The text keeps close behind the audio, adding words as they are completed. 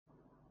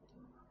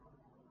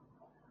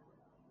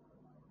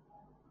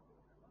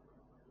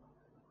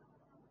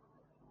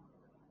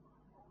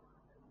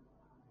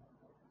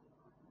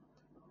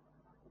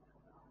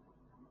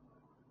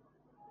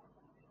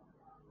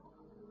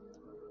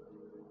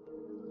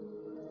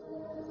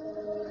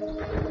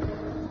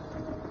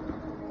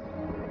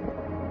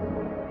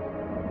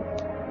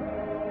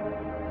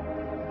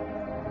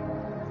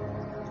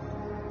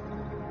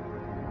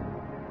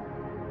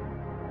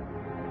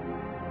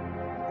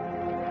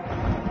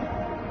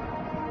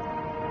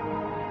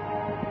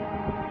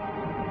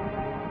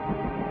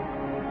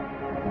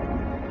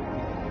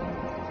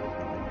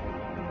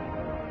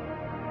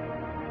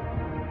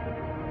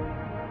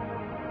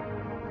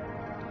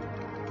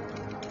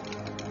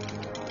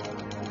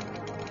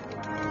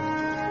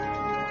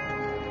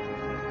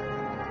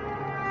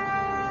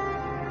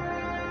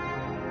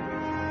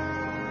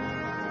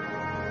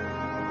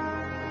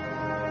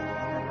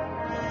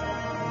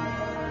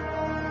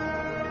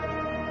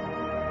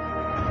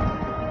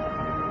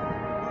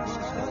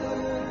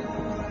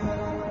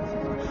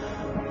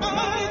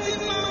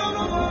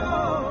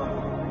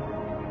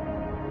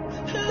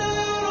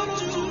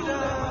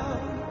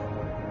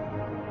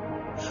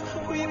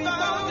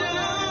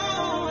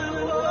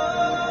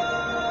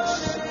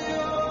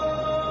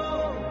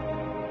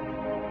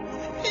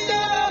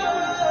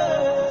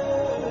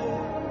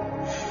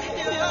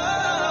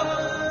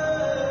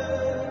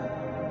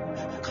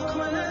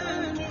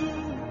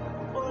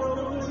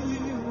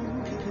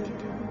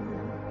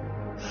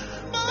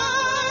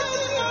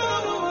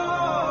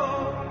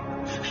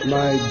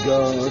My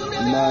God,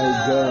 my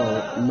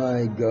God,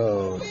 my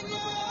God.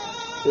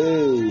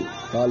 Hey,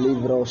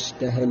 Kalivros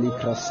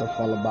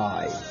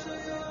Tehelikrasafalbai.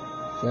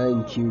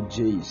 Thank you,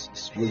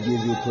 Jesus. We give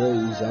you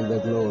praise and the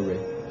glory.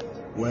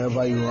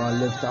 Wherever you are,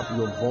 lift up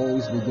your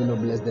voice, begin to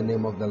bless the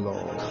name of the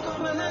Lord.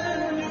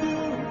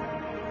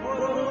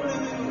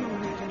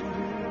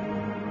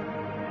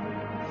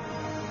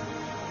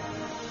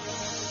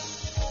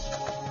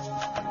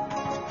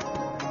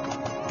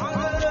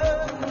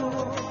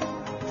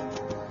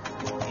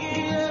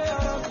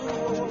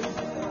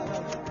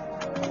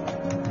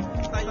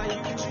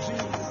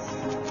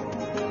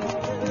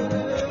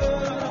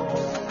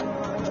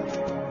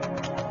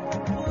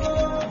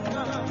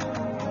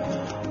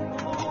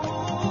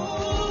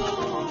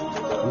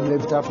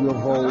 Lift up your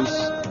voice.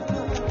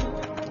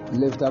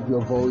 Lift up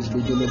your voice.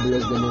 Begin to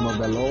bless the name of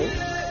the Lord.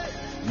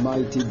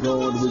 Mighty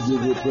God, we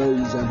give you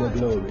praise and the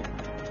glory.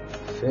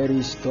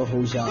 Feris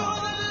tohuja.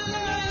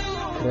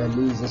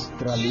 Krelizes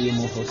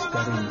tralimo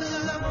hostaris.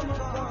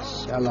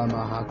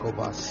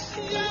 Shalamahakobas.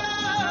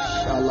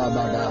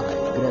 Shalabada.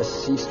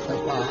 Gresista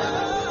pa.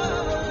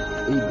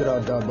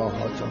 Igrada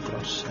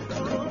bahotokros.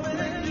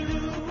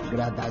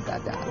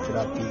 Gradagada.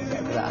 Gratiga.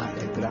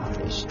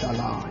 Grade.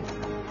 Stalai.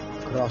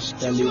 Cross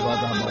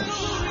Telivadamos.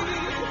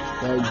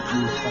 Thank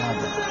you,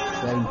 Father.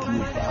 Thank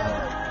you,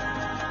 Father.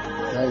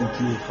 Thank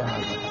you,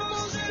 Father.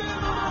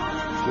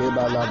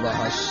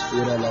 Kebalabahas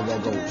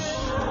Iralabagos.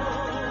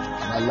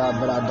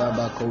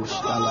 Alabradabakos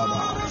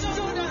Talaba.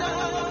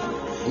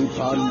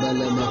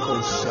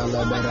 Ipandalemekos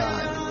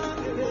Salabarai.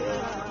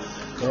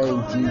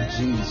 Thank you,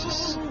 Jesus.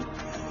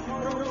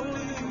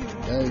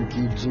 Thank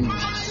you,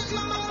 Jesus.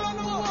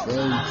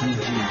 Thank you,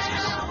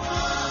 Jesus.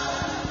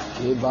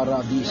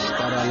 Kebaradis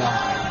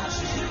Taralai.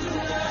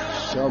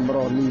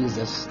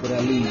 Shamroliza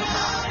Stralis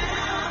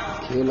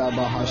Kila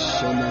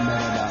Bahashana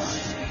Marada.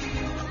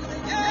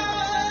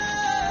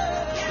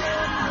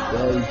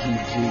 Thank you,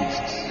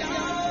 Jesus.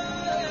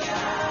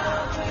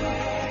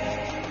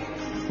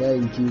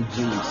 Thank you,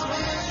 Jesus.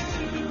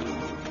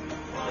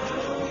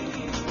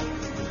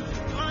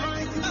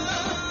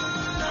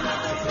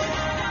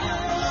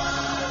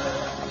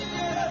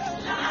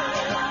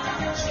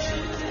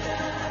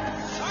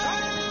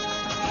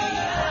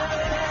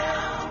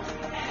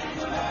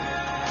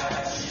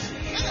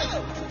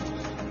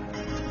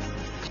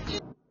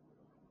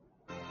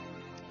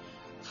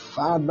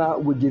 Father,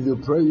 we give you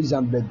praise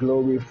and the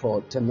glory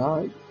for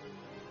tonight.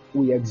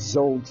 We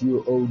exalt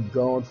you, O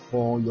God,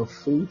 for your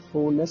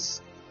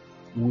faithfulness.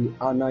 We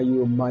honor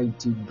you,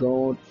 mighty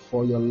God,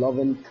 for your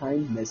loving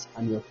kindness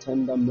and your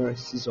tender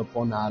mercies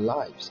upon our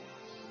lives.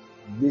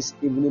 This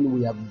evening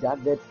we have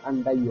gathered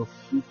under your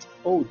feet.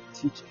 Oh,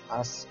 teach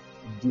us,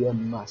 dear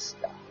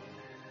Master.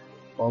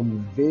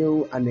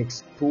 Unveil and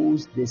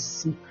expose the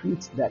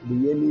secrets that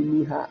the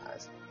enemy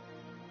has,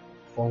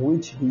 for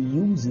which he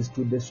uses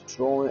to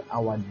destroy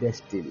our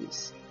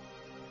destinies.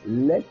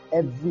 Let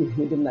every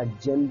hidden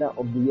agenda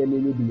of the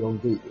enemy be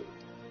unveiled,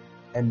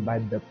 and by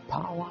the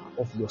power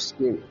of your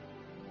Spirit,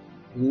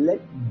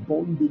 let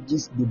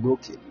bondages be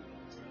broken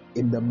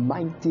in the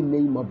mighty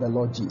name of the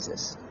Lord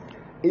Jesus.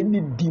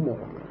 Any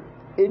demon,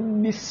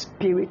 any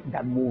spirit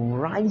that will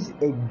rise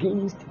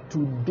against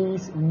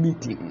today's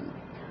meeting,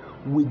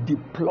 we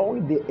deploy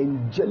the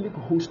angelic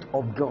host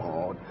of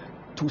God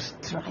to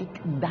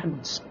strike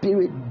that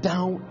spirit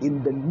down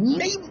in the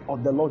name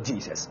of the Lord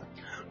Jesus.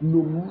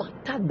 No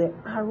matter the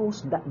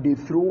arrows that they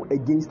throw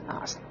against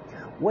us,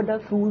 whether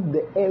through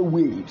the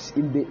airwaves,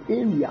 in the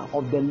area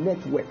of the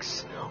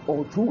networks,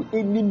 or through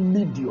any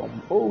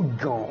medium, oh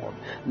God,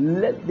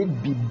 let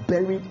it be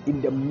buried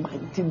in the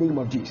mighty name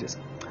of Jesus.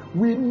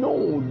 We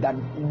know that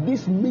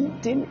this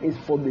meeting is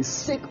for the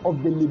sake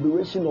of the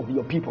liberation of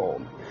your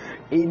people.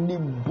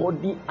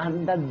 Anybody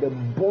under the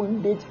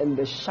bondage and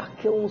the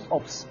shackles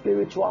of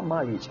spiritual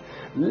marriage,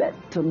 let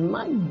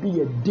tonight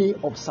be a day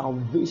of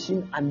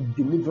salvation and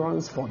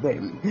deliverance for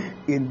them.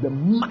 In the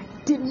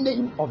mighty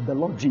name of the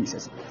Lord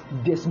Jesus,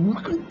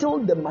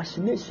 dismantle the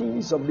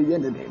machinations of the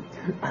enemy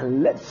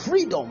and let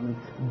freedom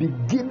be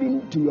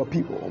given to your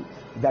people,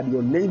 that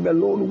your name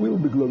alone will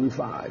be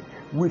glorified.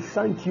 We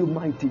thank you,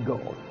 mighty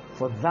God,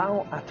 for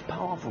thou art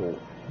powerful.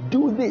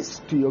 Do this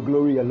to your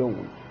glory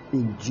alone.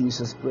 In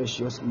Jesus'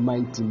 precious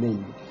mighty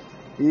name.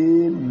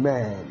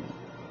 Amen.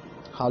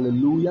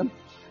 Hallelujah.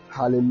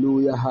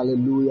 Hallelujah.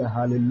 Hallelujah.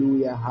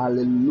 Hallelujah.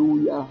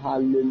 Hallelujah.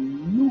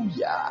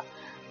 Hallelujah.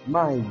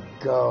 My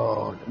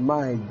God.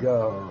 My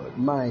God.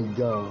 My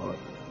God.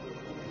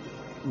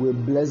 We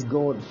bless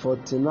God for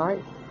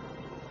tonight.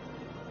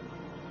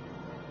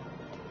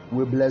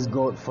 We bless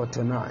God for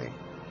tonight.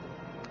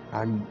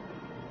 And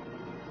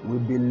we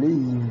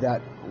believe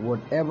that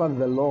whatever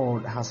the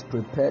Lord has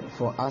prepared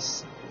for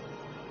us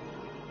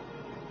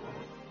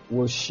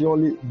will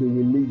surely be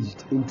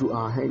released into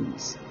our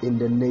hands in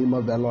the name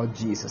of the Lord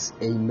Jesus.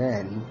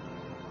 Amen.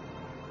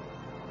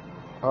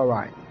 All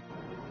right.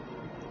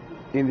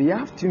 In the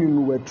afternoon,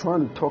 we were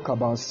trying to talk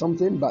about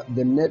something, but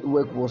the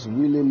network was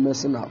really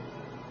messing up,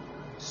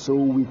 so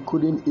we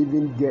couldn't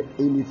even get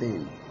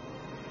anything.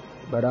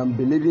 But I'm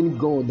believing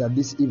God that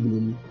this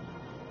evening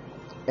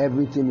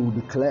everything will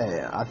be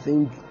clear. I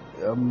think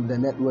the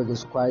network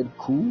is quite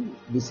cool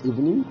this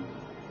evening.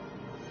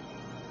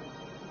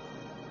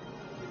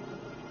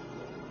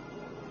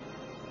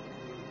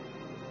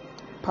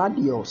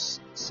 Padios,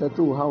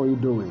 Setu, how are you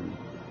doing?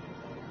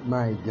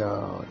 My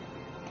God.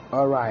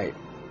 All right.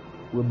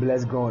 We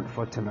bless God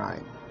for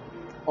tonight.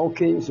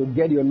 Okay, so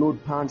get your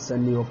notepads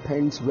and your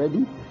pens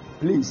ready.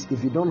 Please,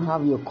 if you don't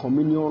have your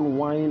communion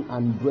wine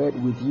and bread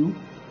with you,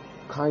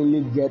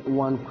 kindly get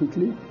one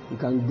quickly. You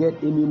can get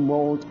any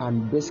malt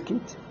and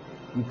biscuit.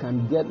 You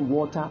can get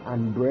water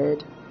and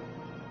bread.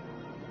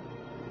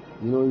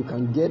 You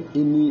can get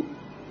any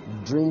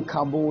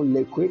drinkable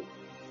liquid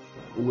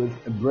with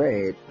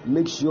bread.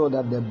 Make sure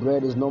that the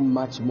bread is not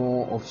much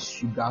more of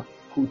sugar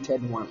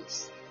coated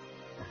ones.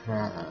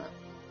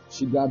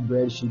 Sugar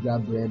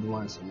bread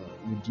ones,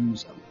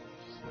 reduce them.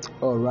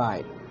 All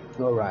right.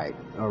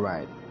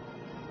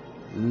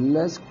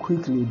 Let's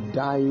quickly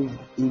dive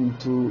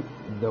into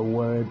the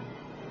Word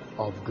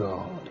of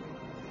God.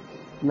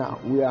 Now,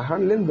 we are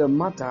handling the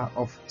matter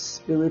of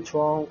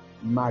spiritual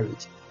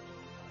marriage.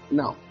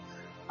 Now,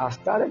 I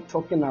started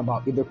talking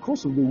about, in the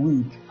course of the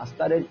week, I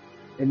started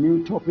a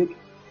new topic,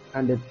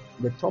 and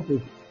the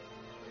topic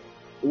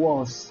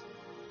was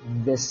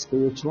the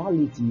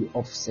spirituality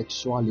of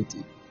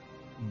sexuality.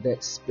 The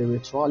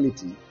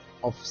spirituality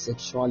of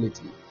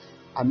sexuality.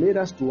 I made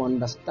us to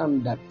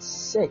understand that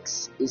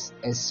sex is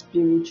a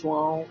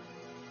spiritual,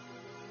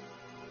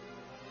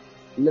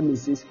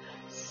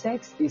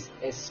 sex is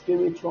a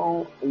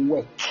spiritual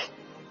work.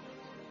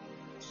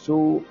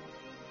 So,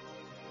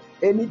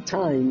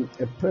 anytime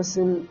a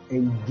person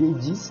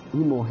engages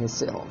him or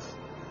herself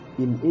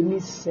in any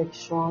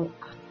sexual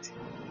act,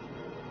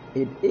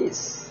 it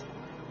is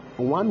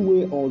one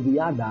way or the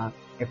other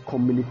a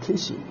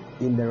communication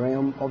in the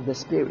realm of the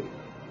spirit.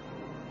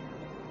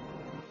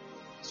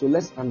 So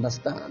let's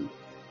understand,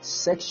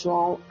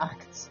 sexual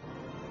acts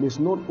is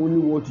not only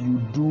what you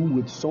do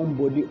with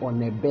somebody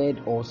on a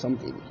bed or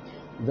something.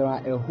 There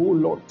are a whole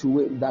lot to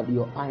it that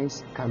your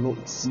eyes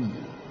cannot see.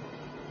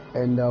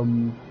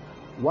 And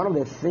one of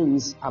the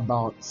things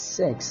about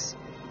sex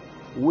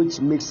which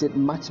makes it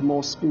much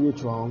more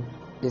spiritual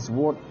is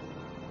what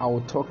I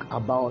will talk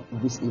about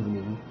this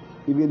evening.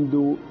 Even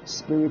though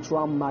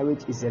spiritual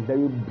marriage is a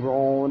very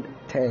broad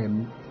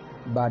term,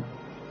 but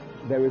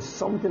there is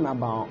something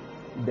about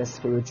the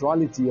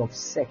spirituality of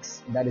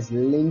sex that is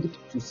linked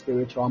to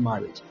spiritual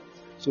marriage.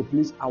 So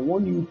please, I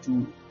want you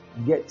to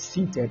get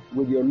seated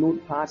with your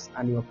notepads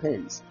and your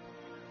pens.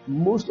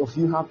 Most of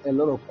you have a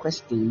lot of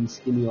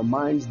questions in your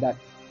minds that,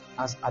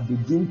 as I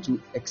begin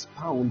to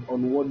expound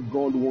on what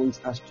God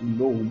wants us to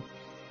know,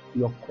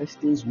 your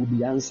questions will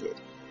be answered.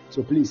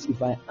 So please,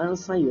 if I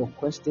answer your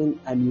question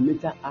and you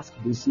later ask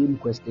the same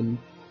question,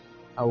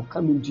 I will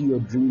come into your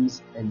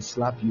dreams and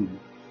slap you,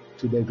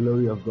 to the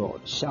glory of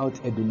God. Shout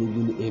a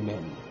believing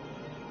amen.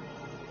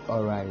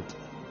 All right.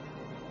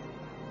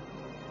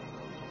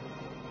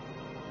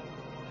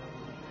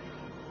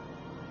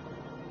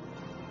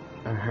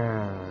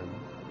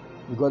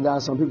 Because there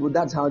are some people,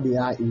 that's how they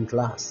are in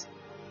class.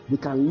 They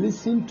can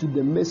listen to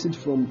the message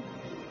from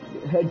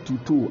head to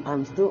toe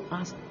and still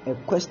ask a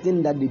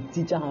question that the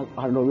teacher has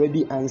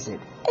already answered.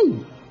 Hey!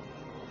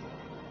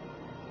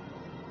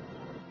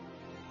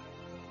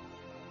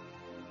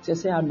 She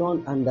say, I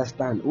don't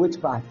understand.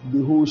 Which part?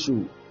 The whole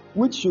show.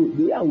 Which show?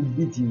 The I will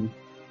beat you.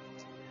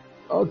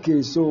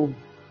 Okay, so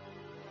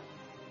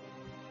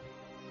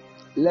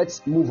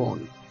let's move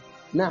on.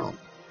 Now,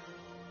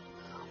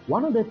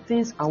 one of the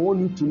things I want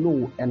you to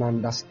know and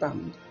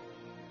understand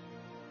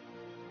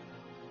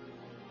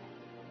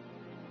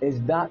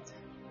is that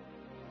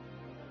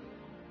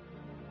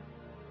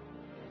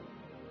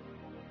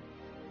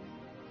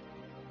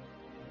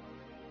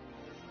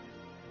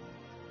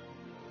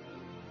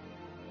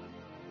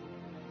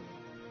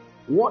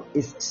what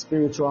is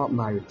spiritual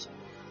marriage?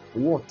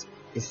 What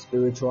is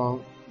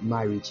spiritual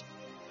marriage?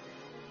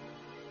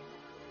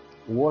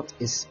 What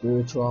is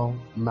spiritual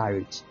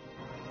marriage?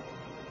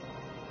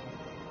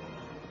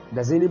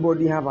 Does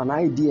anybody have an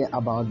idea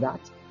about that?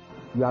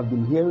 You have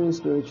been hearing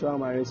spiritual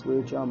marriage.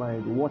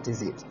 What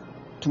is it?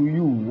 To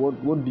you,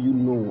 what do you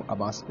know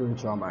about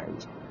spiritual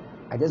marriage?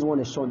 I just want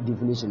a short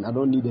definition. I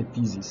don't need a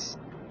thesis.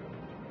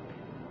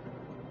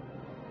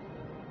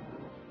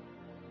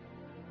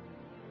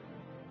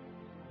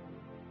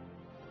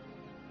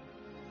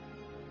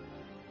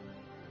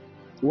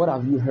 What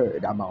have you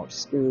heard about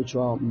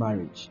spiritual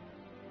marriage?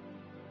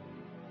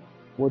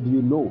 What do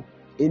you know?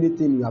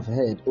 Anything you have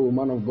heard? Oh,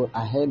 man of God,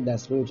 I heard that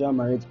spiritual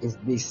marriage is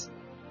this.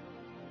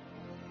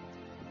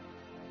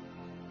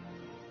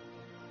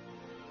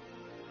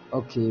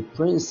 Okay,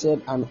 Prince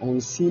said an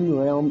unseen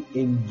realm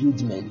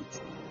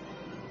engagement.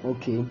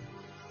 Okay,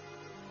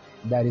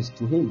 that is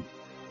to him.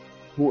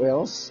 Who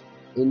else?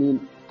 Any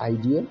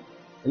idea?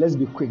 Let's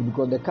be quick,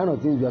 because the kind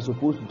of things we are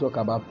supposed to talk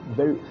about,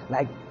 very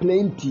like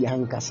plenty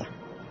hankasa.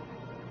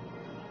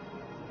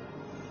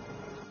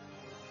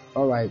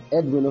 All right.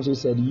 Edwin also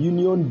said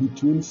union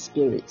between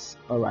spirits.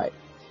 All right.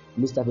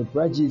 Mr.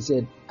 Pepraji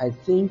said, I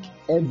think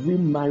every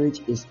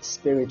marriage is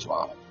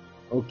spiritual.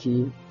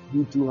 Okay,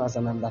 he too has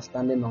an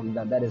understanding on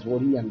that. That is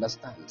what he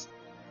understands.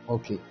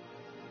 Okay.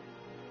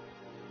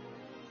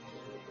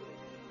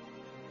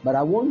 But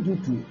I want you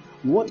to,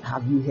 what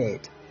have you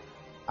heard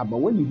about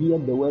when you hear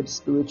the word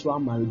spiritual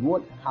marriage?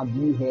 What have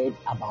you heard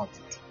about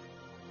it?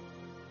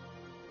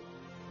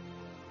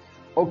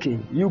 Okay,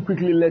 you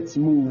quickly, let's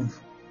move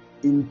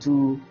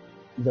into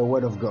the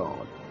word of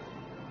God.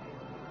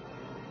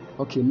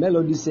 Okay,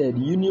 Melody said,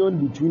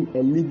 union between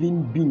a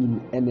living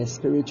being and a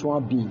spiritual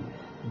being.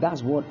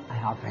 That's what I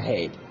have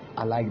heard.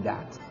 I like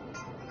that.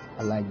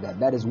 I like that.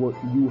 That is what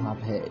you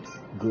have heard.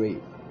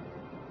 Great.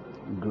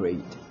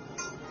 Great.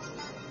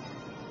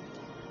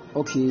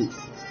 Okay,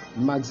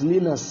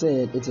 Maxlina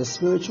said, it's a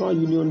spiritual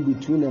union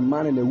between a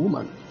man and a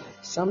woman,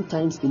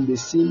 sometimes in the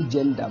same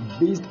gender,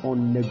 based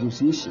on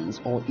negotiations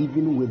or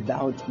even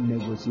without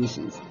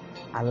negotiations.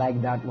 I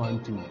like that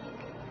one too.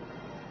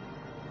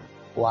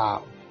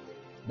 Wow.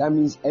 That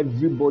means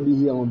everybody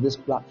here on this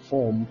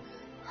platform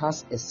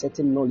has a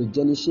certain knowledge.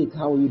 Jenny Sheikh,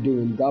 how are you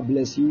doing? God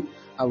bless you.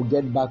 I will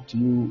get back to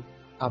you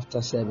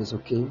after service,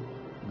 okay?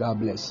 God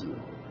bless you.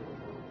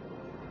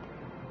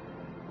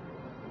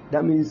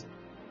 That means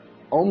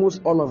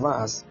almost all of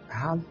us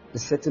have a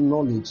certain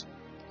knowledge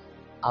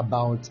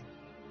about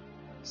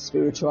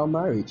spiritual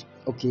marriage.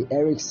 Okay,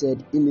 Eric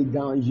said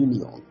illegal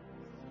union.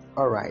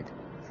 All right.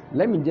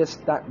 Let me just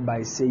start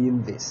by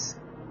saying this.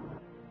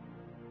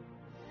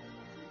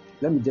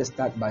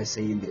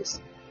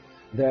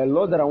 There are a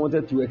lot that I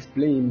wanted to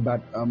explain,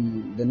 but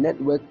the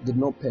network did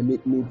not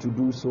permit me to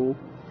do so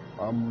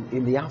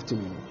in the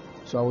afternoon.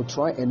 So I will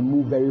try and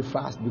move very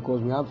fast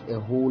because we have a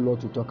whole lot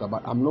to talk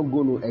about. I'm not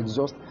going to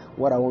exhaust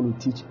what I want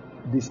to teach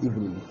this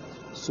evening.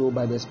 So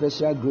by the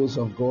special grace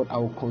of God, I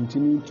will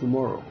continue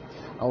tomorrow.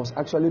 I was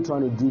actually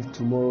trying to give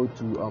tomorrow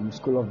to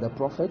School of the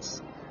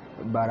Prophets,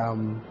 but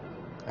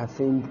I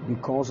think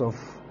because of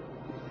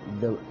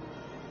the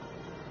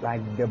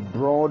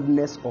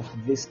broadness of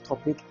this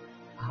topic,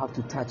 I have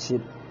to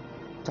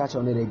touch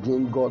on it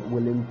again, God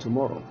willing,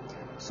 tomorrow.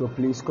 So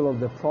please, School of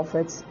the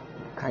Prophets,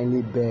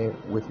 kindly bear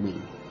with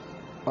me.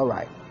 All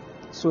right.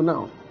 So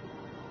now,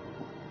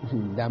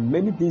 there are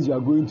many things you are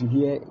going to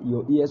hear.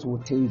 Your ears will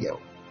tingle.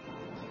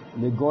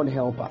 May God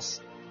help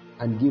us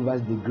and give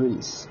us the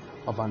grace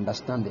of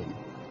understanding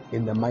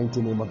in the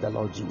mighty name of the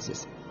Lord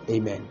Jesus.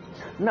 Amen.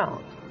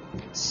 Now,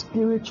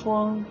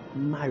 spiritual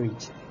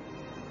marriage.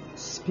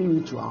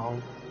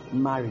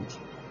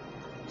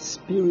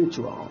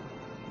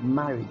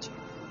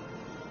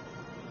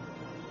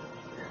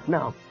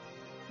 Now,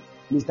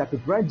 Mr.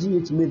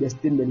 Pepraji made a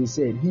statement. He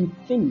said he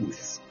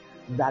thinks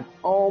that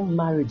all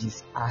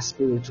marriages are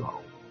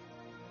spiritual.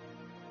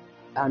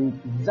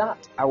 And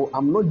that,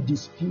 I'm not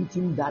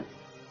disputing that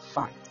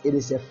fact. It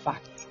is a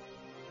fact.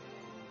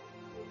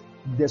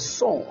 The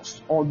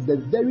source or the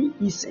very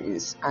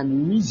essence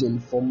and reason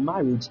for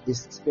marriage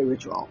is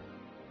spiritual.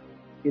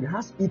 It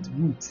has its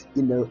roots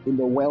in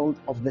the world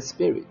of the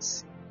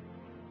spirits.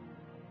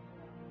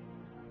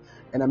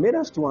 And I made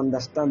us to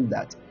understand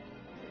that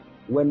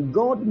when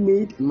God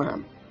made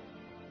man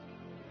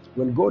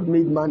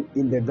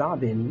in the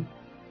garden,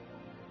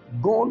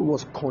 God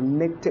was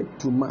connected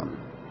to man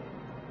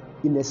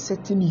in a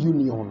certain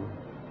union.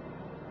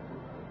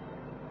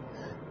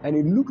 And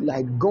it looked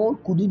like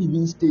God couldn't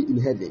even stay in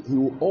heaven. He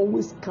will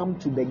always come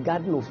to the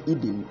Garden of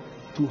Eden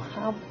to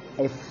have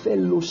a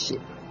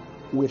fellowship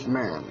with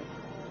man.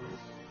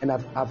 And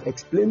I've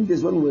explained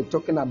this when we were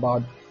talking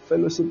about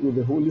fellowship with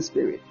the Holy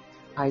Spirit.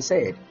 I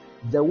said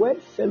the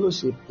word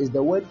fellowship is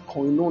the word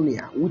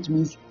koinonia, which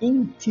means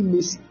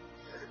intimacy.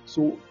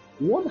 So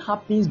what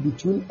happens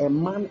between a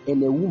man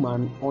and a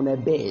woman on a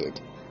bed,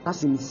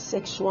 as in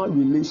sexual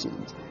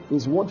relations,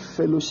 is what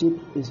fellowship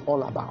is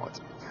all about.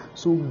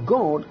 So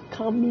God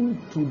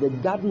coming to the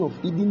Garden of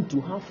Eden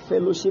to have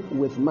fellowship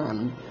with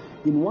man,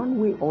 in one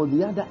way or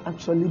the other,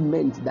 actually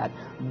meant that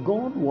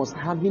God was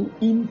having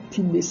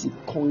intimacy,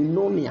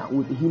 koinonia,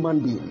 with a human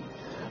being.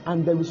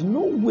 And there is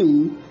no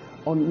way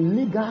on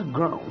legal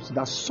grounds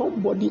that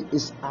somebody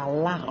is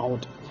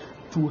allowed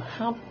to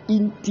have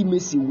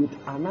intimacy with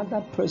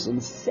another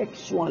person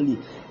sexually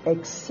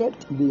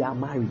except they are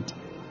married.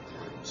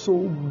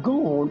 So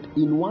God,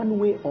 in one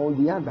way or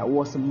the other,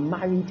 was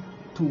married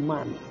to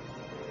man.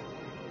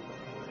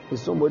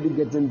 Is somebody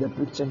getting the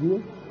picture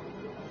here?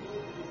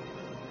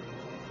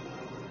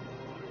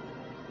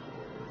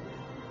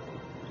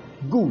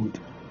 Good.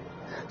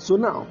 So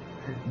now,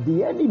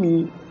 the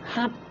enemy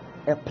had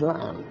a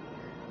plan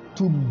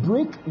to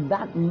break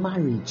that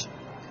marriage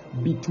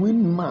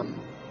between man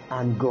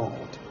and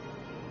God.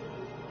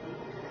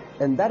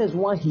 And that is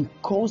why he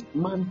caused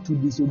man to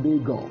disobey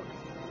God,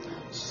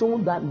 so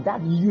that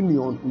that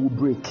union will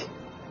break.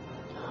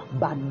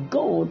 But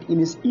God, in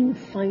his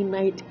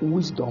infinite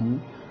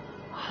wisdom,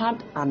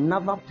 had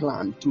another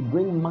plan to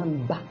bring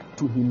man back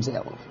to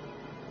himself.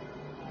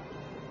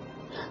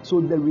 So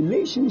the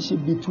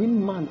relationship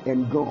between man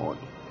and God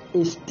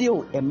is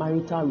still a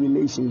marital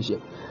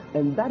relationship.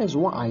 And that is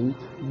why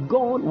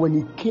God, when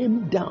he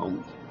came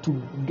down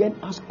to get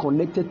us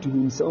connected to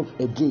himself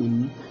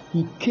again,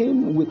 he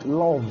came with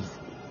love.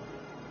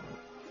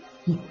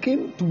 He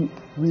came to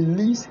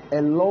release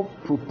a love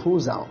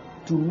proposal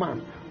to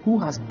man who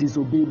has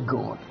disobeyed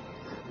God.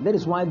 That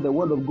is why the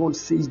word of God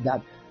says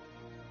that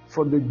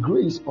for the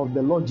grace of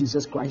the Lord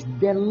Jesus Christ,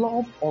 the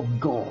love of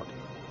God.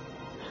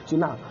 So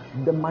now,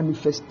 the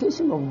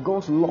manifestation of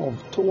God's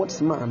love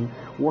towards man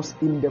was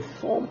in the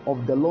form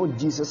of the Lord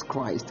Jesus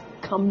Christ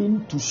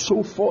coming to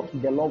show forth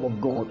the love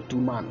of God to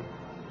man.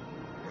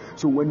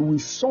 So when we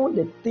saw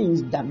the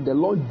things that the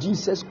Lord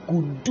Jesus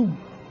could do,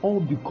 all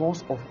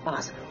because of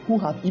us who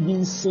have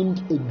even sinned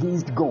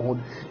against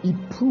God, it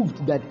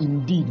proved that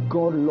indeed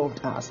God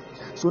loved us.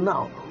 So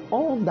now,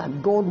 all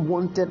that God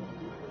wanted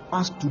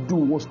us to do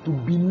was to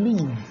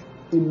believe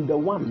in the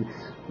one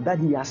that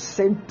he has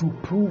sent to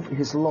prove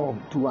his love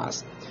to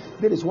us.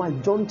 That is why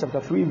John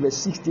chapter 3 verse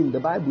 16, the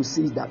Bible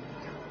says that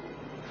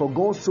for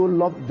God so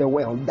loved the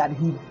world that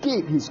he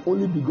gave his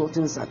only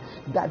begotten son,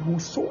 that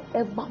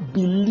whosoever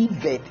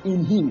believeth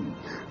in him.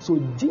 So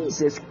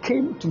Jesus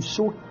came to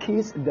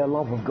showcase the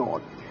love of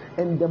God.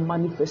 And the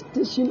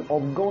manifestation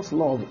of God's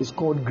love is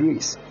called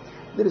grace.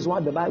 That is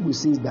why the Bible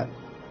says that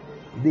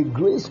the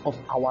grace of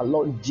our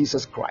Lord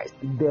Jesus Christ,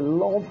 the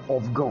love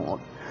of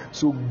God.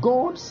 So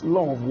God's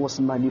love was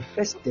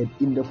manifested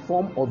in the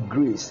form of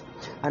grace.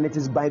 And it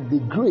is by the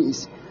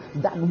grace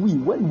that we,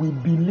 when we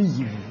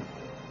believe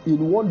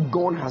in what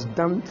God has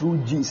done through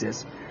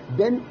Jesus,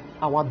 then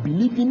our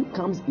believing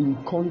comes in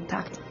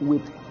contact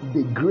with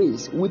the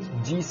grace which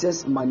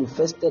Jesus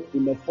manifested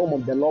in the form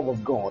of the love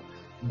of God.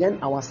 Then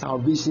our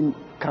salvation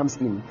comes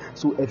in.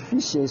 So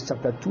Ephesians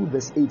chapter 2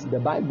 verse 8,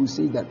 the Bible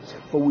says that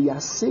for we are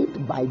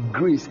saved by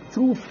grace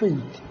through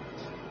faith.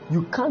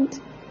 You can't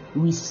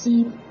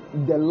receive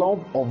the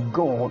love of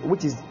God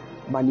which is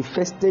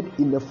manifested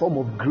in the form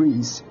of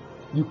grace.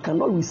 You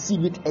cannot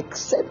receive it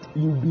except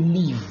you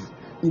believe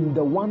in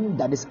the one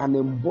that is an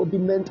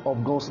embodiment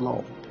of God's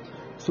love.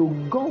 So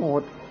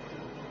God,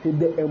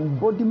 the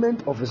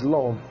embodiment of his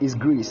love is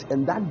grace,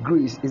 and that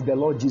grace is the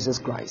Lord Jesus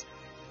Christ.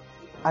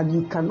 And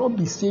you cannot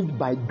be saved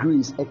by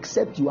grace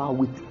except you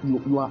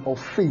are of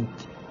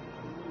faith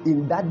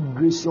in that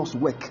gracious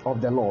work of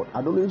the Lord.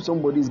 I don't know if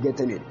somebody is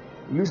getting it.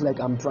 It looks like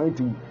I'm trying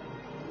to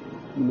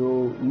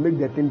make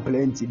the thing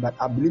plenty, but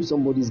I believe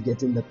somebody is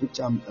getting the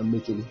picture I'm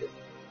making here.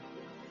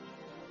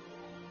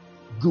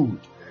 Good.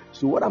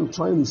 So what I'm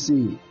trying to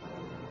say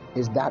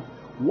is that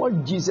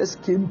what Jesus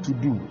came to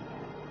do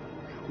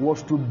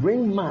was to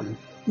bring man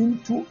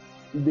into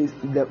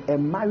a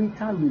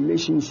marital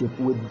relationship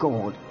with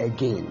God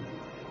again.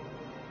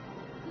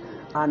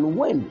 And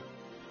when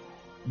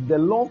the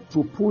love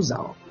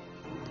proposal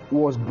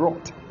was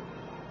brought,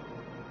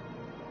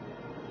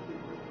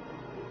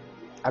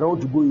 I don't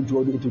want to go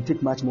into it to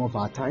take much more of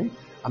our time.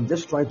 I'm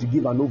just trying to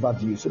give an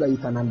overview so that you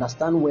can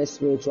understand where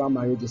spiritual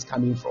marriage is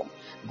coming from.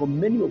 Because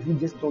many of you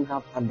just don't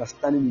have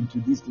understanding into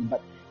this thing,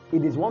 but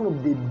it is one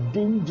of the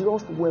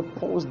dangerous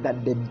weapons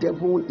that the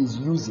devil is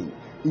using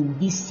in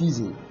this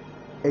season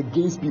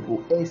against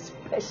people,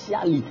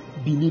 especially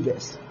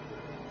believers.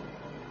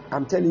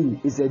 I'm telling you,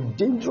 it's a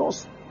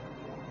dangerous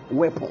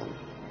weapon.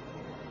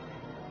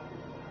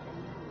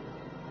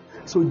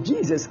 So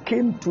Jesus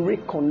came to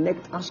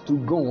reconnect us to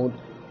God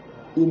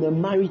in a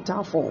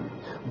marital form.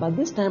 But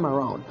this time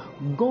around,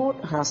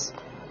 God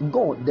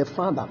the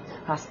Father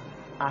has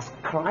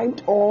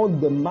ascribed all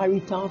the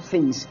marital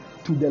things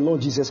to the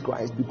Lord Jesus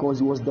Christ, because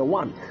he was the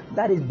one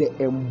that is the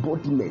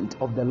embodiment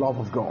of the love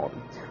of God.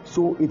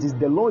 So it is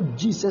the Lord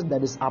Jesus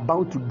that is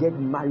about to get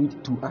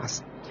married to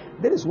us.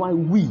 That is why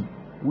we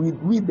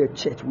the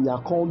church, we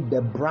are called the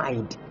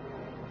bride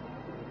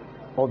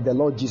of the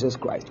Lord Jesus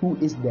Christ, who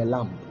is the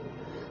Lamb.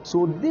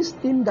 So this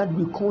thing that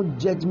we call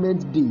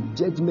judgment day,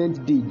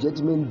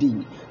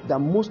 that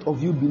most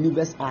of you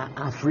believers are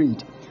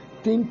afraid,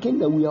 thinking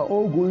that we are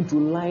all going to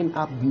line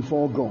up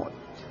before God,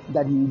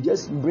 that he will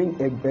just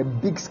bring a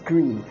big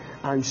screen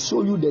and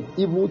show you the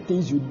evil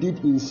things you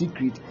did in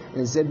secret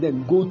and said,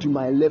 then go to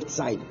my left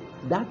side.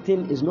 That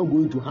thing is not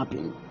going to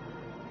happen.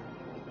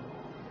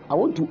 I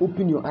want to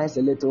open your eyes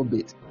a little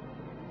bit.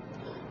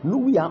 No,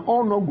 we are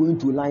all not going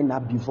to line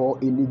up before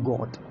any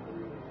God.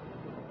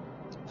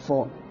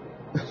 For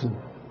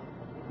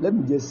let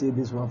me just say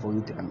this one for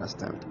you to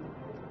understand.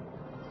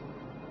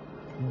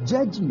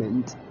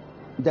 Judgment,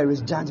 there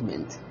is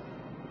judgment.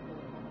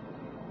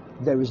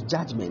 There is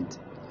judgment.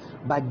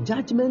 But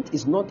judgment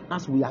is not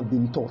as we have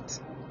been taught.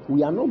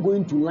 We are not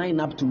going to line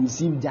up to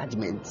receive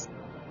judgment.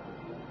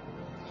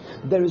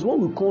 There is what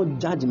we call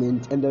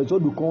judgment, and there is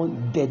what we call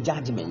the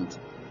judgment.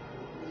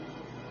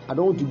 I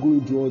don't want to go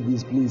into all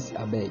these, please,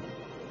 I beg.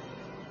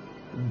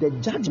 The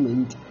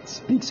judgment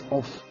speaks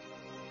of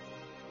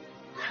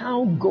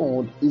how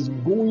God is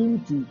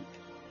going to.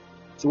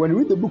 So when you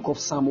read the book of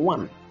Psalm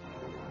 1,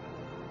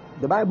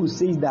 the Bible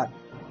says that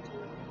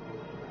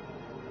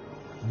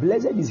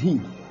blessed is he.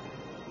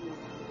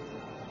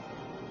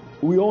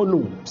 We all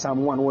know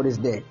Psalm 1, what is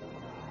there.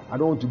 I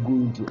don't want to go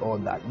into all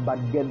that,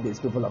 but get this,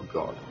 people of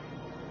God.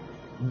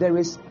 There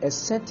is a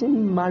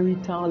certain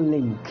marital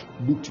link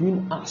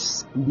between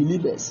us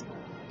believers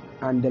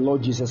and the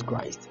Lord Jesus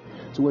Christ.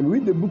 So when we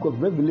read the book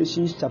of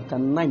Revelation chapter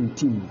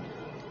 19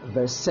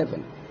 verse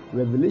 7,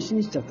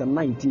 Revelation chapter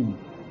 19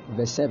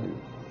 verse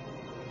 7,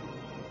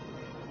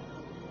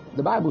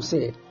 the Bible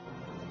said,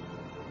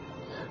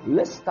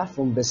 let's start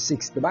from verse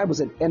 6. The Bible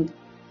said, and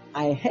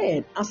I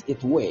heard as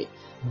it were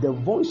the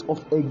voice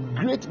of a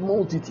great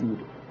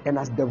multitude, and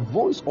as the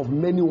voice of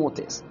many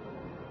waters,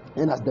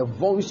 and as the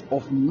voice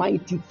of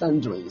mighty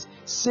thunderings,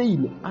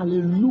 saying,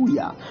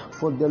 Hallelujah,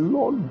 for the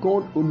Lord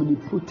God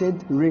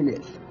omnipotent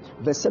reigneth.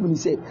 Verse 7, he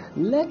said,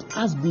 let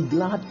us be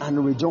glad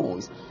and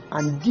rejoice,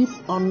 and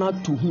give honor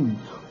to him,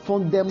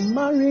 for the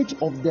marriage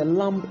of the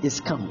Lamb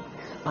is come,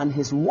 and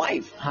his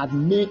wife had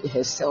made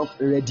herself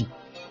ready.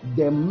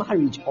 The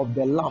marriage of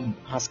the Lamb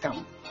has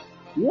come.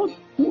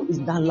 Who is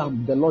that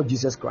Lamb? The Lord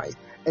Jesus Christ.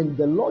 And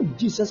the Lord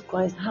Jesus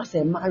Christ has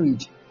a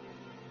marriage.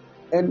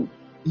 And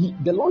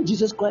the Lord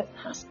Jesus Christ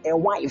has a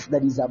wife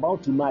that is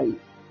about to marry.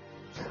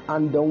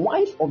 And the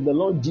wife of the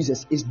Lord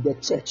Jesus is the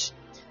church.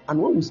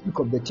 And when we speak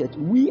of the church,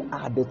 we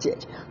are the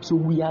church. So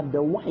we are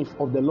the wife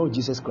of the Lord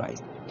Jesus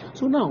Christ.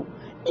 So now,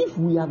 if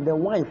we are the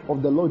wife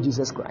of the Lord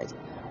Jesus Christ,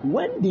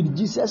 when did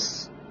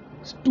Jesus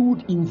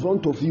stood in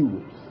front of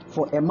you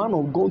for a man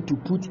of God to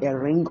put a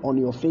ring on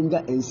your finger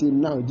and say,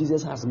 now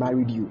Jesus has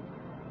married you?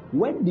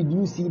 When did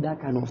you see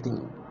that kind of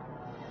thing?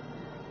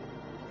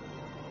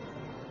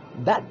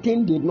 That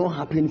thing did not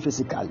happen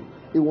physically.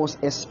 It was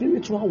a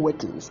spiritual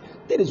workings.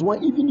 That is why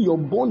even your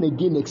born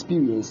again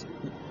experience,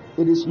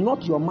 it is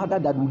not your mother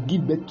that will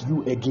give birth to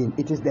you again.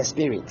 It is the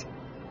Spirit.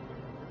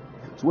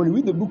 So when we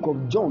read the book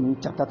of John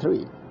chapter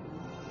 3,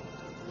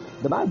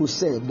 the Bible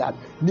said that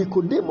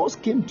Nicodemus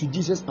came to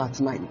Jesus at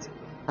night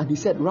and he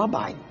said,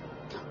 Rabbi,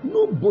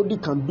 nobody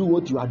can do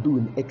what you are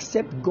doing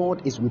except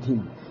God is with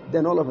him.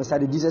 Then all of a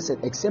sudden Jesus said,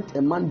 except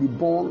a man be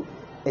born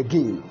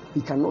again,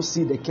 he cannot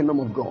see the kingdom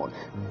of God.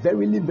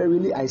 Verily,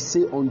 verily, I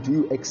say unto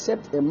you,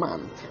 except a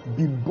man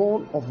be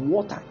born of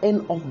water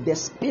and of the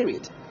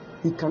Spirit,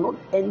 he cannot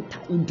enter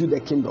into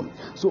the kingdom.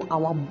 So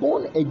our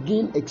born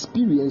again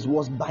experience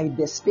was by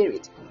the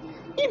Spirit.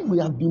 If we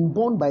have been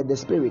born by the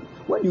Spirit,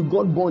 when you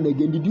got born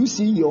again, did you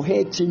see your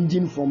hair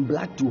changing from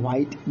black to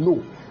white?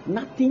 No.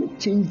 Nothing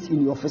changed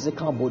in your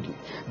physical body,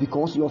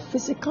 because your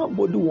physical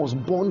body was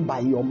born by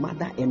your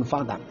mother and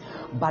father.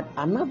 But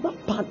another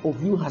part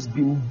of you has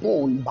been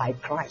born by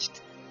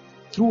Christ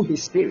through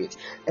his Spirit.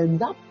 And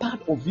that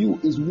part of you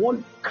is what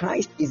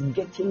Christ is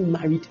getting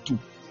married to.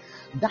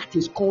 That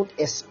is called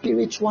a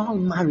spiritual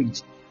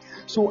marriage.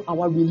 So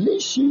our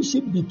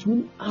relationship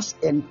between us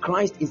and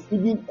Christ is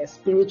even a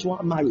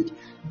spiritual marriage.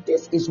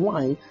 This is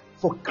why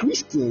for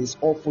Christians,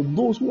 or for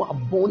those who are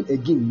born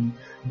again,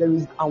 there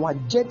is our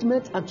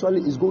judgment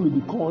actually is going to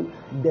be called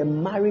the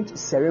marriage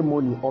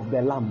ceremony of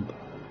the Lamb.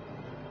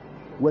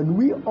 When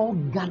we all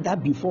gather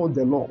before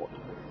the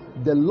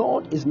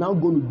Lord is now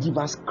going to give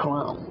us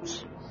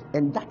crowns,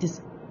 and that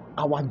is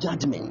our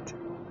judgment.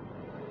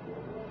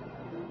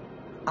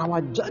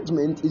 Our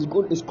judgment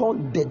is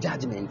called the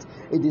judgment.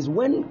 It is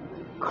when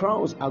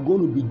crowns are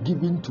going to be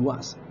given to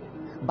us.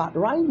 But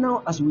right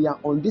now, as we are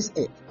on this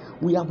earth,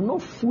 we have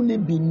not fully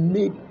been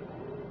made,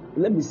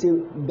 let me say,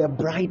 the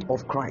bride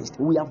of Christ.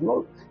 We have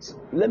not,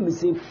 let me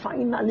say,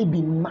 finally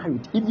been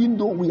married, even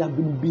though we have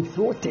been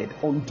betrothed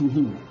unto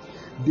him.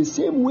 The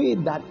same way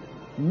that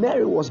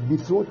Mary was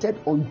betrothed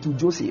unto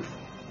Joseph,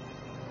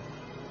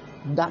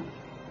 that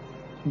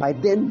by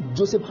then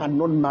Joseph had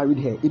not married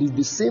her. It is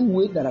the same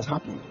way that has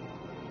happened.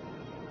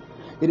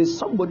 It is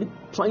somebody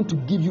trying to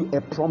give you a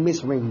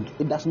promise ring.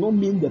 It does not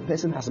mean the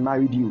person has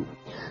married you.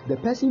 The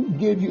person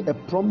gave you a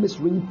promise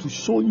ring to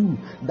show you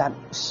that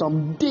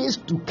some days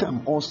to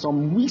come, or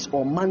some weeks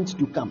or months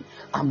to come,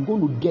 I'm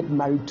going to get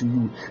married to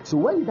you. So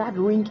when that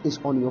ring is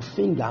on your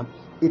finger,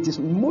 it is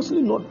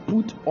mostly not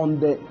put on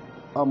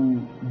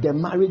the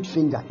marriage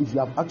finger, if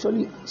you have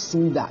actually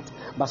seen that.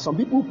 But some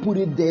people put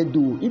it there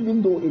though,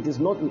 even though it is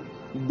not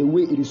the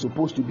way it is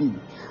supposed to be.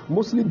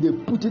 Mostly they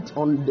put it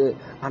on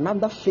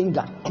another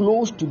finger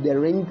close to the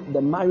ring,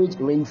 the marriage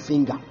ring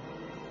finger.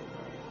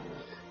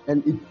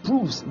 And it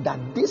proves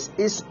that this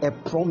is a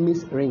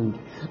promise ring.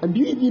 And do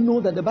you even know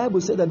that the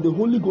Bible said that the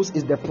Holy Ghost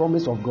is the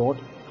promise of God?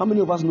 How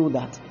many of us know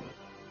that?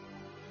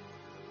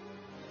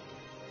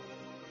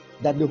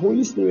 That the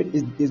Holy Spirit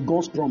is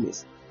God's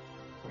promise.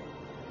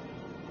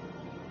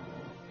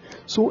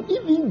 So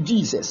even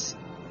Jesus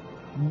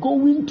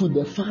going to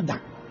the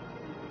Father.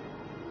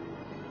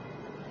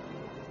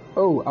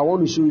 Oh, I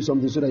want to show you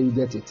something so that you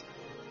get it.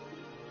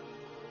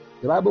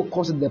 The Bible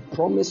calls it the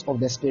promise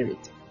of the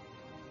Spirit.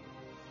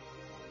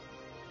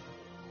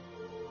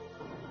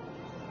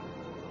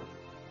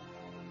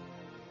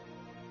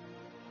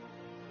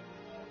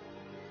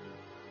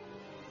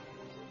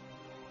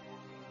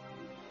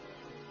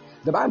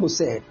 The Bible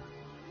said,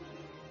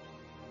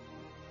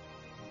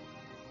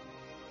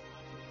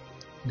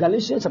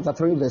 Galatians chapter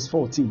 3 verse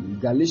 14.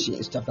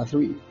 Galatians chapter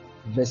 3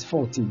 verse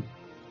 14.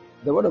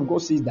 The word of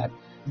God says that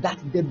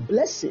the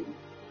blessing,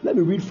 let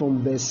me read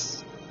from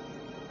verse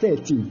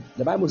 13.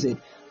 The Bible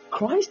said,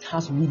 Christ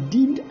has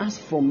redeemed us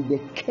from the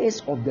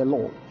curse of the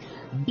law,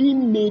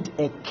 being made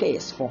a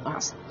curse for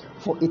us.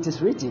 For it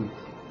is written,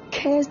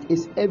 cursed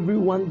is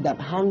everyone that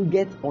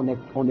hangeth on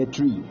a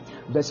tree.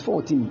 Verse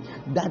 14,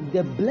 that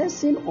the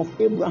blessing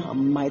of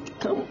Abraham might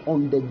come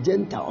on the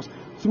Gentiles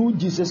through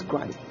Jesus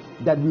Christ,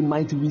 that we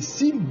might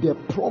receive the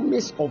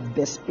promise of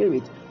the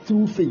Spirit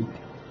through faith.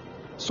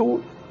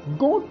 So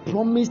God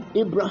promised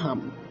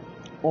Abraham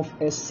of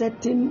a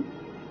certain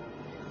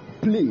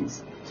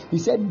place. He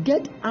said,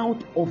 get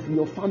out of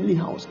your family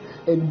house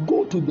and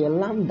go to the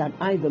land that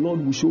I, the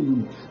Lord, will show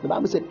you. The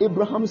Bible said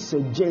Abraham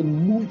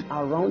sojourned, moved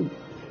around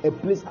a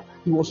place.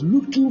 He was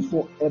looking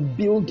for a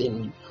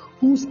building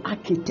whose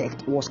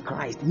architect was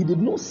Christ. He did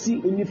not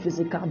see any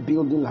physical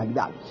building like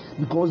that,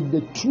 because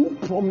the true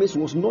promise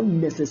was not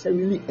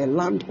necessarily a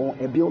land or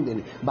a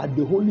building, but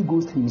the Holy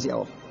Ghost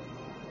himself.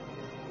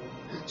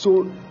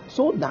 So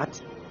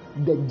that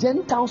the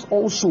Gentiles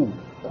also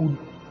could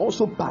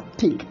also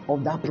partake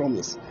of that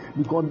promise,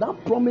 because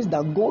that promise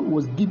that God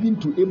was giving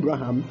to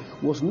Abraham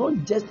was not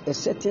just a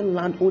certain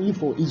land only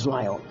for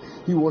Israel.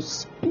 He was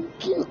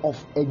speaking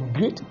of a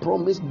great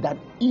promise that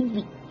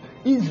even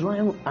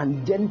Israel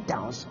and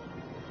Gentiles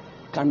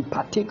can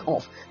partake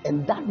of,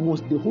 and that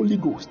was the Holy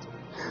Ghost.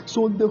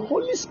 So the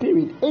Holy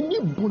Spirit,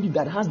 anybody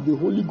that has the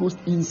Holy Ghost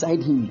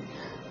inside him,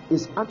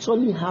 is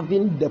actually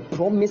having the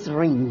promise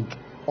ring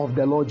of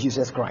the Lord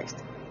Jesus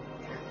Christ,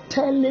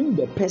 telling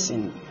the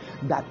person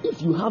that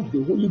if you have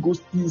the Holy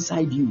Ghost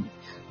inside you,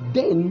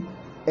 then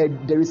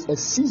there is a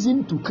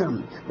season to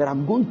come that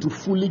I'm going to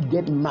fully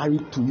get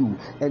married to you.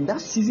 And that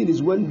season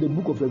is when the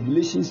book of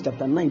Revelation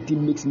chapter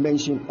 19 makes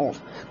mention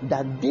of,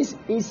 that this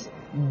is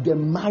the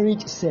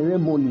marriage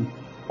ceremony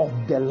of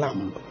the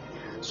Lamb.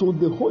 So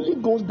the Holy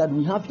Ghost that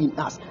we have in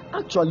us,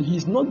 actually he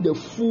is not the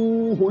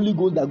full Holy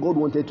Ghost that God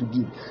wanted to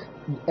give.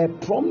 A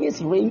promise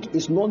ring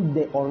is not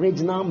the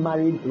original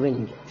married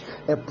ring.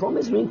 A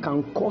promise ring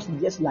can cost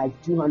just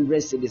like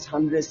 200 cedis,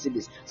 100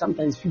 cedis,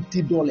 sometimes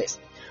 $50.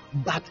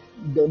 But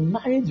the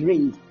marriage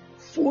ring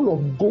full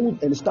of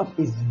gold and stuff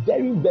is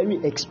very,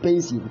 very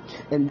expensive.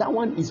 And that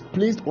one is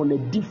placed on a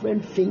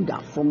different finger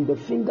from the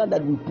finger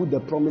that we put the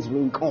promise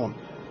ring on.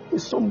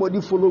 Is somebody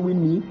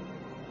following me?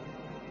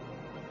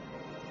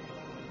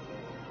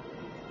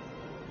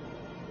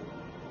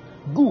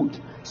 Good.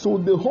 So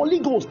the Holy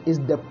Ghost is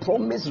the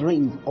promise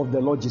ring of the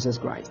Lord Jesus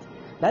Christ.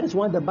 That is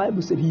why the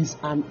Bible said he is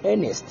an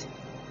earnest.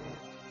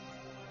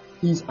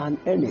 He is an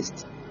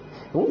earnest.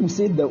 And when we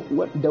say the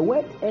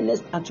word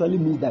earnest actually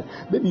means that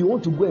maybe you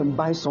want to go and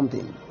buy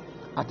something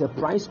at a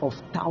price of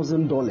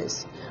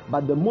 $1,000,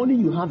 but the money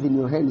you have in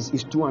your hands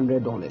is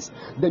 $200.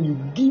 Then you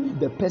give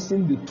the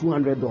person the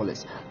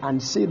 $200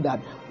 and say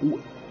that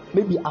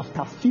maybe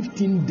after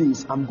 15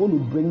 days I'm going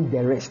to bring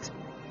the rest.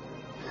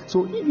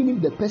 So even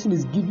if the person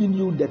is giving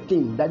you the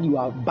thing that you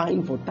are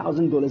buying for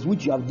 $1,000,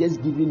 which you have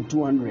just given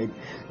 $200,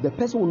 the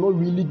person will not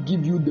really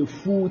give you the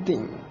full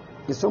thing.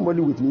 Is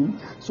somebody with me?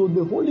 So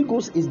the Holy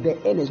Ghost is the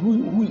earnest.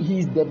 He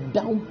is the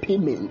down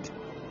payment.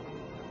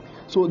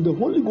 So the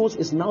Holy Ghost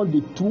is now the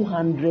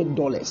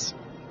 $200.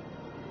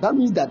 That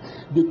means that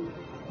the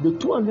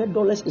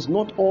 $200 is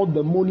not all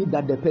the money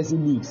that the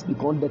person needs,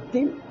 because the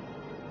thing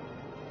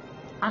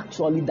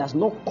actually does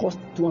not cost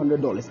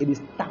 $200. It is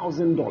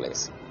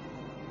 $1,000.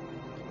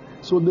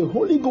 So the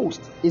Holy Ghost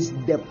is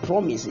the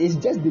promise. It's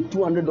just the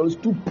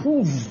 $200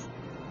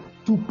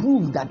 to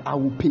prove that I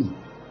will pay.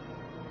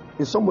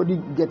 Is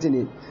somebody getting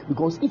it?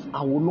 Because if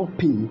I will not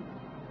pay,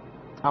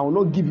 I will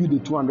not give you the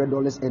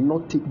 $200 and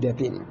not take the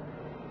thing.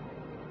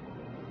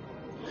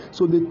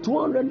 So the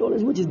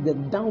 $200, which is the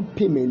down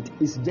payment,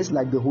 is just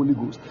like the Holy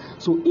Ghost.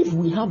 So if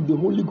we have the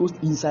Holy Ghost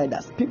inside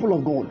us, people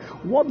of God,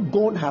 what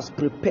God has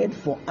prepared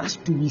for us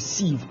to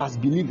receive as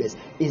believers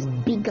is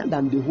bigger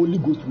than the Holy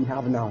Ghost we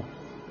have now.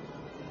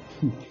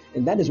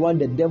 And that is why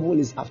the devil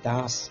is after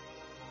us.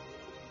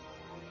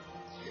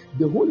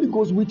 The Holy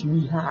Ghost which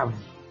we have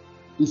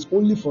is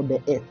only for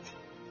the earth.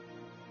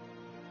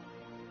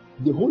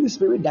 The Holy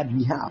Spirit that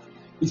we have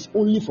is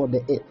only for the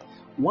earth.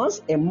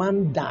 Once a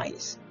man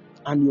dies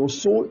and your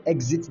soul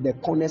exits the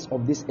corners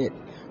of this earth,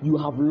 you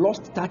have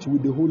lost touch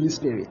with the Holy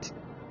Spirit.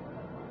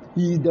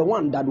 He is the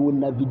one that will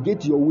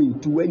navigate your way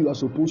to where you are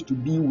supposed to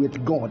be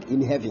with God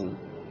in heaven.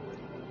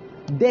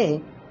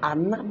 There,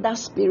 another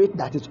spirit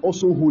that is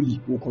also holy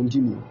will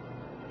continue.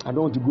 I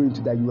don't want to go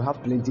into that. You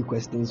have plenty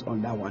questions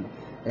on that one,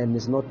 and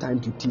it's not time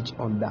to teach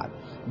on that.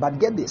 But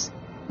get this.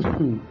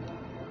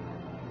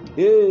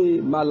 Hey,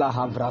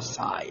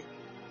 Malahavrasai.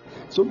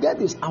 So get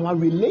this. Our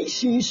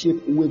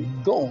relationship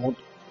with God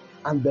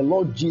and the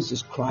Lord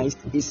Jesus Christ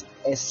is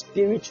a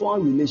spiritual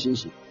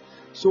relationship.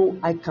 So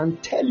I can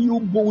tell you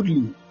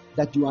boldly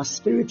that you are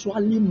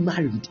spiritually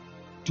married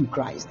to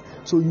Christ.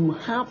 So you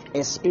have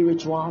a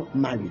spiritual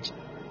marriage.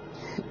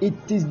 It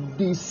is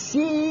the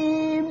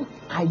same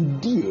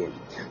idea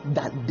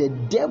that the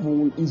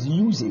devil is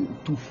using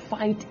to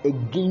fight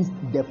against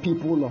the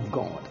people of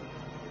God.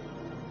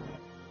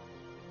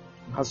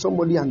 Has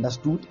somebody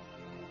understood?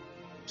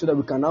 So that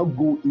we can now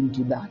go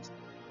into that.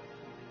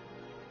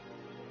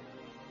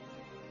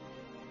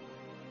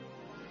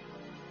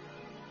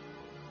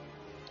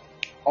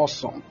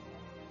 Awesome.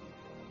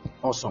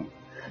 Awesome.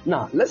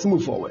 Now, let's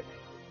move forward.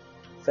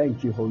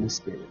 Thank you, Holy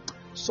Spirit.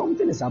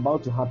 Something is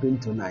about to happen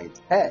tonight.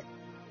 Hey,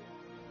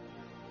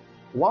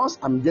 whilst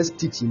I'm just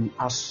teaching,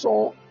 I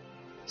saw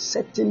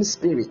certain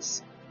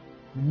spirits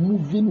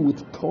moving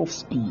with top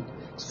speed.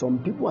 Some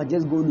people are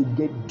just going to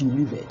get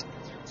delivered.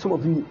 Some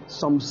of you,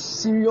 some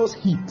serious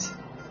heat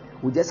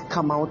will just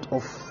come out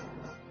of.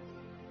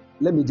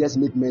 Let me just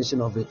make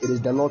mention of it. It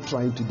is the Lord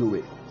trying to do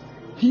it.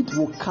 Heat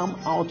will come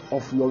out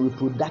of your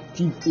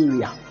reproductive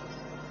area.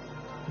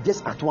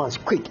 Just at once,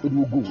 quick, it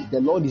will go. The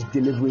Lord is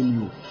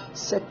delivering you.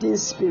 Certain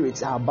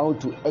spirits are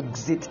about to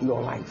exit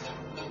your life.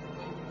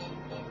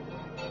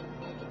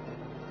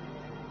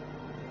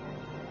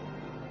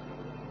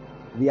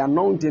 The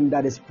anointing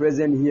that is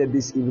present here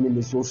this evening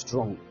is so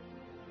strong.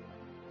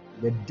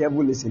 The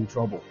devil is in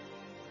trouble.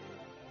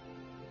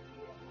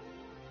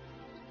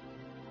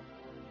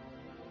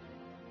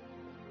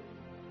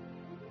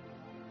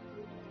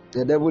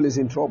 The devil is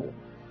in trouble.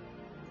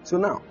 So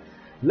now,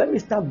 let me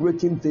start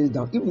breaking things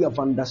down. If you have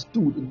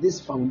understood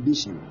this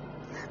foundation,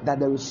 that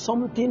there is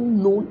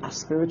something known as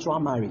spiritual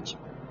marriage,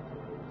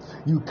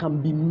 you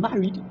can be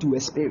married to a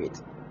spirit.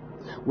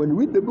 When you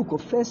read the book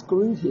of 1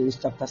 Corinthians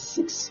chapter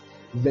 6,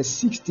 verse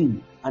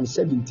 16 and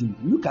 17,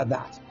 look at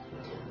that.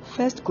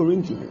 1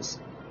 Corinthians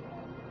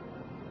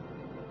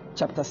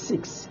chapter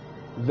 6,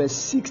 verse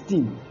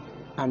 16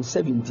 and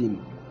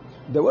 17.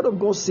 The word of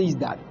God says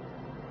that,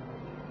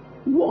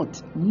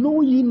 what?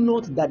 Know ye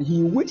not that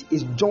he which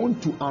is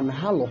joined to an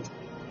harlot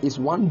is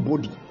one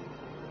body?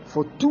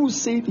 For two,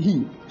 saith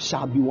he,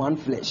 shall be one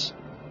flesh.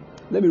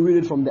 Let me read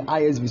it from the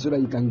ISV so that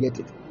you can get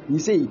it. He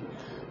said,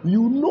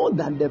 you know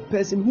that the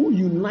person who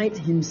unites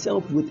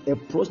himself with a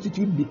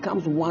prostitute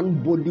becomes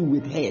one body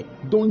with her,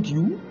 don't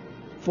you?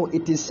 For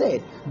it is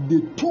said, the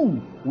two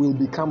will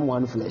become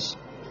one flesh.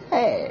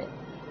 Hey.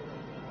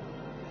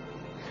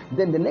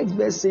 Then the next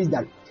verse says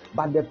that,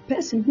 but the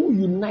person who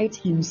unites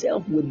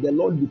himself with the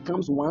Lord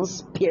becomes one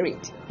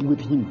spirit with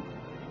him.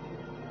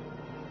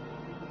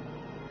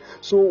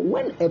 So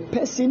when a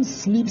person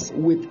sleeps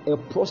with a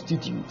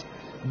prostitute,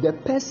 the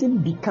person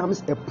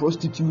becomes a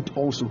prostitute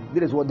also.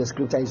 That is what the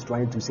scripture is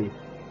trying to say.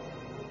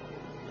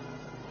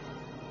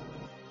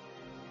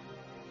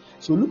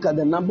 So look at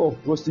the number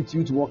of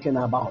prostitutes walking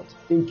about,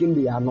 thinking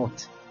they are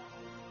not.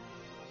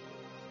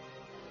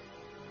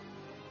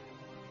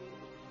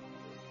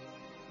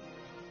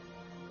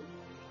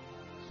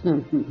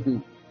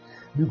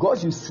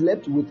 Because you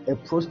slept with a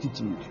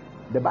prostitute,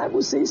 the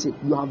Bible says it,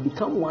 you have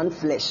become one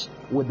flesh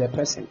with the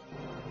person.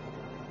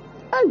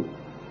 And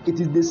it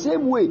is the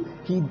same way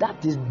he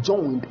that is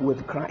joined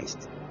with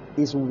Christ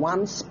is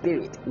one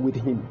spirit with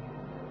him.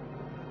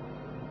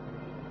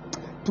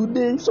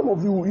 Today, some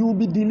of you will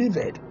be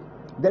delivered.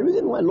 The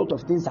reason why a lot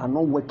of things are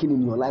not working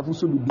in your life,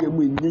 also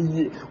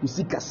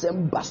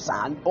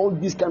all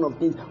these kind of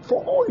things.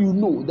 For all you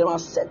know, there are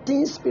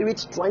certain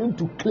spirits trying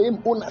to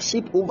claim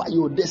ownership over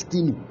your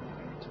destiny.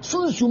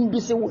 So you be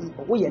say,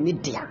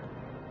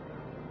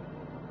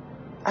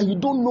 and you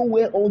don't know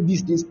where all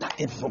these things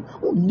started from.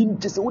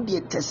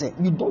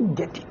 You don't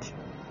get it.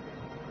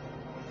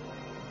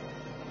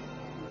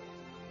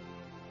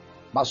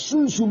 But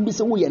soon be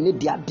say,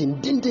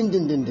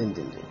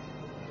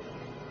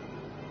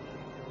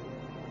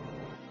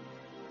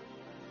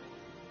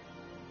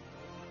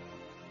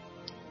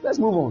 let's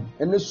move on.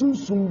 And the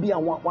soon be a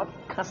what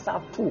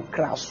kasa to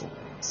crash.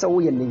 So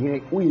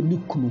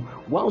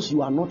once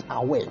you are not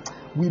aware,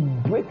 we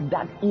break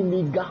that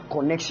illegal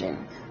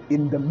connection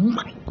in the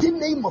mighty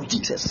name of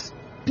Jesus.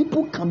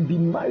 People can be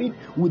married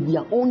with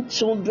their own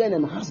children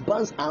and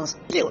husbands, and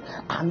still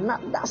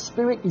another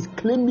spirit is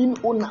claiming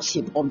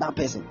ownership of that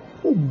person.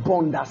 Who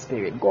born that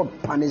spirit? God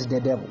punished the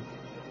devil.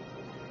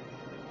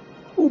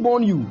 Who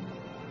born you?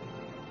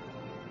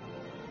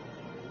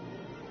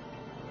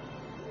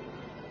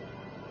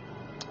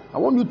 I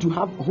want you to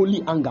have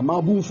holy anger.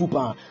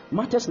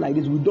 Matters like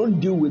this, we don't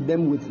deal with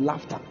them with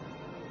laughter.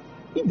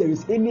 If there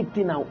is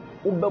anything now,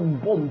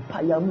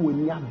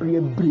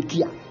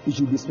 it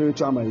should be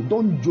spiritual marriage.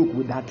 Don't joke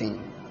with that thing.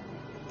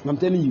 I'm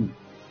telling you.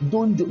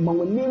 Don't joke.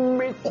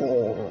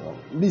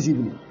 This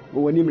evening.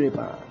 And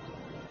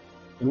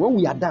when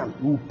we are done,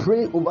 we'll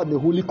pray over the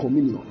Holy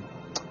Communion.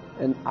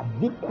 And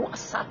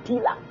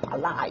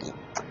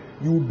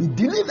you will be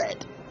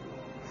delivered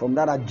from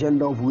that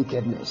agenda of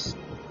wickedness.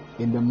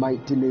 In the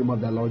mighty name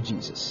of the Lord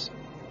Jesus.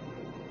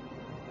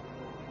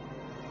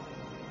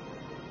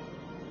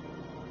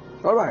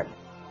 All right.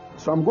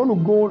 So I'm going to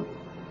go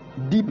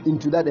deep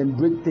into that and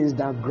break things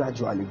down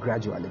gradually.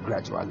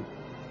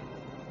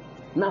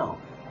 Now,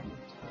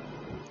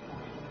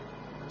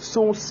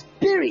 so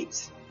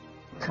spirits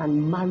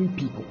can marry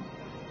people.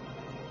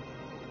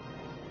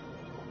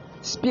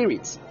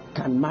 Spirits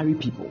can marry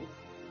people.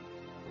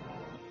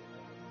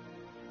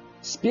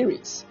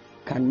 Spirits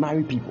can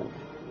marry people.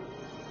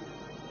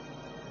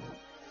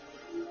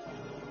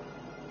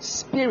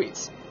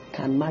 Spirits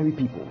can marry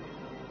people.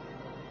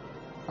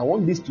 I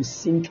want this to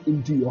sink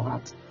into your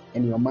heart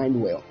and your mind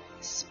well.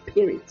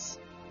 Spirits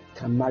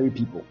can marry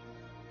people.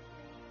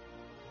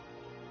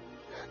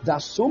 There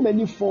are so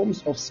many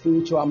forms of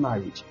spiritual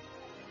marriage.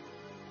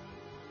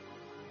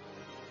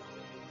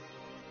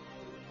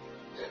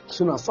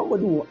 So now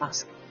somebody will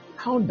ask,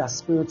 how does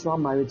spiritual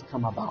marriage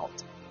come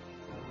about?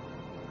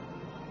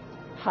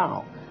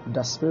 How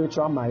does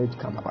spiritual marriage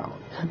come about?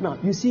 Now,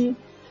 you see,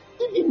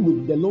 even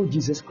with the Lord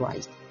Jesus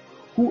Christ,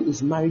 who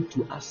is married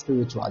to us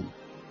spiritually,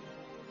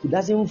 He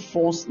doesn't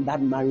force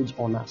that marriage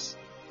on us.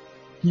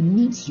 He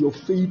needs your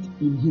faith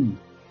in Him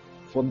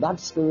for that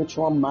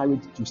spiritual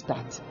marriage to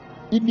start.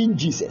 Even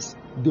Jesus,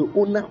 the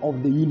owner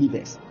of the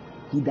universe,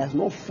 He does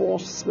not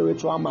force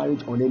spiritual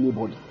marriage on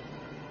anybody.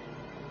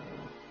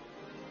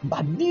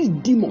 But these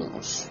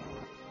demons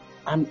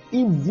and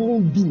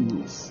evil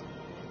beings,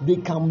 they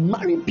can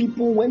marry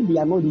people when they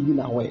are not even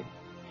aware.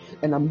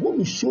 And I'm going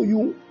to show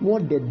you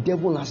what the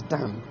devil has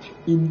done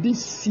in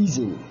this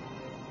season.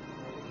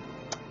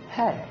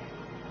 Hey,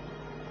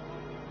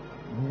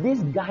 this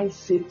guy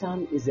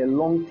Satan is a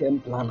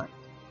long-term planner.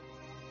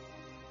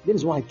 That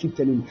is why I keep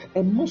telling you.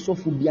 And most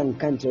of Ubian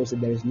countries,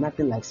 there is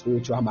nothing like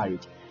spiritual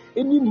marriage.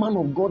 Any man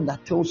of God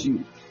that tells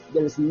you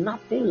there is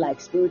nothing like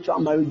spiritual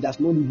marriage does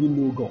not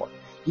even know God.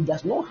 He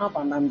does not have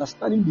an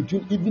understanding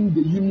between even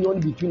the union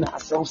between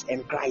ourselves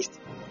and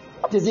Christ.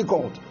 What is it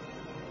called?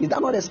 Is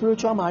that not a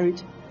spiritual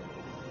marriage?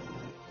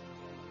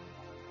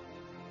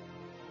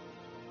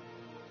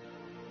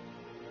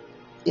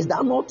 Is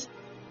that not?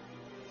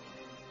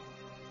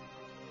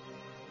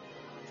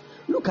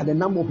 Look at the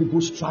number of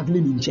people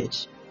struggling in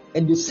church.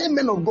 And the same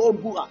men of God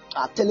who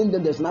are telling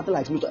them there's nothing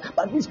like spiritual.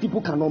 But these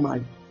people cannot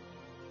marry.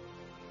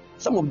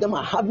 Some of them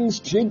are having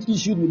strange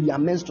issues with their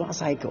menstrual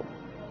cycle.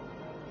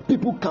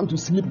 People come to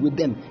sleep with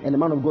them, and the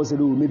man of God said,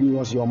 oh, maybe it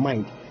was your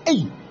mind.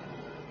 Hey!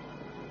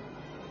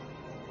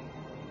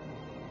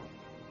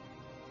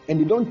 And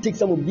they don't take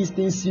some of these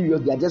things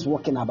serious. They are just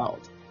walking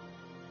about.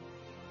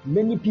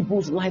 Many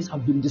people's lives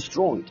have been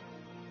destroyed.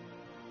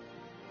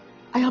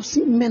 I have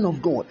seen men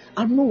of God.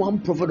 I know one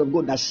prophet of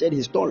God that shared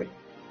his story.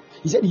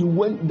 He said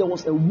there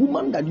was a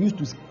woman that used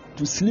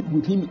to sleep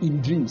with him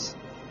in dreams.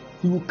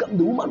 The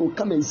woman will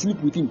come and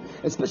sleep with him,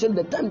 especially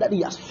the time that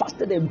he has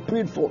fasted and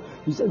prayed for.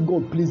 He said,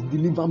 God, please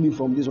deliver me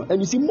from this one. And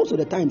you see, most of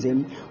the times,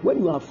 when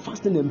you are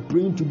fasting and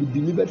praying to be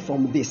delivered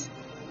from this,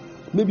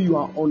 maybe you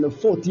are on a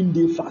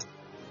 14-day fast,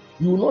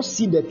 you will not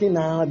see the thing.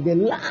 The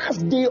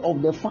last day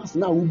of the fast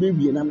now will be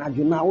and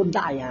you now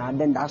die,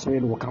 then that's where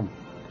it will come.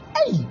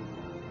 Hey!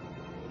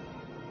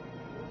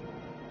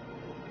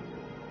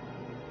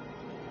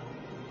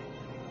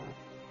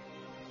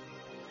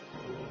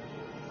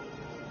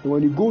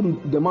 When you go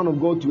to the man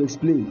of God to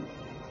explain,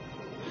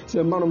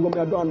 say, man of God,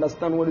 I don't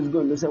understand what is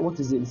going on. They say, what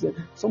is it? He said,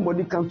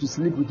 somebody comes to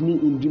sleep with me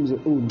in dreams.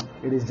 Oh,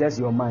 it is just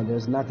your mind.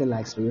 There's nothing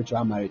like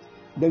spiritual marriage.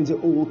 Then you say,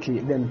 oh, okay,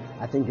 then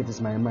I think it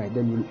is my mind.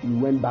 Then you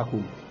went back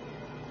home.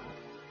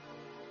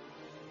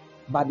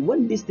 But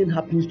when this thing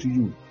happens to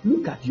you,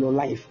 look at your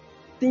life.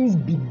 Things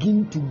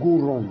begin to go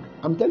wrong.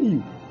 I'm telling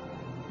you,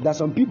 there are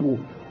some people,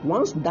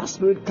 once that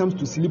spirit comes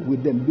to sleep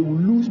with them, they will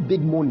lose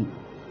big money.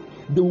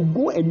 They will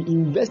go and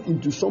invest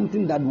into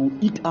something that will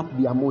eat up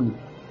their money.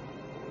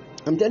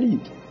 I'm telling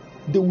you,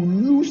 they will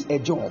lose a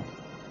job.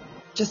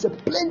 Just a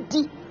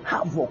plenty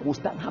havoc will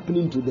start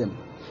happening to them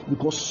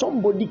because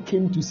somebody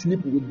came to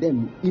sleep with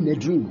them in a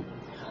dream.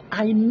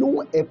 I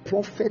know a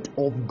prophet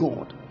of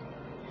God.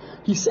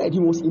 He said he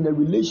was in a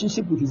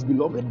relationship with his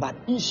beloved, but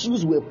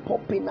issues were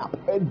popping up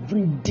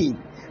every day.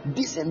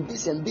 This and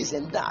this and this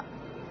and that.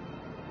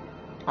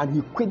 And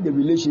he quit the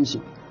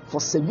relationship. For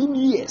 7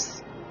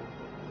 years,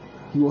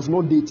 he was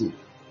not dating.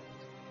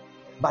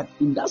 But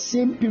in that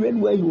same period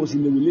where he was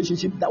in a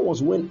relationship, that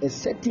was when a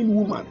certain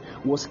woman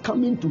was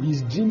coming to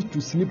his dreams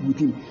to sleep with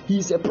him. He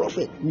is a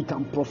prophet. He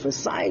can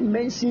prophesy,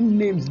 mention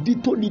names,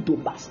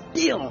 dito, but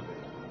still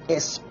a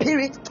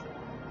spirit.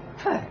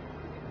 Hey,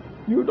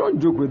 you don't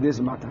joke with this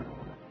matter.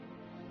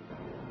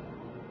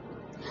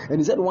 And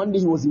he said one day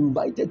he was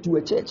invited to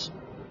a church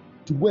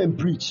to go and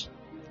preach.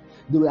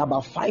 There were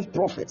about 5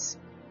 prophets,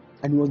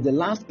 and he was the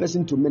last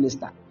person to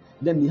minister.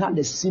 Then he had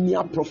a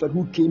senior prophet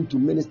who came to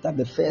minister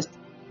the first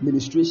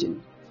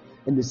ministration.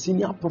 And the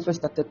senior prophet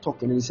started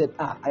talking, and he said,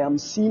 I am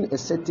seeing a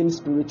certain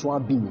spiritual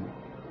being.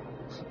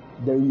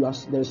 There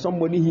is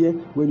somebody here.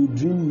 When you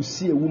dream, you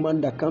see a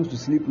woman that comes to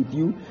sleep with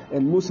you.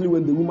 And mostly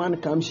when the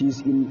woman comes, she is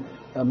in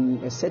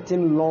a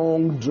certain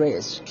long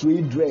dress,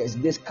 straight dress,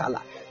 this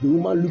color. The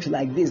woman looks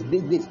like this.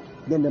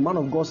 Then the man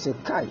of God said,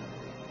 Kai,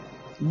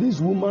 this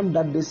woman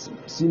that this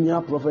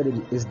senior prophet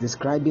is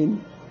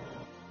describing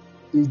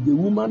is the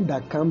woman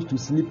that comes to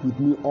sleep with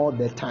me all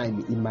the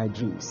time in my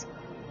dreams.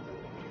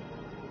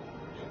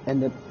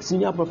 And the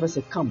senior prophet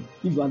said, come,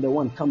 if you are the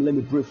one, come, let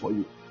me pray for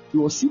you. He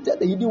was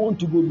seated and he didn't want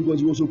to go because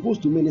he was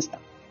supposed to minister.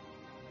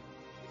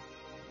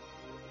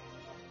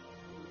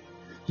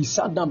 He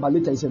sat down, but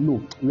later he said,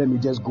 no, let me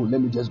just go.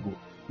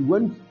 He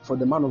went for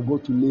the man of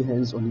God to lay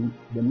hands on him.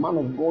 The man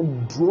of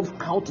God drove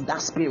out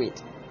that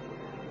spirit.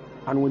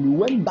 And when he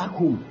went back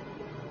home,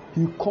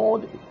 he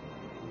called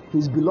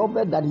his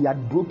beloved that he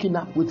had broken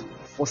up with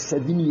for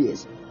 7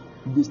 years.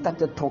 They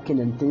started talking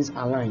and things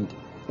aligned.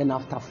 And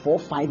after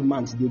 4-5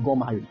 months, they got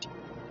married.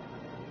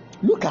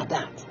 Look at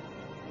that.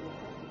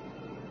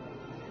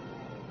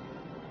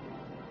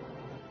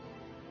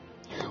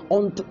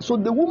 So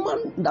the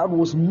woman that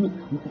was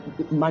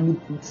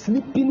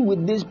sleeping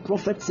with this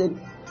prophet said,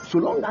 so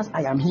long as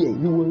I am here,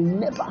 you will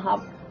never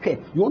have. Hey,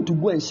 you want to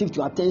go and shift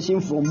your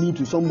attention from me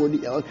to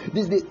somebody else.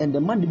 This, and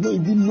the man did not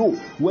even know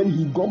when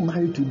he got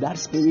married to that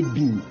spirit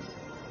being.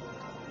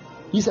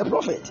 He's a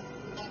prophet.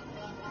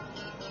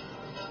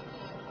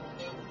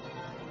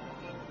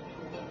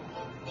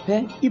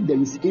 Hey, if there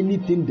is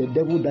anything the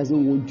devil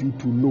doesn't want you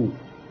to know,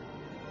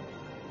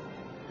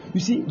 you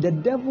see, the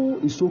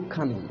devil is so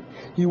cunning.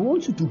 He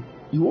wants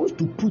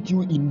to put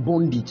you in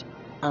bondage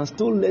and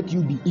still let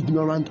you be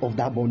ignorant of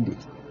that bondage.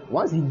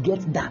 Once he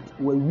gets that,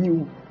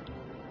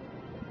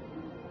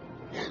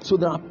 so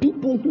there are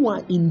people who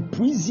are in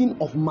prison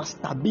of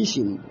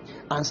masturbation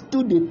and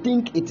still they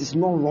think it is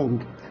not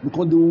wrong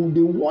because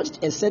they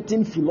watched a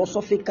certain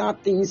philosophical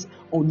things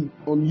on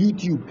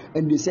YouTube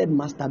and they said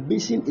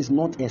masturbation is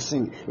not a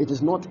sin, it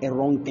is not a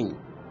wrong thing.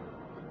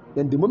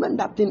 Then the moment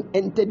that thing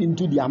entered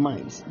into their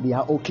minds, they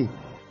are okay.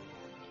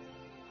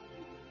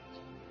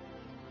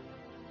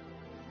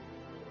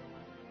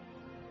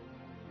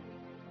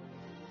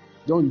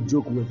 Don't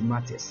joke with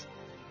matters.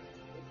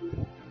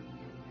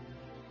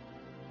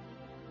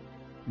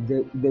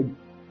 The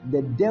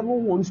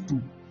devil wants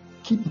to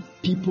keep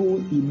people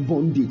in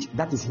bondage.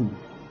 That is him.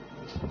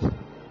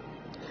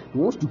 He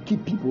wants to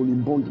keep people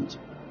in bondage.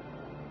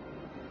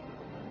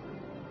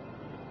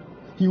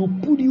 He will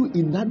put you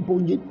in that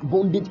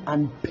bondage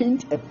and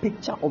paint a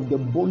picture of the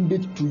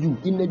bondage to you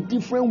in a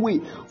different way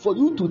for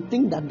you to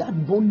think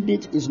that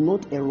bondage is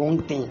not a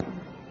wrong thing.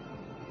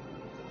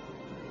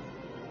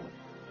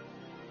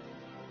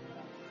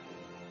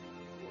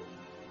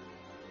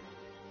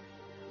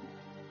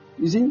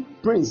 You see,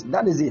 Prince,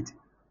 that is it.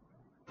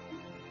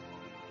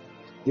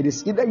 It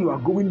is either you are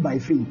going by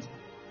faith,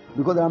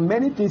 because there are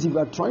many things. If you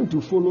are trying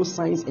to follow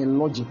science and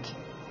logic,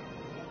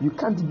 you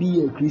can't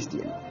be a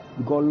Christian,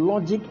 because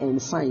logic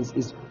and science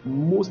is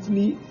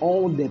mostly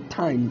all the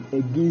time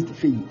against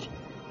faith.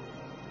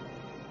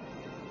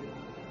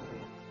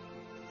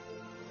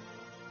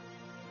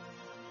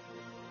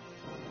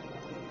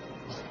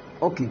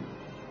 Okay,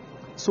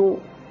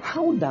 so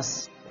how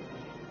does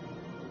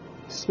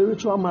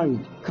spiritual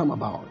marriage come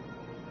about?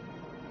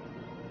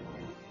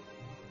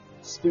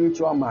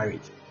 Spiritual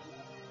marriage.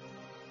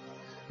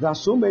 There are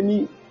so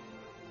many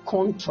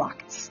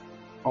contracts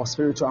of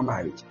spiritual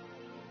marriage.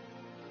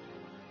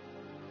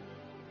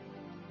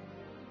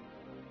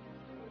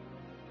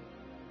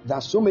 There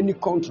are so many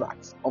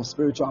contracts of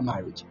spiritual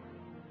marriage.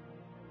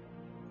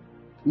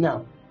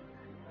 Now,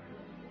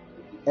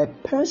 a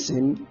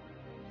person,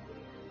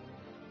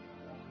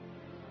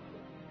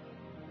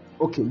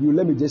 okay,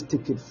 let me just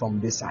take it from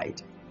this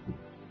side.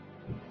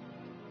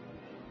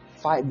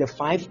 The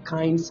 5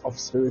 kinds of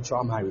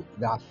spiritual marriage.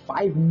 There are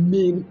 5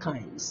 main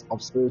kinds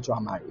of spiritual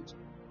marriage.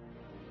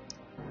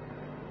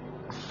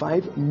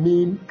 5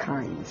 main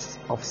kinds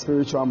of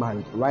spiritual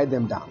marriage. Write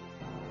them down.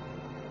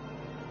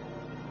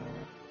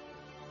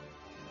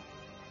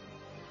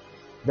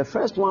 The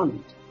first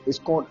one is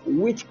called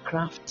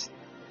witchcraft.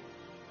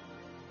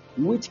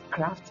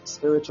 Witchcraft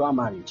spiritual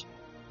marriage.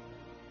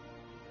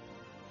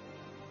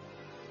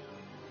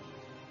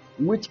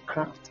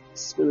 Witchcraft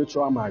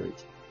spiritual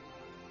marriage.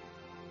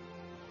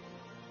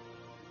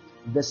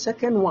 The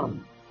second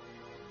one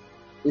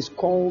is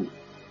called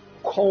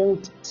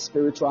cult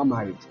spiritual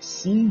marriage.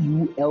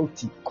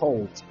 C-U-L-T,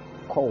 cult.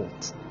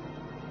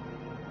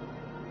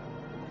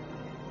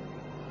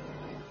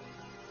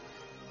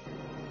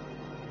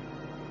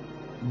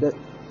 The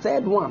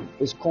third one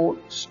is called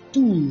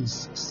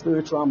stools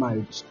spiritual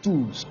marriage.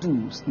 Stools,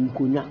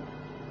 nkonya.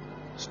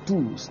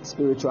 Stools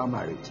spiritual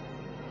marriage.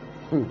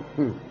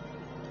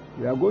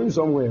 We are going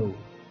somewhere.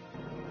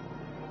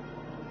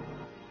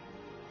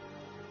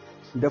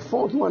 The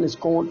fourth one is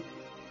called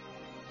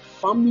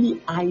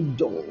family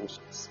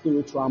idols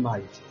spiritual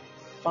marriage.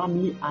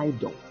 Family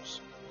idols.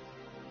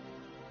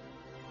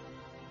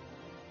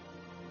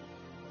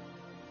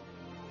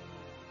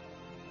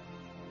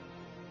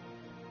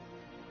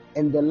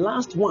 And the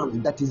last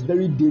one that is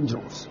very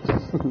dangerous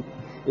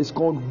is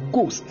called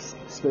ghosts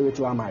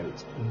spiritual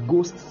marriage.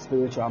 Ghosts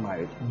spiritual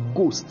marriage.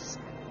 Ghosts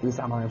in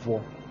Psalm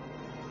 4.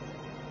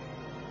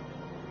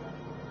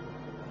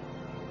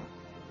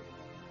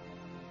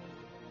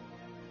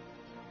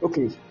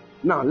 Okay,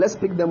 now let's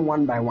pick them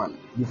one by one.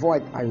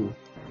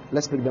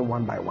 Let's pick them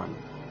one by one.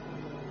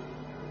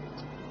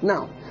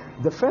 Now,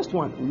 the first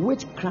one,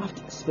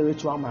 witchcraft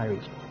spiritual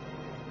marriage.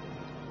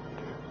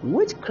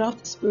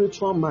 Witchcraft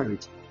spiritual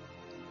marriage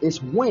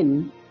is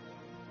when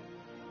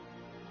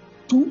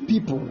two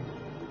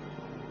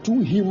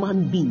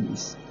human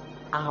beings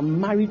are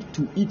married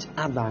to each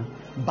other,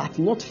 but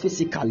not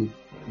physically,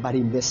 but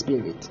in the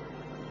spirit.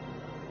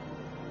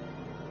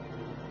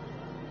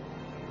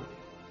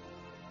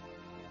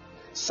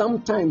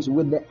 Sometimes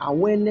with the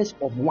awareness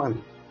of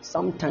one,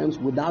 sometimes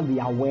without the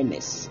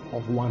awareness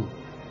of one.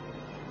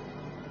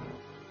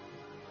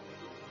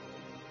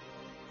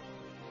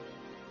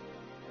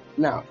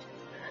 Now,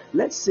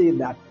 let's say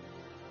that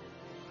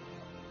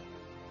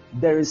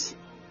There is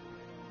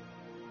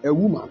a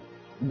woman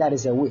that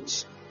is a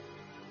witch.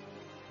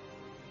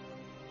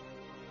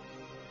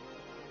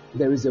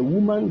 There is a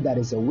woman that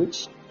is a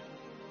witch.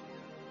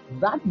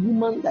 That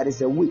woman that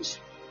is a witch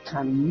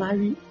can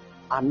marry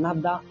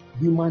another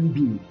human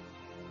being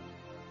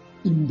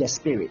in the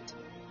spirit.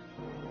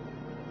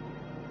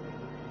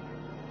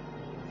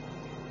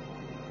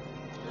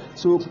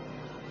 So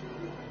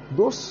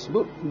those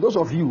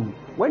of you,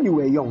 when you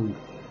were young,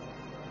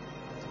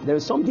 there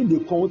is something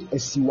they called a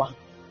siwa.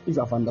 If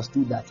you have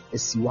understood that, a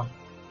siwa.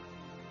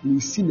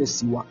 You've seen a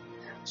siwa.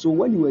 So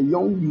when you were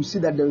young, you see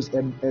that there is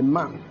a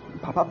man,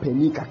 Papa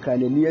Penny Kakra,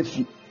 near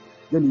you.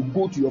 Then you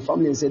go to your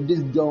family and say, this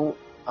girl,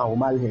 I will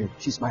marry her.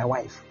 She's my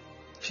wife.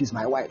 She's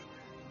my wife.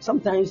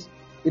 Sometimes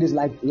it is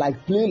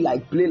like play,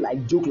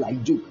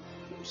 joke.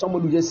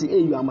 Somebody will just say, hey,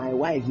 you are my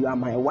wife, you are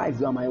my wife,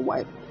 you are my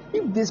wife.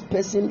 If this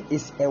person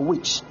is a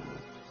witch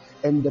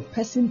and the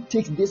person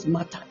takes this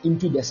matter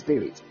into the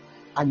spirit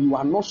and you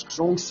are not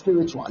strong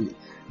spiritually,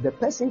 the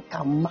person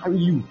can marry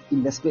you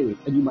in the spirit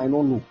and you might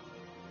not know.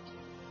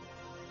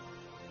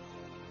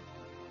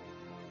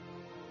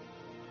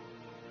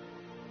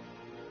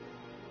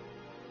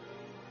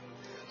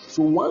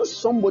 So once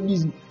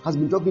somebody has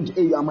been talking to,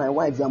 hey, you are my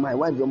wife, you are my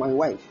wife, you are my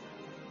wife,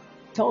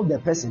 tell the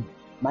person,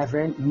 my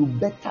friend, you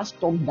better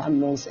stop that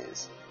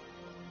nonsense.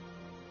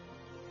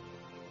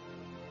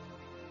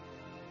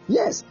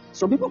 Yes,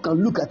 some people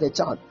can look at a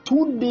child,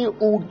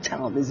 2-day-old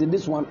child, they say,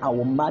 this one I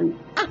will marry.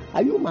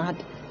 Are you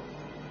mad?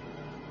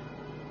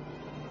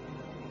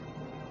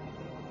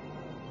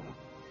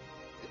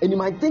 And you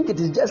might think it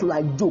is just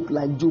like joke.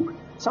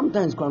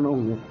 Sometimes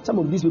some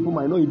of these people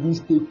might not even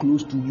stay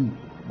close to you,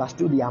 but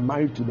still they are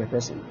married to the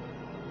person.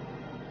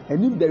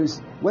 And if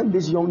when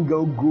this young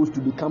girl grows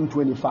to become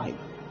 25,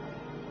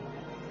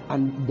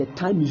 and the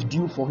time is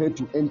due for her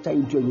to enter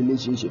into a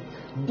relationship,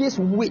 this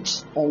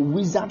witch or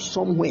wizard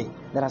somewhere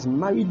that has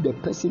married the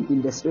person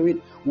in the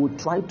spirit will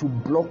try to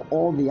block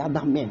all the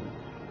other men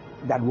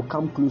that will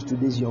come close to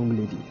this young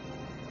lady.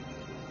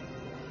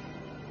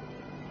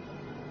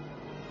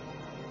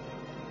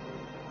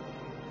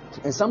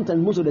 And sometimes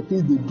most of the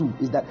things they do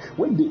is that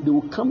when they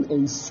will come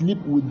and sleep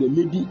with the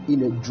lady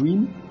in a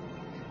dream,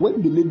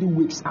 when the lady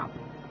wakes up,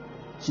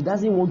 she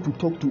doesn't want to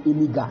talk to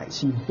any guy.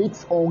 She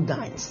hates all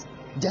guys.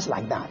 Just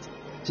like that.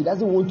 She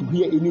doesn't want to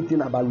hear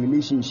anything about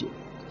relationship.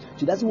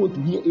 She doesn't want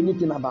to hear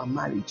anything about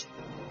marriage.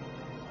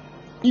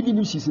 Even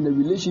if she's in a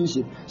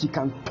relationship, she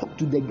can talk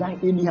to the guy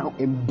anyhow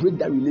and break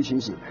that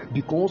relationship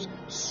because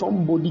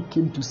somebody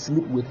came to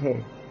sleep with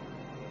her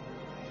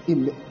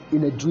in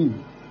a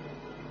dream.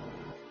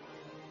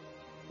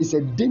 It's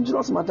a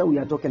dangerous matter we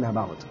are talking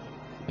about.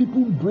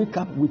 People break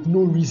up with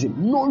no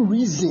reason. No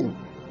reason.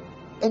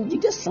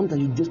 And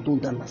sometimes you just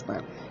don't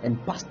understand.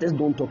 And pastors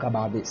don't talk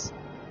about this.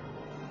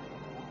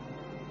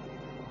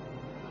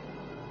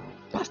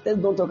 Pastors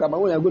don't talk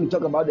about, when you're going to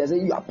talk about this, say,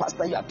 you are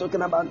pastor, you are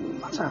talking about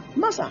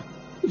Massa.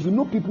 If you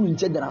know people in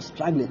church that are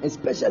struggling,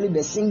 especially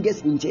the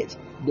singers in church,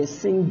 the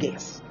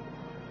singers.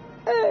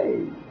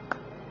 Hey!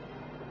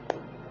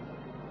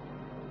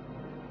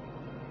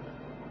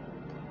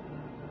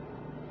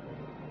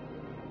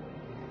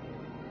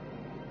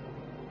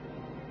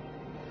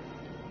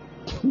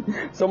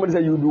 Somebody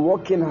said you'll be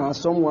walking and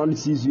someone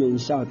sees you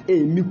and shout,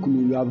 hey,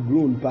 Mikunu, you have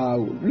grown,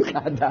 pal. Look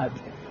at that.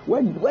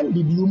 When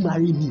did you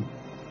marry me?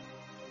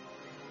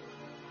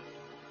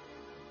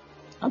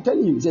 I'm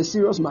telling you, it's a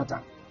serious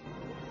matter.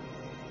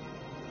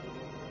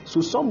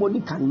 So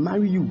somebody can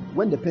marry you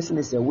when the person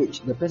is a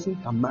witch. The person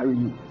can marry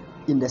you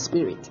in the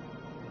spirit.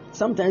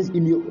 Sometimes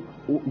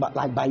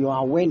by your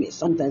awareness,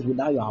 sometimes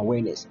without your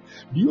awareness.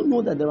 Do you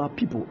know that there are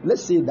people,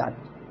 let's say that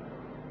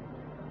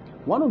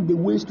one of the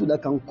ways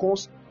that can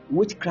cause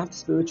witchcraft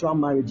spiritual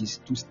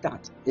marriages to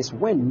start is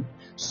when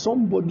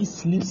somebody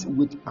sleeps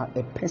with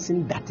a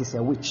person that is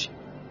a witch.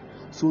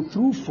 So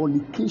through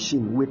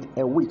fornication with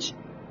a witch,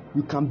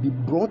 you can be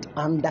brought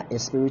under a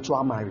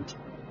spiritual marriage.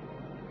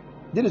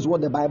 This is what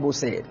the Bible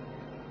said,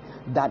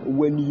 that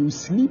when you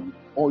sleep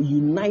or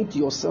unite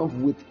yourself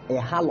with a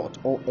harlot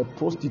or a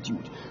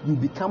prostitute, you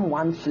become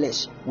one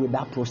flesh with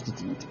that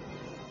prostitute.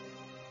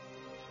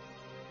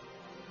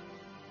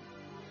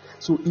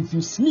 So if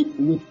you sleep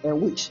with a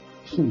witch,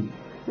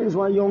 that is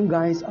why young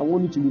guys, I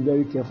want you to be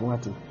very careful.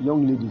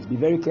 Young ladies, be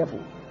very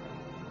careful.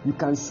 You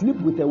can sleep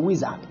with a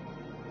wizard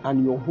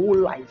and your whole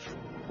life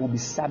will be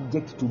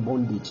subject to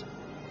bondage.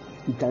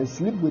 You can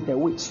sleep with a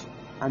witch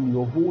and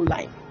your whole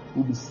life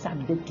will be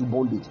subject to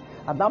bondage.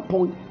 At that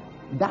point,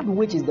 that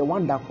witch is the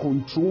one that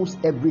controls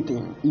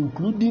everything,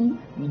 including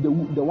the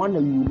one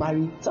that you will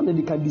marry.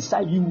 Somebody can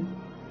decide you,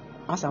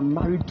 as I'm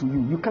married to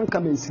you, you can't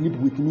come and sleep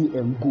with me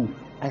and go.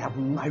 I have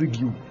married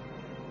you.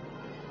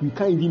 You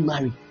can't even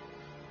marry.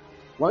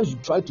 Once you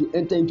try to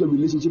enter into a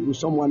relationship with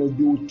someone else,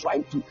 they will try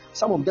to,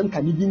 some of them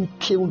can even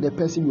kill the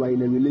person you are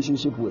in a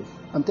relationship with.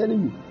 I'm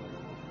telling you.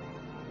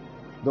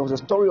 There was a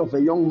story of a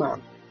young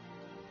man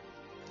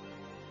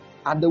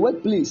at the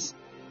workplace.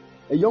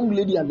 a young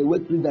lady at the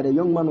workplace that a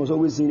young man was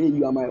always saying, "Hey,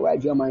 you are my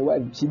wife, you are my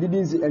wife." She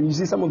didn't say, and you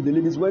see some of the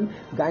ladies when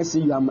guys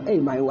say, "You are my, hey,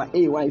 my wife,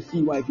 hey,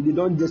 wifey, wife," they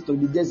don't just talk,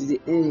 they just say,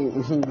 "Hey,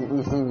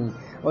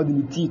 or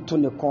the teeth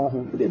turn the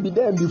corn." They be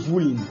there and be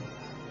fooling.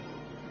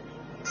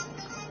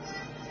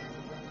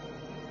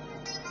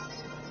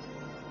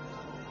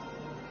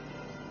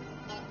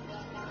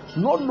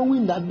 Not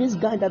knowing that this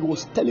guy that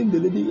was telling the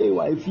lady, "Hey,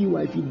 wifey,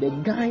 wifey," the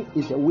guy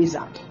is a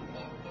wizard.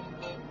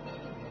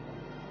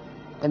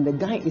 And the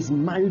guy is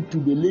married to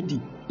the lady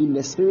in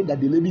the spirit that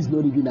the lady is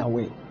not even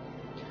aware.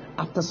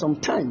 After some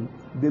time,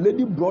 the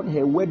lady brought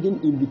her wedding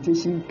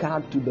invitation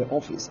card to the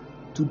office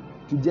to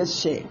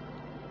just share.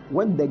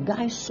 When the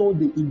guy saw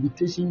the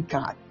invitation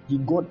card, he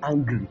got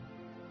angry.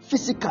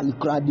 Physically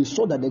cried. They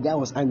saw that the guy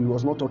was angry. He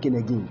was not talking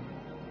again.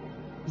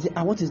 He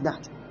said, what is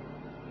that?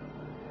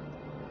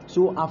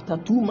 So after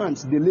 2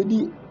 months, the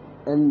lady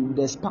and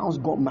the spouse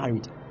got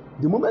married.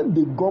 The moment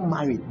they got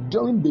married,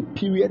 during the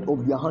period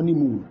of their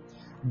honeymoon,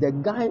 the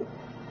guy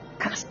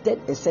casted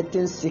a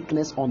certain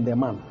sickness on the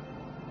man.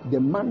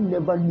 The man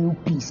never knew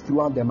peace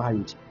throughout the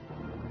marriage.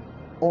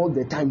 All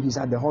the time he's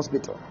at the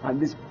hospital, and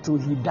this till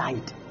he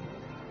died.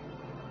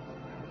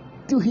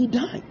 Till he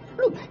died.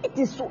 Look, it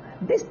is so.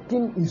 This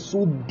thing is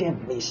so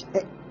devilish.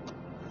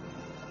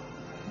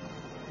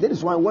 That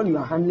is why when you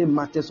are handling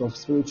matters of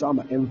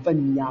spiritual,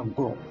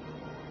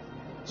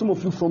 some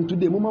of you from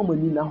today,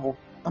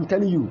 I'm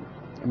telling you.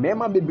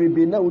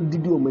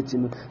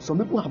 Some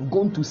people have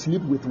gone to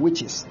sleep with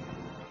witches.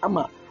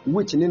 Ama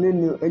witch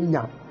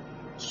enya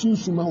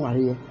susuma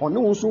ware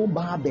ono also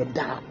ba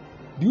beda.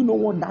 Do you know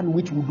what that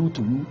witch will do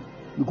to you?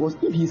 Because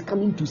if he is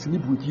coming to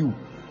sleep with you,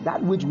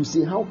 that witch will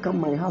say, "How come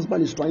my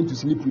husband is trying to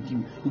sleep with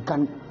you?" He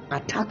can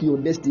attack your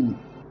destiny.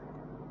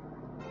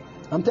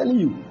 I'm telling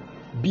you,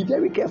 be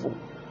very careful.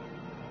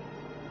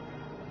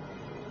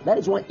 That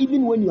is why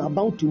even when you are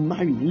about to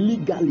marry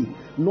legally,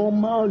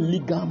 normal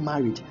legal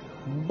marriage,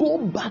 go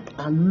back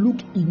and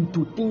look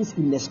into things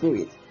in the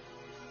spirit.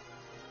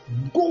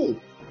 Go.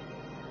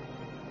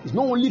 It's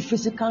not only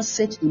physical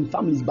search in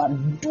families, but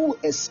do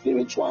a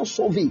spiritual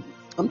survey.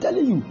 I'm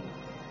telling you.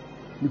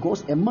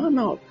 Because a man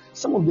out,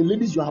 some of the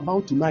ladies you are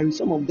about to marry,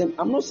 some of them,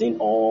 I'm not saying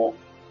all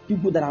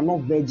people that are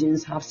not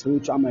virgins have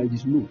spiritual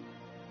marriages, no.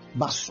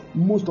 But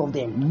most of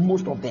them.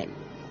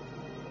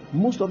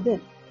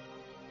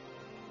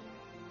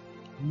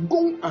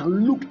 Go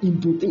and look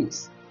into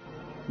things.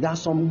 There are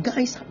some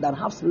guys that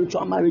have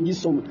spiritual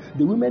marriages, some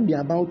the women they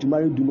are about to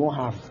marry do not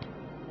have.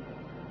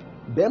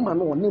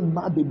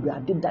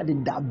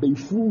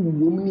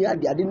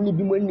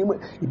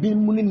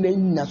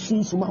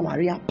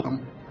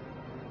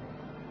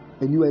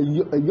 And you are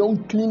a young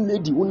clean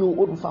lady now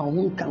will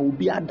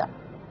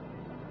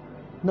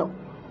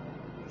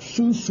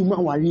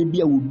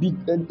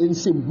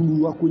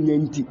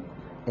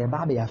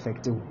be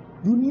affected.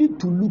 You need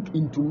to look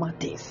into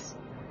matters.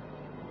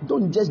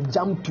 Don't just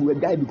jump to a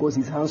guy because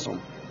he's handsome.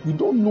 You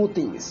don't know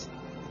things.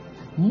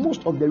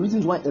 Most of the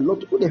reasons why a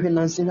lot of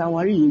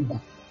people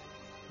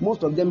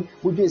most of them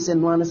would just say,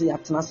 "No, I say, I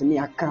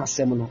can't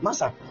say, no,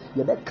 Master,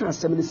 you can't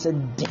say,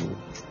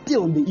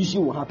 still the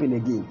issue will happen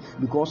again."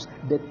 Because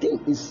the thing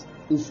is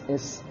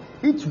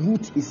its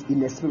root is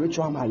in a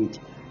spiritual marriage.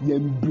 You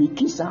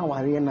break it now.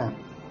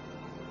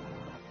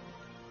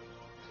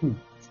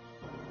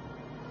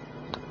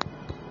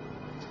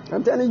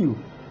 I'm telling you,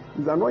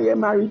 if you are not yet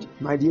married,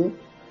 my dear,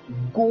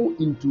 go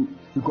into,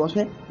 because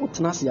the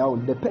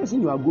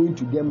person you are going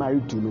to get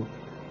married to, no,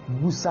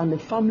 the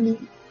family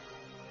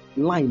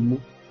line.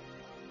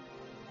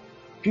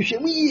 If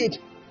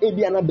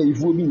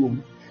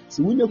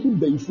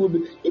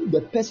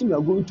the person you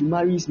are going to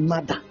marry's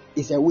mother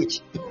is a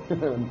witch,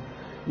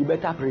 you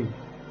better pray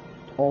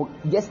or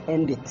just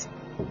end it.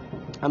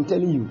 I'm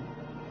telling you.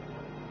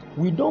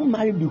 We don't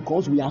marry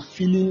because we are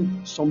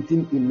feeling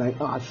something in my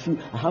heart.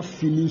 I have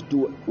feelings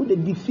to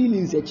the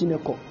feelings at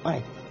Chineko.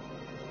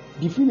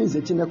 The feelings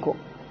at Chineko.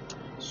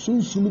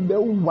 Soon be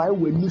why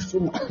we need so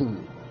much.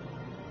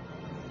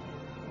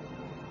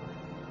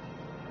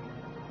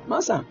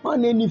 Master,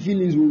 man, any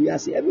feelings we are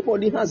say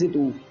everybody has it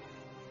all.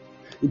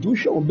 It will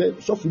show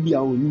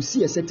you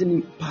see a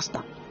certain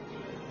pastor.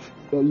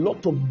 A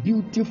lot of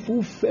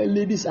beautiful fair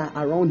ladies are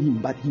around him,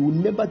 but he will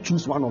never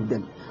choose one of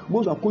them.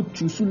 Most of could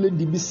choose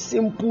lady be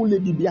simple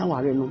lady be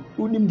our reno.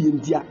 Who named the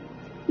India?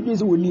 It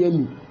is only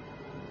me.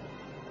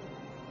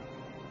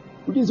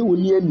 It is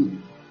only me.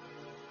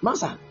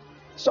 Master,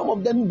 some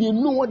of them they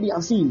know what they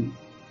are seeing.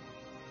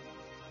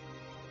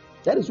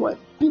 That is why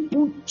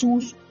people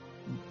choose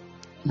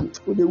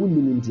who they win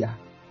in India.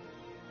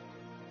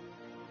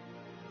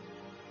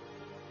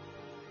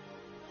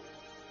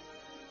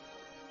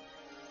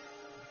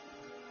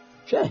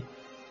 Sure.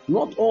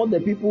 Not all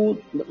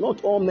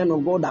men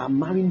of God are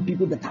marrying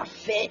people that are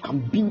fair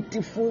and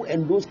beautiful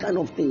and those kind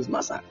of things.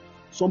 Master,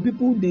 some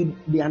people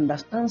they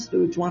understand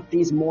spiritual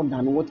things more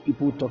than what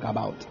people talk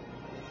about.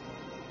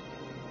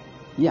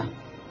 Yeah,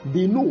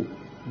 they know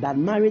that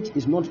marriage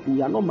is not,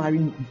 we are not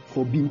marrying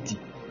for beauty.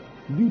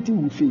 Beauty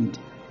will fade.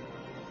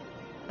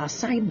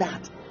 Aside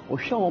that,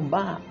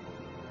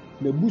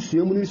 The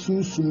busua mu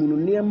sunsum no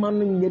nneɛma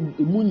no nyɛ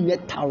emu nyɛ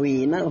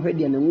tawee na hwɛ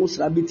deɛ ne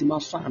nwosra betima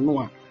so ano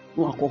a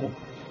no akɔ hɔ.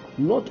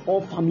 Not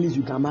all families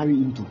you can marry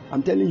into.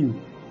 I'm telling you.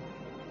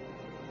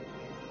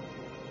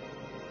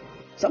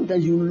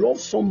 Sometimes you love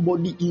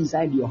somebody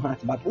inside your heart,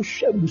 but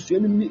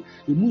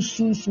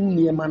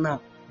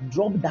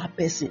drop that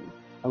person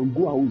and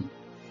go away.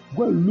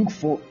 Go and look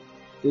for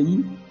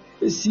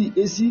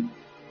AC.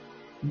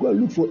 Go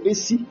and look for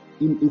AC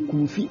in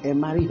Ekunfi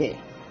and marry her.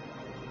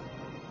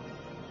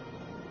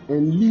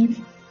 And leave.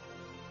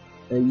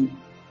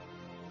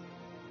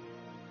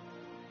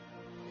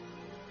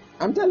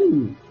 I'm telling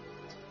you.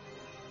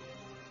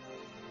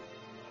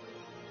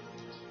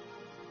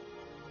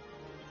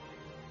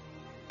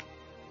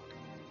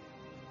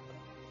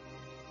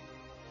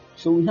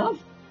 So we have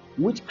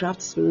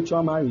witchcraft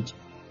spiritual marriage.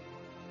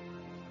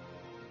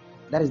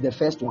 That is the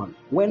first one.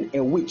 When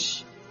a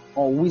witch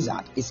or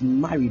wizard is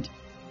married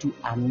to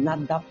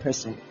another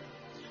person,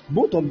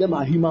 both of them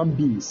are human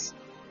beings,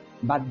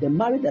 but the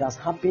marriage that has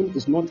happened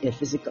is not a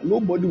physical.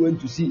 Nobody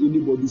went to see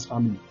anybody's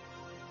family.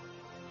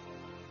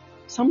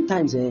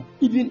 Sometimes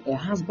even a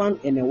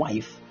husband and a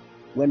wife,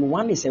 when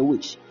one is a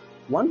witch,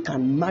 one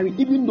can marry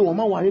even though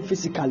one marry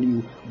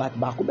physically, but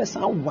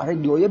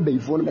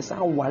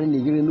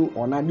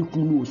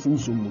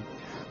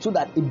so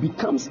that it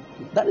becomes.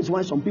 That is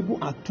why some people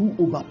are too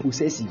over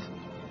possessive.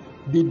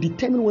 They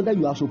determine whether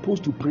you are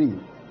supposed to pray,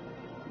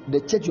 the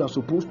church you are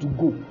supposed to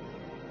go,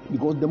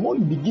 because the more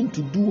you begin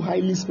to do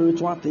highly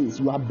spiritual things,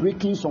 you are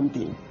breaking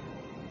something.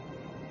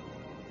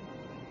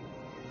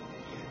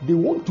 They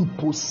want to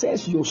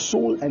possess your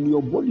soul and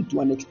your body to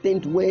an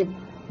extent where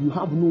you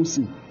have no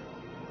sin.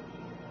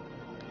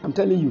 I'm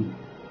telling you.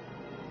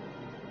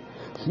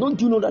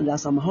 Don't you know that there are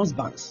some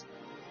husbands,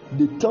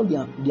 they tell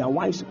their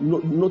wives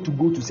not to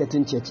go to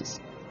certain churches?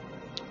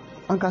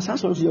 Some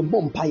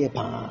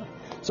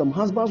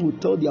husbands will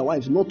tell their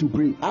wives not to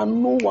pray. I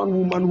know one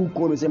woman who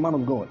called and said, "Man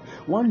of God,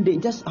 one day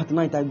just at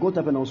night I got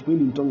up and I was praying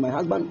in tongues. My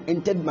husband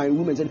entered my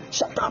room and said,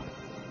 'Shut up.'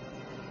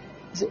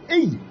 I said,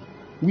 'Hey,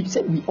 we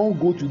said we all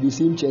go to the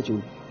same church,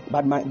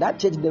 but that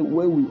church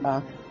where we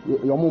are, they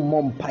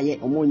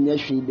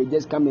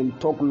just come and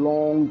talk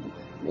long.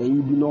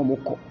 You be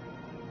normal.'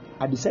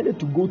 I decided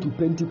to go to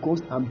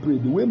Pentecost and pray.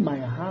 The way my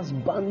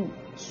husband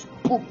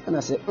spoke, and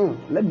I said,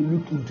 let me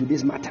look into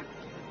this matter.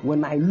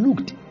 When I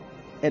looked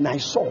and I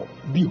saw,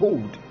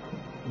 behold,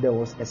 there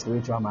was a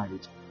spiritual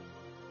marriage.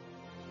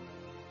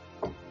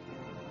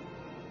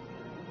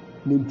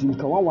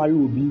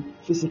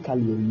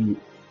 Physically,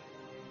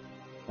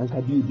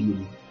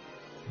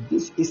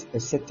 this is a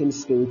certain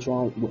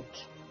spiritual work.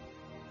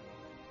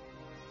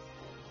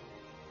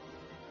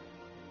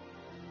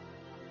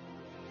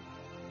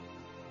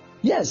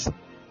 Yes,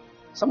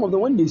 some of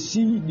them, when they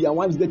see their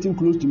wives getting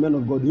close to men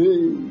of God,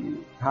 hey,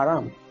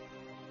 haram,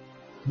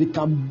 they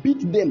can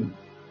beat them.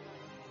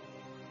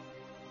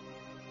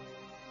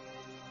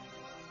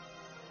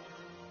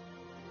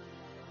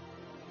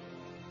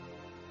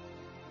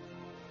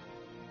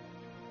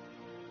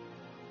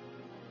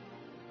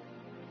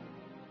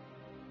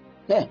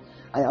 Yeah,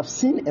 I have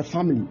seen a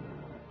family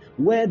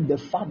where the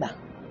father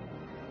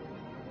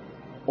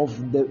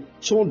of the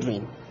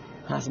children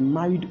has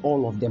married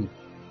all of them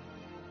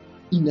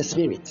in the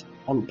spirit.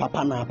 On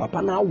papa na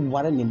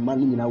warren and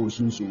money in our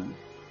so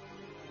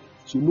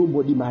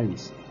nobody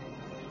marries.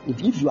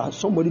 If you are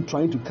somebody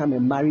trying to come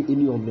and marry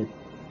any of the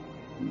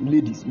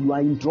ladies, you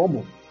are in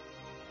trouble.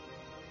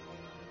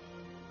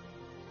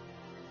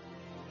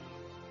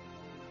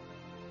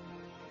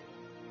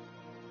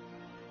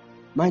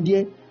 My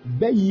dear,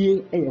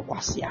 they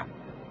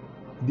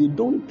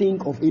don't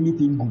think of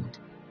anything good.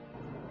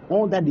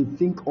 All that they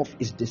think of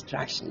is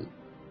distraction.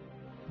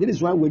 That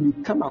is why when you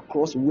come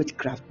across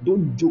witchcraft,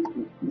 don't joke.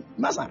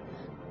 Master,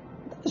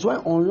 that's why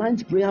online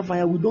prayer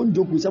fire, we don't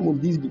joke with some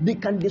of these. They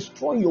can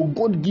destroy your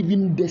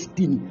God-given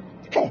destiny.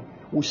 Hey,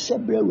 how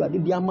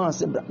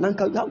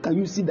can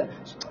you see that?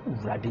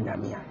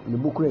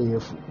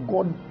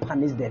 God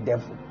punished the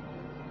devil.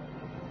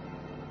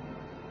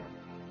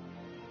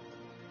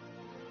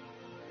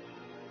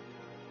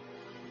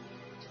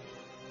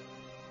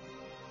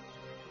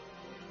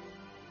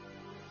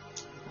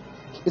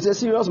 It's a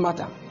serious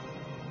matter.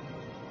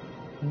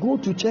 Go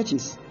to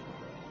churches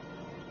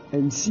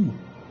and see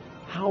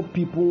how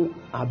people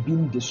are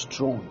being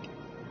destroyed.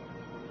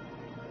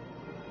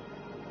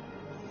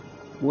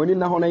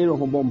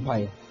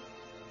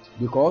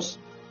 Because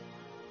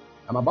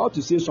I'm about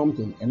to say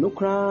something, and no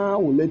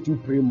crowd will let you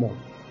pray more.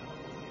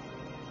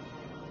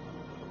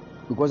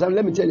 Because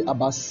let me tell you,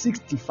 about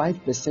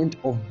 65%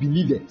 of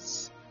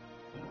believers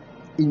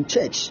in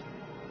church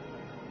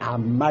are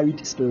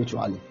married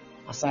spiritually.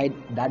 Aside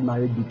that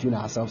marriage between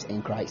ourselves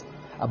and Christ,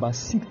 about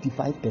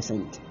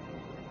 65%.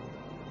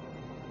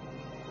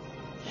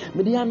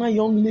 Mediana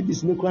young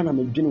ladies, no crown. I'm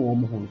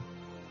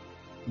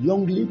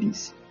young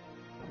ladies.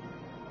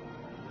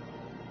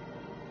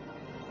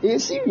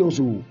 It's serious.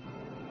 And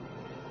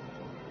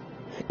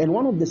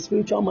one of the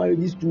spiritual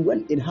marriages too,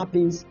 when it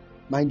happens,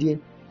 my dear,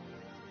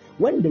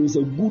 when there is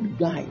a good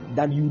guy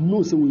that you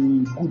know say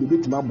will good,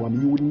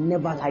 you will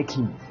never like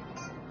him.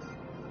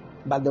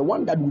 But the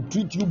one that will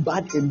treat you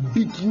bad and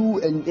beat you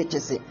and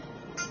HSA,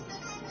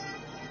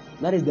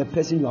 that is the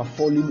person you are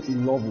falling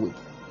in love with.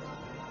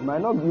 You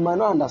might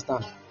not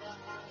understand.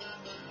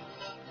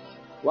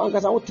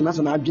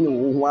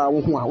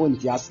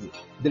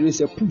 There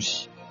is a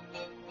push.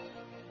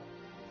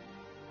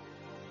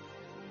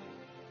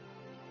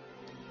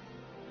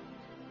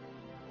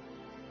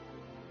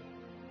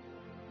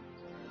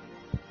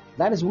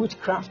 That is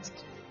witchcraft,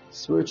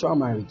 spiritual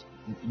marriage.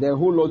 There's a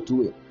whole lot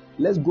to it.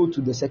 Let's go to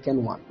the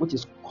second one, which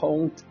is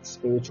cult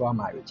spiritual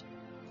marriage.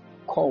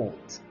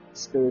 Cult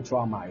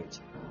spiritual marriage.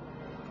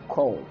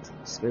 Cult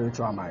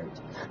spiritual marriage.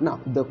 Now,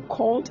 the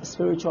cult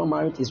spiritual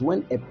marriage is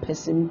when a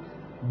person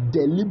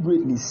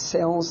deliberately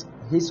sells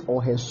his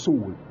or her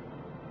soul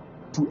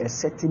to a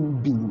certain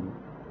being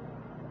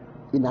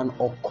in an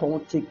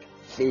occultic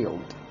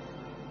field.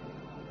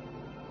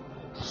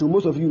 So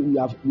most of you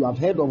have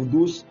heard of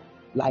those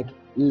like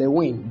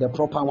Lewin, the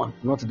proper one,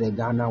 not the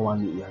Ghana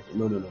one.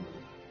 No.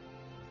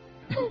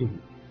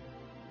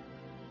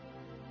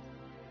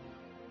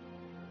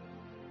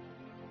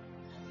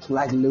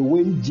 Like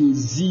Lewin,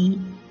 Jay-Z,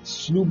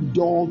 Snoop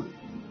Dogg,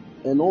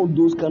 and all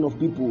those kind of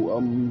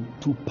people,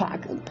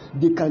 Tupac,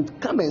 they can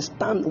come and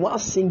stand while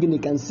singing. They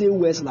can say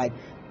words like,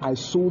 "I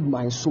sold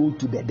my soul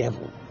to the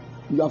devil."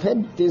 You have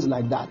heard things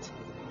like that.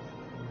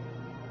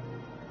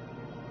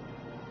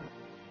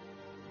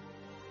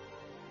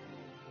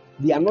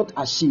 They are not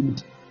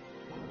ashamed.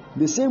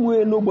 The same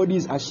way nobody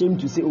is ashamed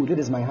to say, "Oh, that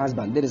is my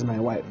husband, that is my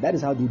wife." That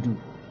is how they do.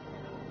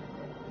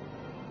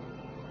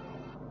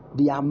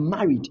 They are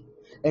married,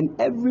 and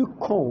every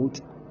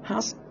cult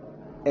has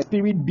a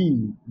spirit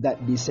being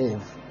that they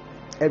serve.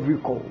 Every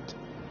cult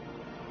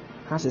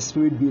has a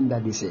spirit being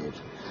that they serve.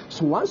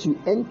 So once you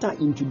enter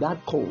into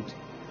that cult,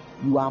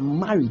 you are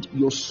married.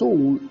 Your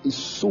soul is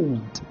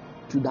sold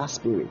to that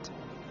spirit.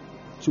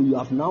 So you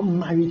have now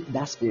married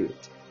that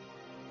spirit.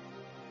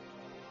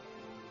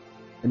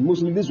 And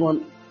mostly this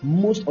one,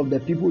 most of the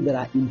people that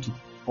are into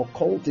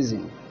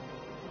occultism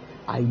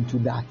are into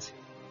that.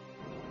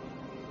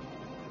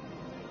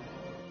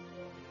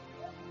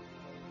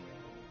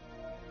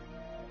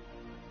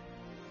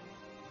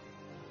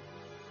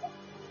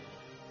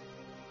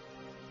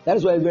 That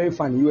is why it's very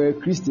funny. You are a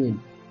Christian.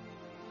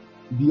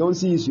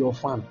 Beyonce is your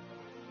fan.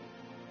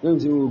 When you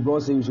say, "Oh,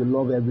 God says you should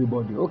love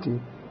everybody." Okay.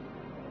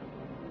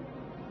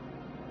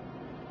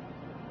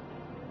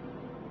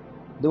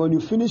 Then when you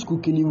finish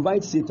cooking,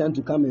 invite Satan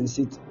to come and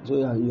sit so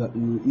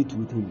you eat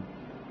with him.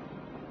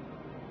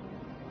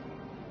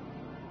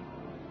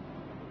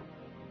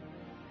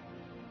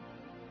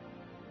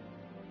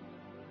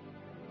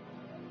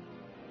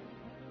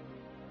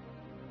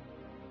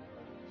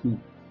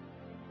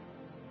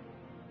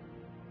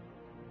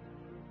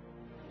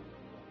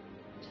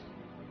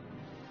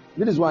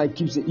 That is why I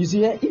keep saying, you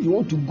see, if you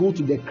want to go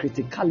to the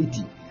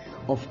criticality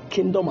of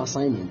kingdom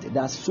assignment,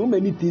 there are so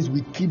many things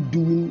we keep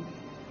doing.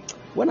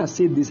 When I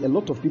say this, a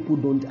lot of people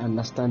don't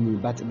understand me,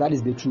 but that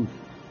is the truth.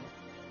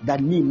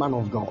 That me, man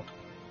of God,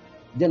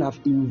 then I've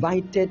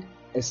invited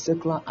a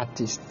secular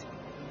artist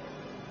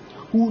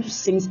who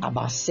sings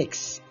about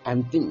sex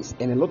and things,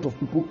 and a lot of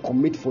people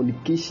commit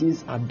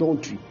fornications,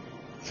 adultery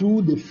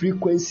through the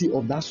frequency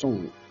of that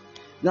song.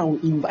 Now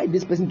invite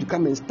this person to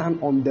come and stand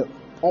on the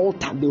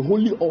altar, the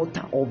holy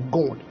altar of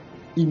God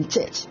in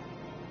church,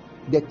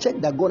 the church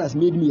that God has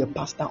made me a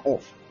pastor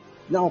of.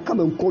 Now come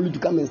and call you to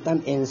come and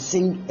stand and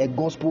sing a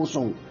gospel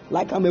song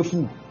like I'm a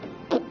fool.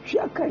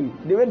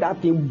 The way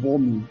that thing bore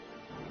me.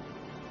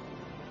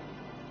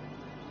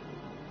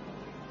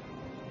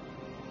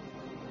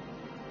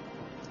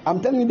 I'm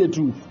telling you the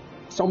truth.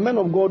 Some men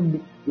of God,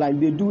 like,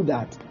 they do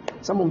that.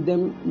 Some of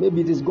them,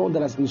 maybe it is God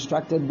that has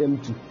instructed them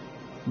to.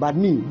 But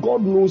me,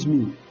 God knows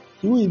me.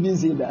 He will even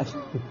say that.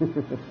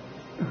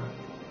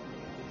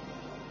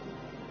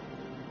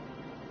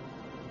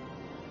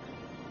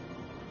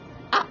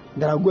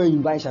 That I'm going to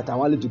invite Shatta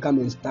Wale to come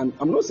and stand.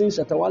 I'm not saying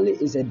Shatta Wale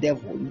is a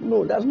devil.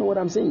 No, that's not what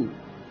I'm saying.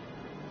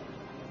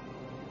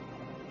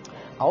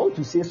 I want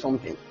to say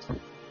something.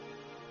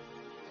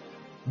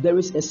 There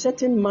is a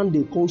certain man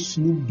they call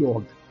Snoop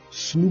Dogg.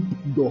 Snoop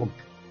Dogg.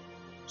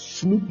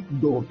 Snoop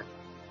Dogg.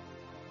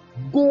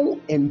 Go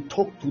and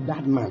talk to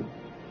that man.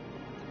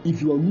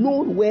 If you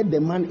know where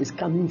the man is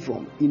coming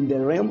from in the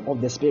realm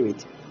of the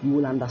spirit, you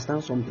will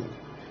understand something.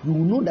 You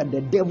will know that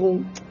the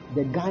devil,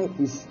 the guy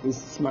is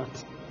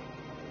smart.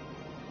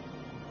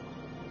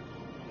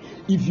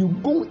 If you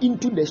go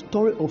into the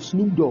story of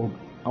Snoop Dogg,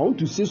 I want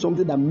to say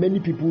something that many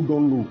people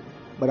don't know,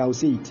 but I'll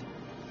say it.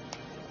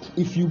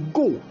 If you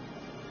go,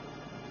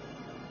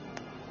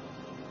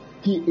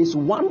 he is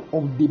one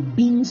of the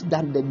beings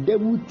that the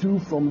devil threw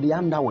from the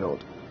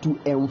underworld to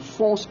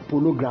enforce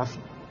pornography.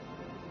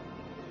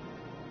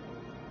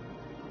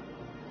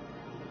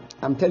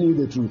 I'm telling you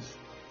the truth.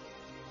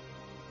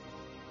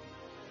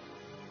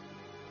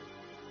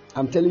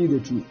 I'm telling you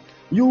the truth.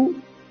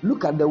 You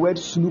look at the word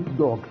Snoop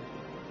Dogg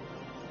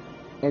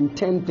and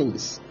 10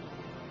 things.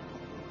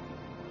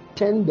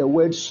 10 the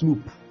word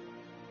Snoop.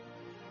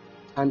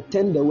 and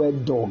turn the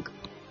word dog.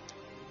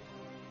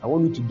 I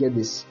want you to get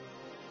this.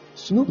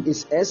 Snoop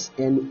is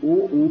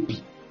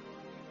S-N-O-O-P.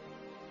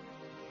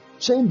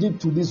 Change it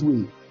to this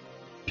way.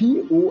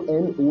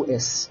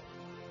 P-O-N-O-S.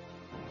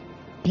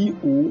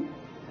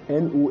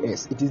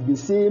 P-O-N-O-S. It is the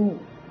same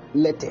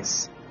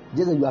letters,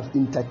 just as you have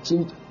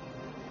interchanged.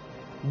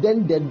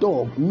 Then the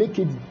dog, make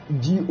it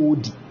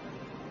G-O-D.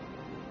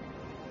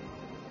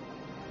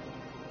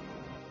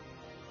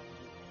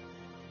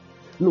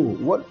 No,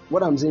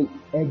 what I'm saying,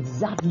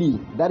 exactly,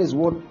 that is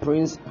what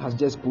Prince has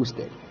just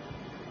posted.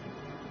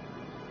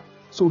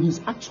 So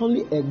he's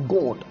actually a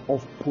god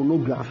of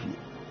pornography.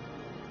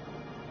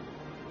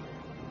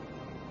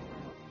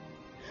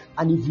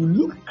 And if you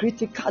look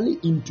critically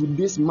into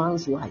this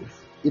man's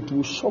life, it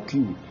will shock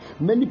you.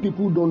 Many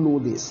people don't know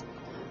this.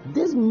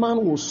 This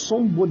man was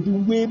somebody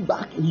way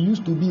back. He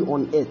used to be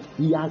on earth.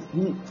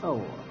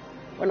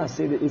 When I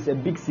say that, it's a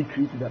big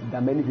secret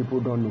that many people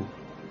don't know.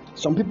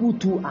 Some people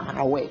too are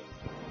aware.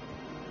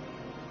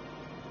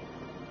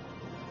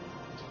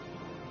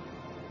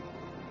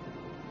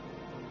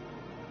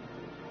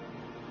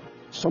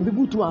 Some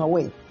people too are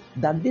aware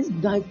that this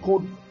guy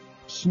called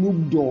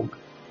Snoop Dogg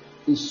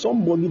is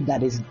somebody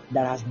that has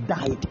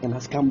died and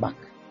has come back.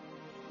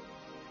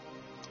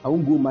 I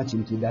won't go much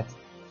into that.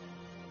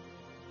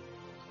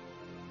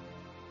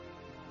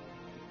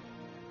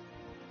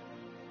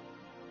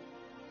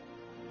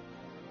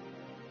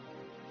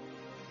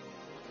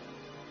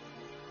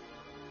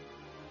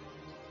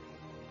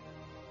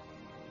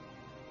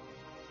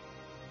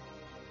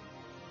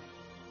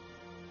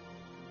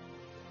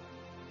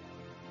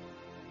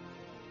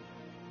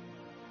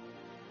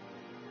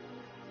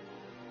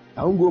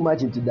 I won't go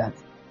much into that.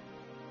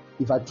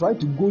 If I try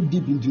to go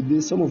deep into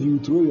this, some of you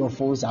will throw your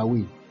phones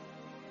away.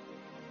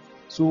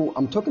 So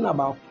I'm talking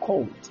about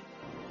cult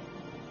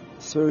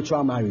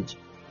spiritual marriage.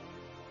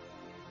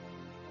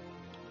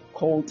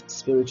 Cult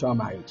spiritual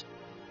marriage.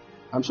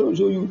 I'm sure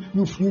you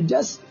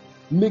just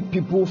make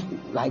people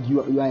like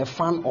you are a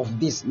fan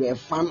of this, you're a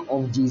fan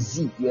of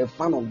Jay-Z, you're a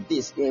fan of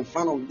this, you're a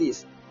fan of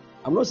this.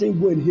 I'm not saying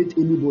go and hate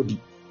anybody.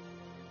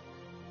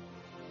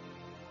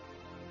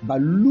 But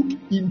look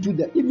into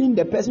even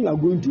the person you are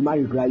going to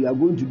marry, right? You are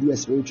going to do a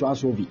spiritual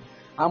survey.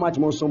 How much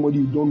more somebody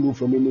you don't know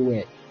from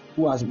anywhere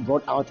who has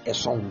brought out a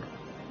song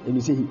and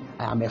you say,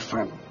 I am a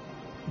fan.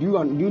 Do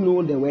you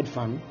know the word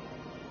fan?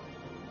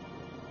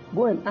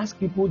 Go and ask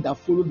people that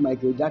followed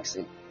Michael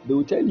Jackson. They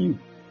will tell you.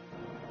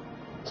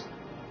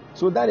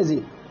 So that is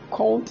it.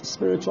 Cult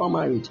spiritual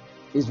marriage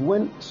is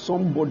when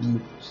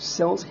somebody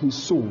sells his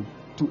soul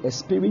to a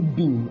spirit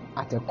being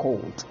at a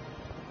cult.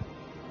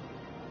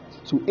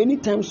 So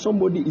anytime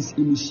somebody is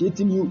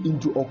initiating you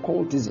into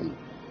occultism,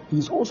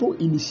 he's also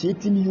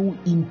initiating you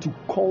into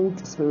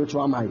cult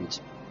spiritual marriage.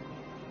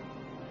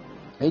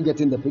 Are you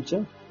getting the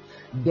picture?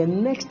 The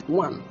next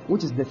one,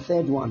 which is the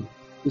third one,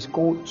 is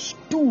called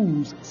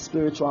stools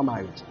spiritual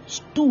marriage.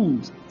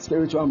 Stools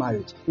spiritual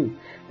marriage.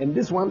 And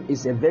this one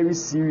is a very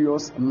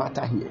serious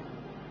matter here.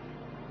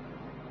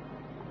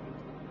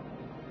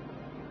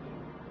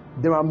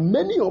 There are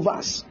many of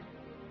us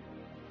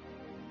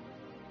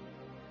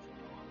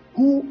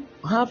who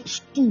have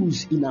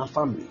stools in our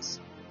families.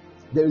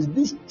 There is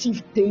this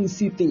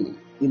chieftaincy thing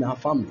in our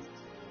family.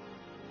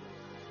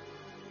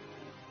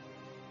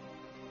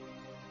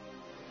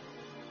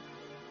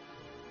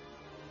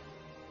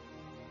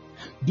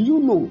 Do you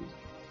know?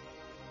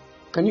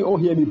 Can you all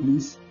hear me,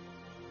 please?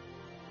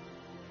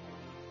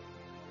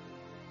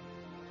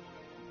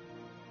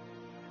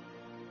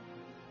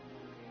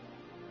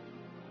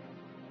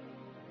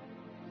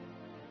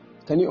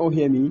 Can you all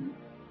hear me?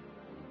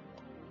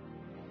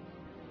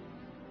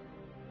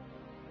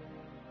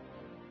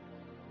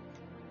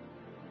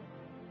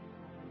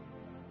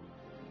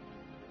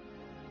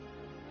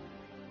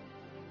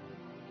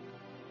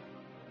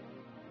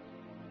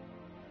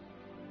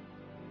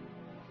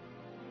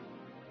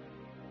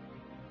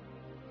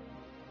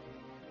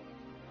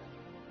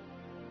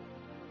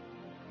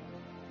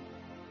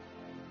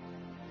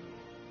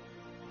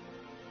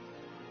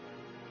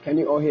 Can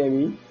you all hear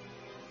me?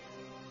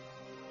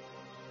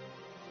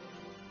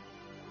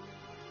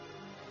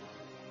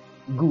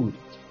 Good.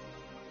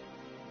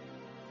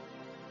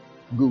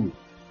 Good.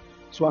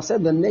 So I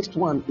said the next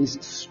one is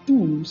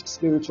stools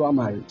spiritual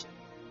marriage.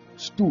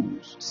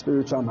 Stools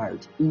spiritual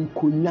marriage. In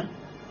Konya,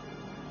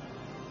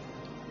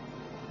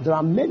 there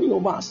are many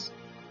of us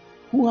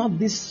who have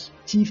this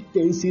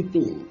chieftaincy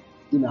thing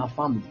in our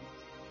family.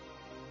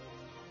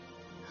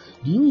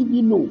 Do you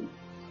even know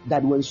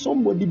that when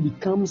somebody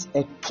becomes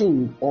a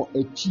king or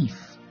a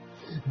chief,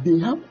 they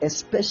have a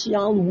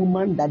special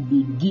woman that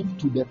they give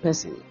to the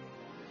person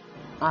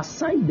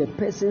aside the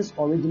person's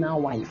original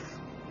wife,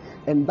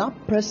 and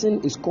that person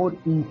is called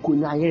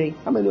Nkonyayere.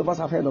 How many of us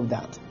have heard of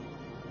that?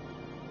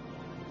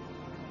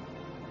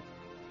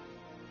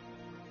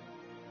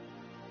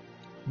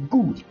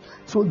 Good.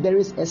 So there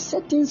is a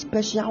certain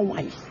special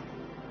wife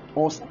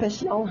or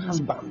special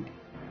husband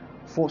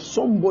for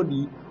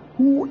somebody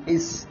who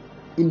is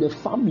in the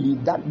family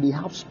that they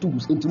have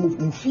stools.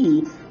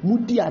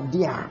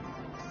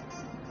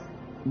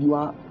 you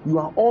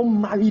are all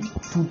married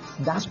to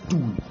that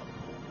stool.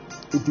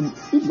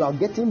 If you are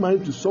getting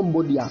married to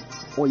somebody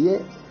or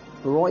a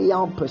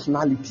royal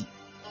personality,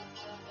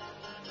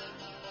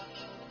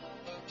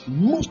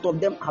 most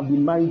of them have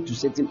been married to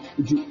certain.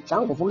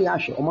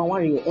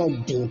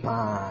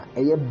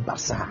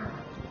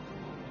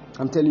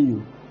 I'm telling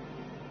you.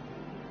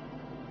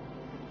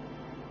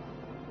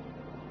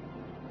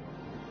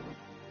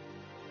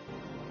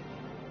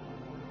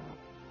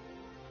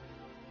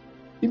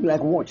 People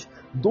like watch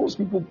those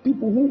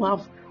people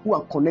who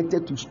are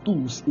connected to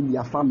stools in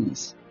their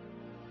families.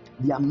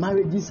 Their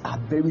marriages are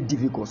very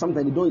difficult.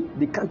 Sometimes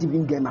they can't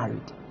even get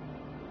married.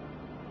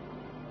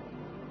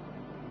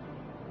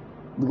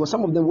 Because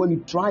some of them, when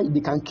you try,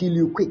 they can kill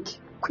you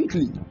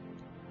quickly.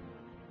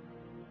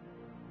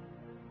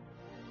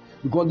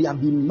 Because they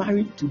have been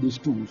married to the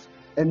stools.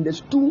 And the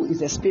stool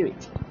is a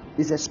spirit.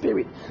 It's a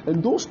spirit.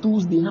 And those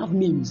stools, they have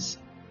names.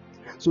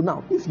 So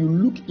now, if you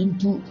look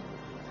into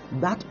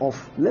that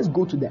let's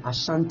go to the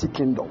Ashanti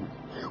Kingdom.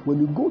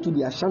 When you go to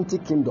the Ashanti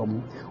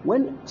Kingdom,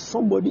 when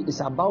somebody is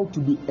about to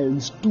be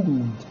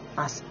installed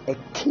as a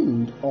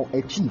king or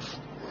a chief,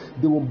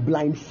 they will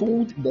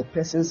blindfold the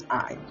person's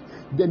eye.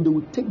 Then they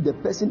will take the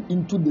person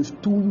into the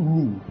stool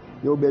room.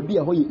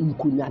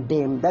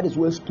 That is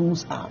where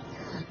stools are.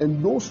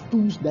 And those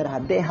stools that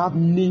are there have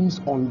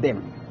names on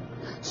them.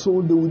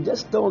 So they will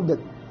just tell the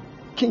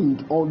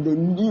king or the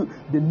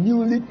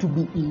newly to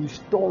be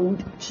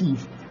installed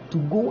chief to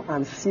go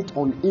and sit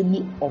on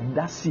any of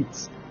that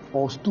seats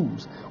or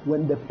stools.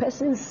 When the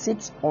person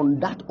sits on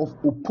that of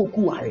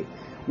Opokuware,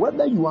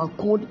 whether you are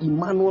called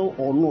Emmanuel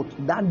or not,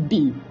 that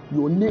day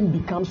your name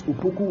becomes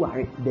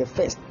Opokuware, the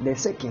first, the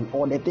second,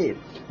 or the third,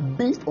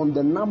 based on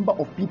the number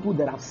of people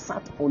that have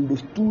sat on the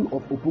stool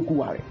of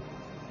Opokuware.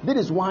 That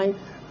is why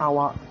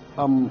our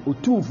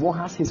Otumfuo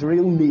has his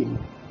real name,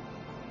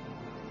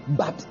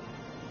 but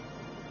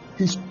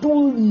his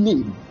stool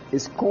name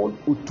is called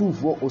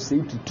Otumfuo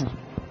Osei Tutu.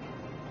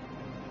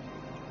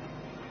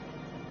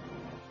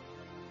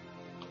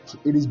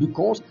 It is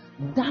because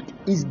that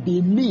is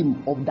the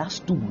name of that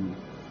stool.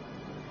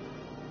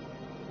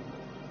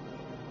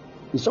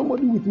 Is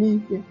somebody with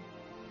me here?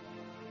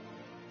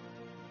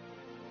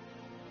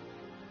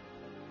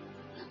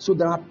 So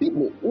there are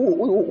people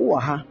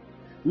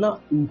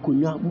now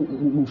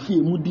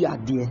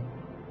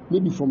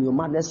maybe from your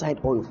mother's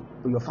side or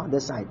your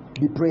father's side.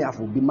 Be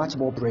prayerful. Be much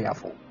more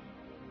prayerful.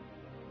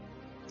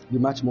 Be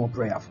much more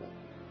prayerful.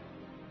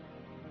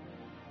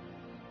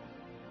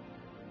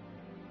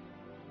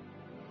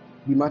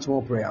 Be much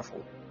more prayerful.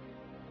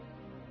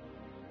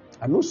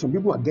 I know some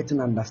people are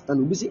getting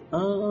understanding. We say,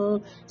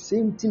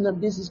 same thing,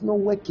 and this is not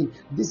working.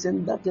 This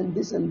and that, and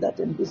this and that,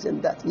 and this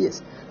and that.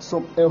 Yes.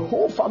 So a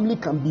whole family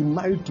can be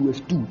married to a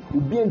stool.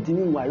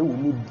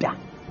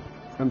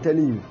 I'm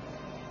telling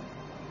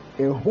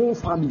you. A whole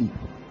family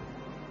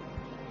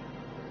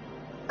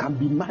can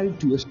be married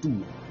to a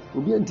stool.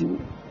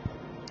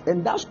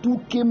 And that stool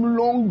came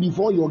long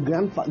before your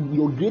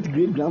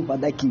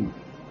great-great-grandfather came.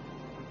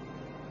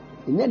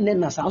 And then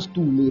that's how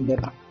stool made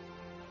better.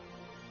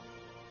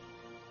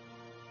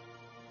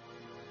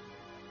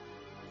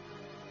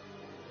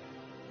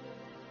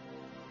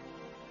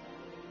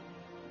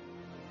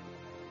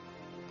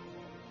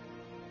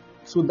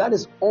 So that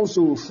is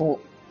also for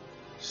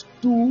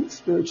stool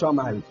spiritual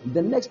marriage.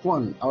 The next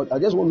one, I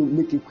just want to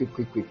make it quick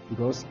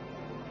because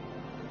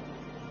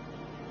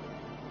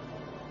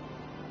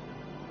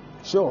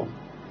sure.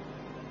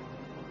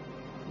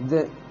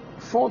 The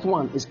fourth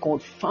one is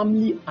called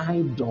family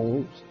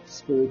idols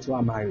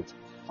spiritual marriage.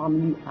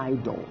 Family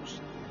idols.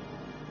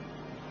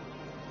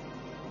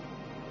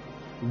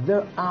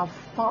 There are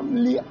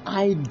family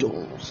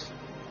idols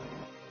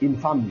in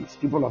families,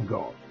 people of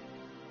God.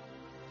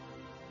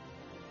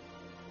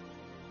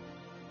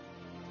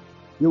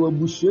 Your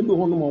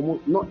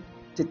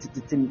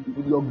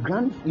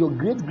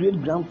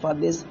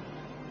great-great-grandfathers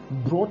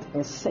brought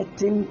a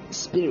certain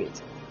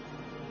spirit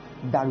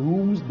that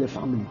rules the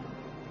family,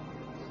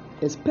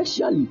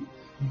 especially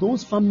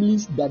those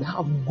families that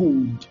have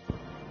gold.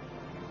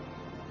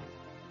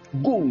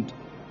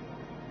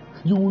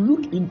 You will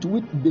look into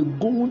it, the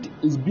gold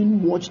is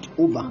being watched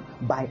over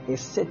by a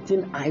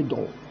certain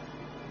idol.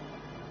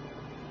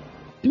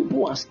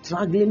 People are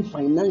struggling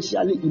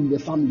financially in the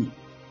family.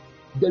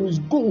 There is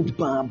gold,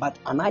 but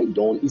an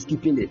idol is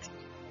keeping it.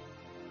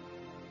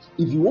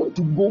 If you want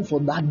to go for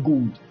that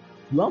gold,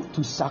 you have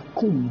to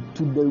succumb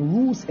to the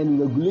rules and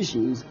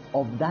regulations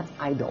of that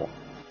idol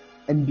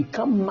and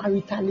become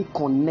maritally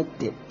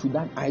connected to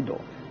that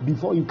idol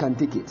before you can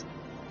take it.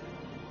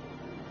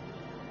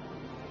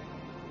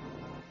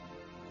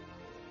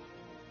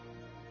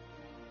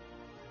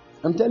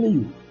 I'm telling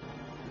you,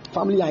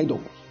 family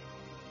idols.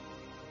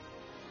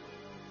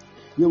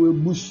 You will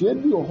bush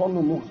your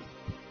honor.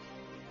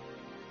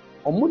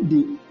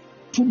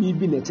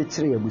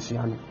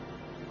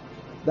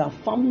 There are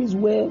families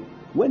where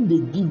when they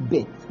give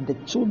birth, the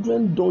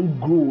children don't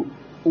grow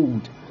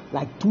old.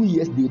 Like 2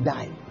 years they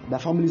die. There are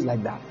families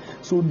like that.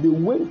 So they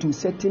went to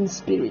certain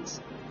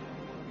spirits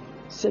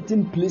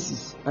certain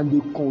places and they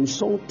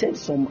consulted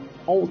some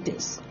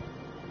altars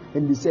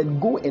and they said,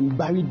 go and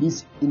bury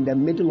this in the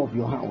middle of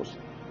your house.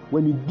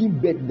 When you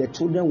give birth, the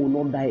children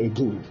will not die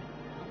again.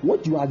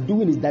 What you are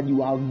doing is that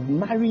you are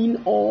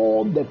marrying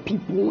all the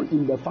people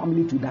in the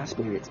family to that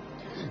spirit.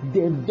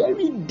 The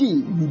very day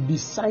you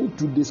decide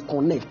to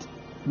disconnect,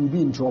 you'll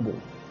be in trouble.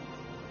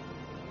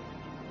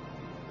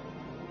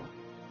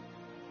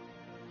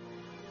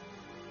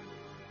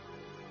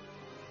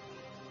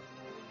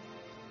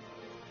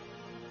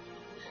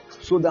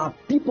 So there are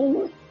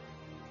people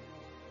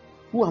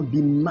who have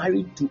been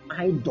married to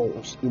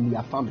idols in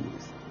their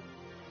families.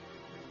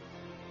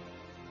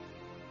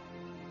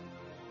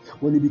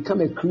 When you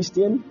become a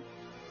Christian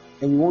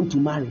and you want to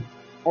marry,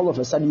 all of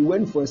a sudden you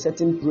went for a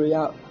certain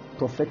prayer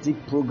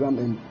prophetic program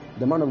and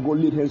the man of God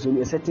laid hands on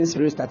you, a certain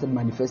spirit started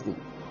manifesting.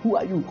 Who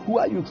are you? Who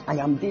are you? I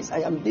am this, I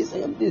am this, I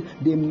am this.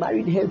 They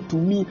married her to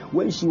me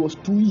when she was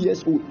 2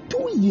 years old.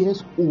 2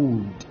 years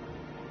old.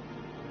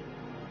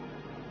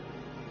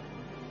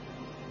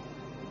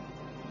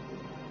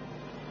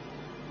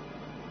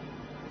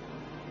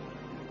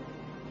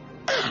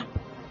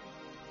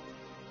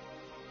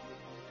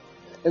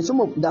 And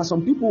there are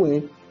some people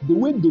where the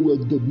way they were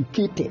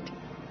dedicated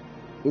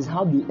is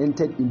how they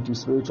entered into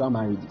spiritual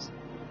marriages.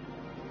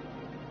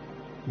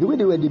 The way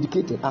they were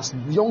dedicated as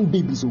young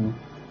babies,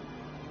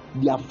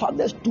 their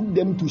fathers took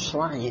them to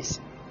shrines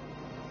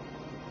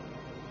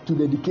to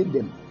dedicate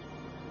them.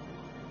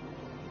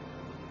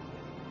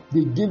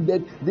 They gave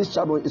that this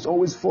child is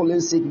always falling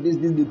sick. This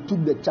they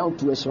took the child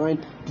to a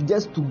shrine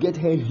to get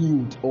her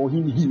healed or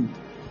him healed,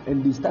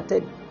 and they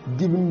started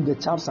giving the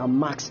child some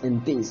marks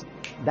and things.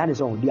 That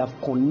is all. They have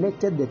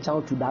connected the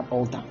child to that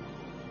altar.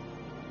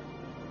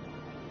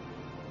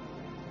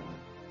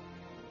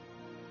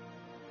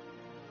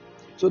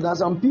 So there are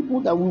some people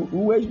that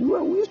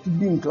we used to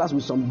be in class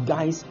with some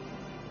guys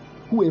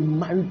who were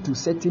married to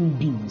certain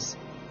beings.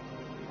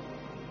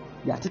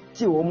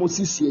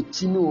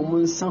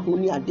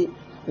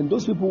 And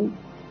those people,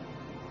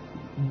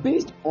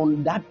 based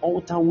on that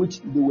altar which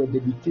they were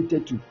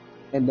dedicated to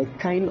and the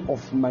kind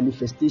of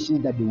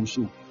manifestations that they will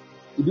show.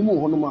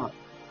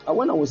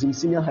 When I was in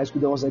senior high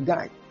school, there was a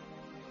guy.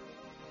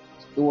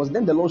 It was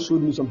then the Lord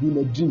showed me something in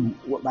a dream.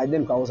 By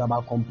then I was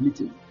about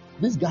completing.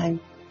 This guy,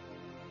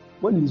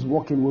 when he's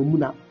walking with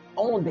Muna,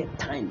 all the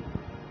time,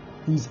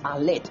 he's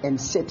alert and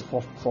set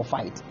for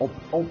fight.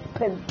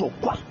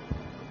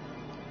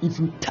 If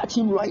you touch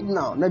him right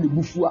now,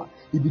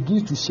 he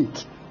begins to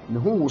shake. The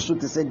whole was so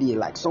to say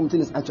like something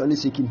is actually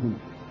shaking him.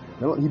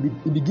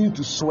 He begins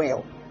to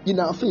swell in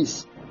our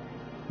face.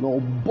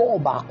 No,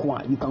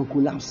 you can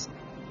collapse.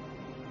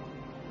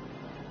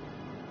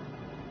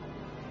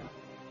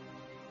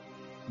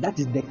 That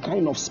is the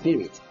kind of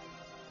spirit.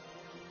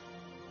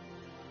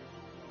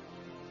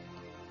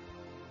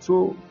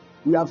 So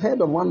we have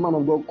heard of one man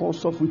of God called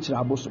Sophu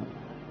Chirabosom.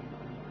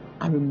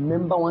 I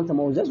remember one time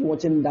I was just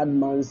watching that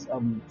man's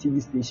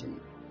TV station.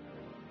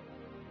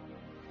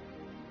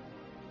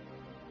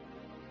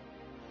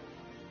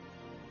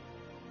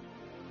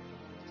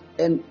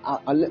 And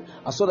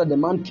I saw that the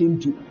man came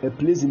to a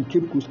place in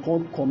Cape Coast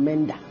called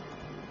Commander.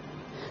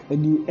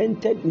 And he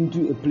entered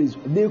into a place.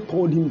 They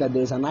called him that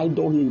there's an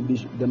idol here.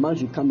 The man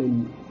should come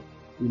and,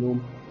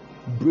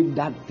 break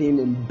that thing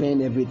and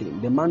burn everything.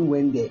 The man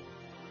went there.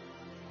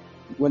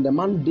 When the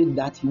man did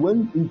that, he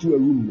went into a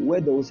room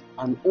where there was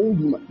an old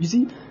woman. You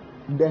see,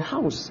 the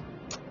house,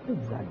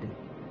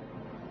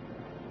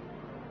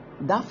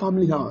 that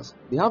family house,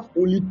 they have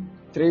only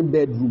 3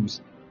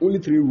 bedrooms, only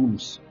 3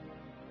 rooms.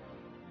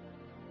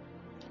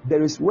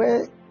 There is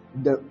where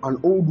an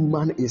old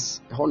woman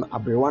is,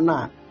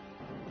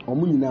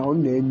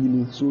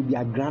 so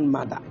their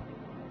grandmother.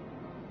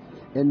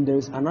 And there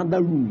is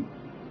another room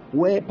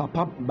where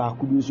Papa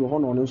Bakudu so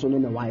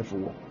and a wife.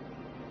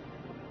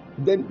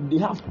 Then they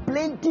have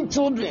plenty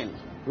children,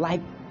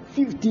 like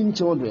 15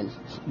 children.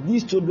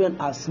 These children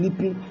are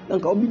sleeping. You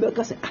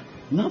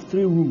have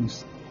 3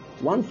 rooms.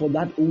 One for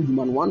that old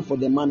woman, one for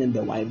the man and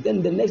the wife.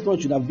 Then the next one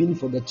should have been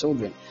for the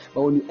children.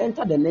 But when you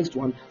enter the next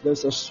one,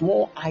 there's a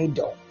small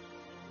idol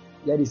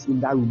that is in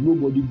that room.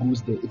 Nobody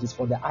goes there. It is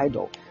for the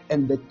idol.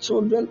 And the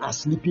children are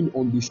sleeping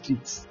on the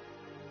streets.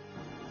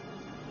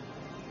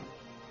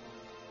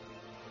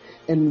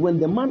 And when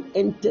the man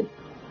entered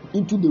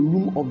into the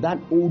room of that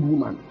old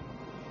woman,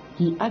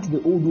 he asked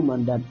the old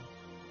woman that,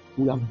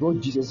 we have brought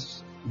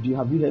Jesus.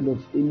 Have you heard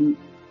of any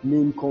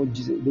name called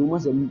Jesus? The woman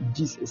said,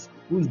 Jesus.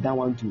 Who is that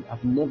one too?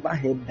 I've never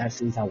heard that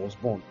since I was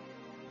born.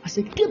 I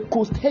said, Cape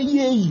Coast.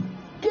 Hey,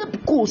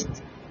 Cape Coast.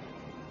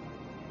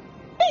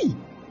 Hey.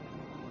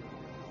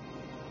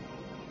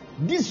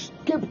 This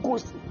Cape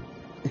Coast.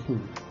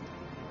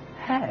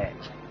 Hey.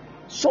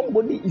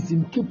 Somebody is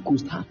in Cape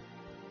Coast. Huh?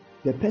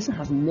 The person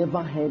has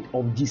never heard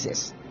of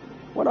Jesus.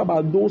 What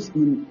about those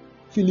in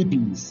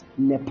Philippines,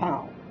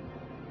 Nepal,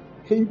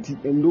 Haiti,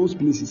 and those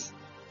places?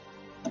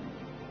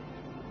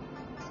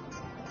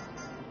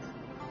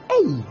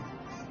 Hey!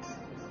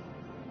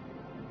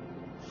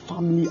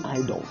 Family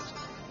idols.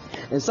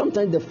 And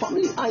sometimes the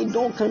family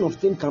idol kind of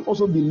thing can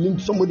also be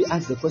linked. Somebody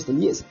asked the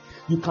question, yes,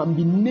 You can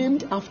be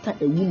named after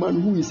a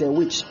woman who is a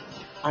witch,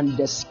 and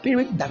the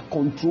spirit that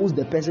controls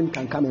the person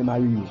can come and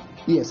marry you.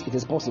 Yes, it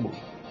is possible.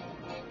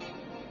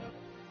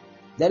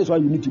 That is why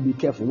you need to be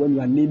careful when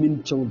you are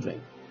naming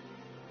children.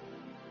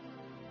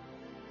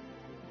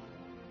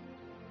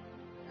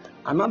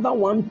 Another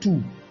one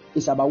too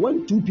is about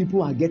when two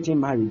people are getting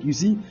married. You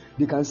see,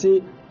 they can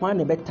say,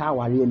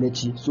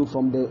 so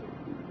from the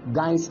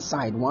guy's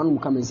side, one will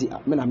come and say,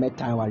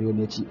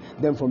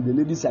 then from the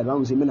lady's side, one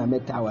will say,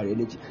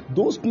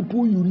 those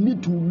people, you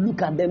need to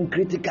look at them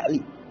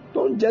critically.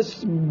 Don't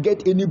just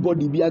get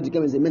anybody to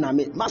come and say,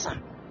 Massa.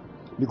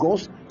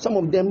 Because some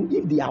of them,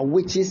 if they are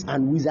witches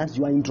and wizards,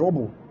 you are in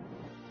trouble.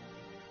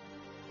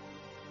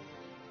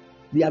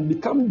 They have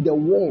become the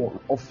wall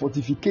of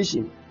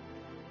fortification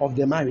of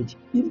the marriage.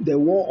 If the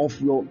wall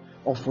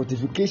of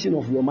fortification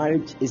of your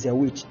marriage is a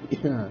witch,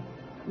 you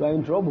are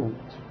in trouble.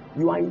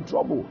 You are in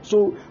trouble.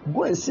 So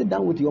go and sit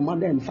down with your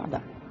mother and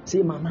father.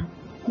 Say, Mama,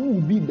 who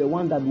will be the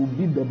one that will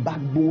be the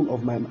backbone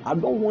of my marriage? I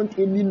don't want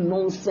any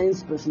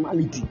nonsense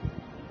personality.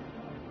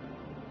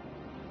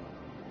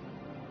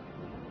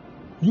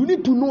 You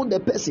need to know the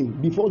person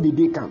before the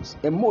day comes.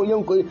 And more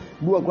young go and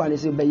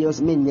say,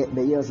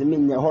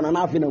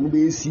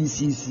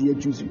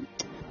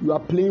 you are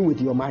playing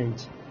with your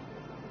marriage.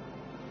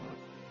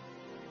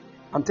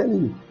 I'm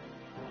telling you.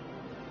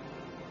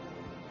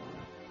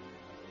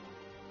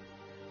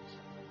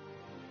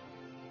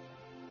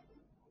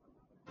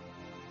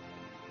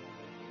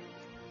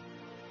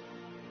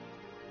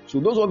 So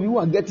those of you who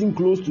are getting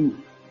close to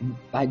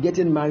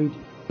getting married,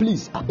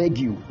 please, I beg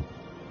you,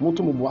 look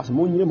at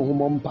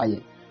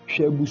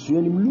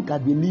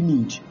the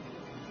lineage.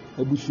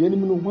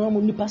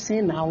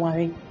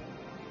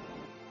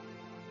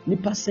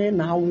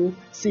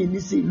 Say,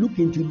 look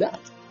into that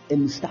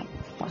and start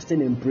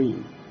fasting and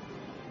praying.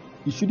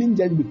 You shouldn't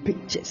just be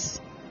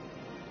pictures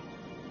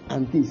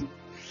and things.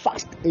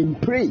 Fast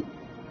and pray.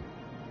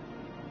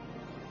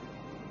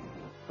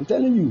 I'm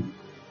telling you,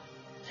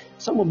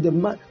 some of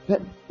the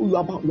you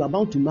are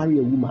about to marry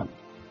a woman.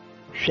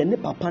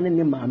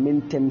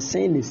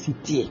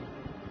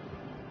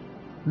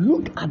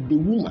 Look at the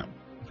woman.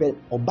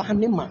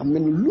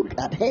 Look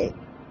at her.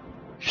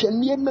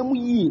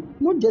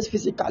 Not just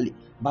physically,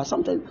 but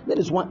sometimes that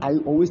is why I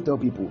always tell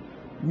people,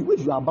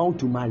 if you are about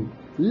to marry,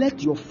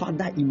 let your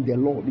father in the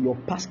Lord, your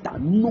pastor,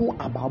 know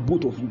about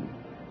both of you.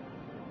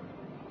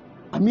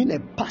 I mean, a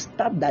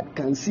pastor that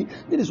can see.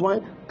 This is why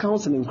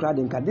counseling,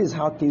 this is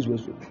how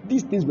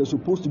these things were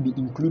supposed to be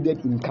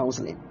included in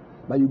counseling.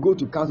 But you go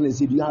to counseling and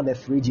say, do you have a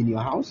fridge in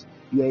your house?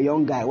 You're a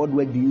young guy. What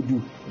work do you do?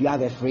 Do you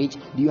have a fridge?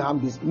 Do you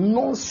have this?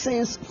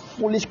 Nonsense,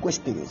 foolish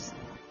questions.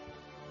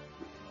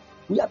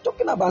 We are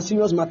talking about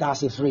serious matter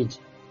as a fridge.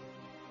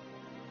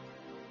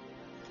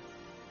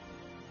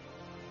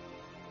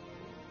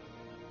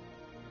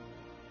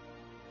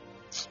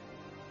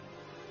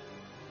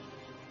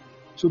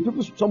 So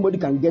somebody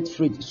can get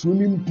fridge,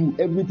 swimming pool,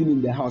 everything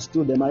in the house,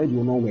 still the marriage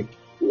will not work.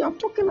 We are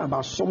talking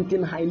about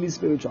something highly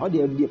spiritual.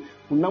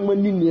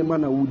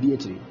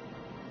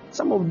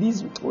 Some of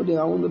these, I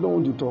don't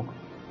want to talk.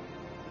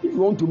 If you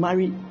want to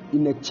marry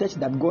in a church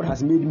that God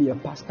has made me a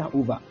pastor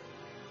over,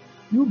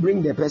 you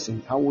bring the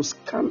person. I will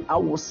scan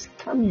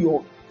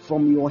your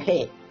from your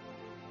hair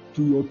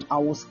to your. I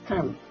will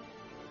scan.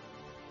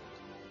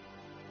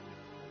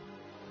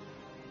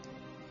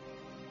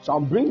 So I'll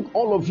bring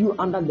all of you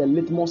under the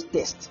litmus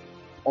test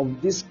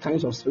of these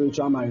kinds of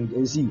spiritual marriage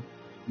and see.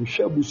 Then we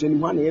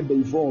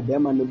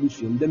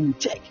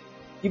check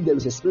if there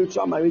is a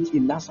spiritual marriage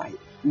in that side.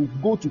 We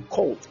go to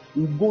court,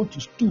 we go to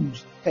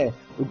stools. We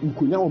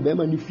look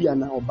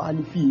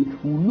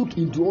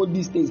into all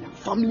these things.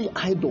 Family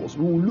idols,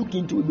 we will look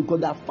into it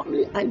because there are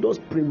family idols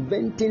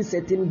preventing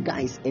certain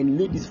guys and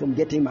ladies from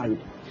getting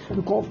married.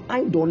 Because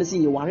I don't see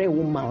you are a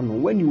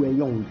woman when you were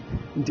young.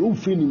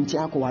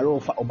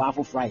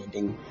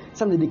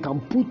 Something they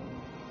can put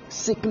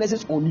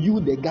sicknesses on you,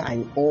 the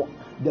guy, or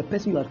the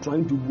person you are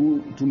trying to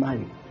go to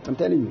marry. I'm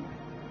telling you.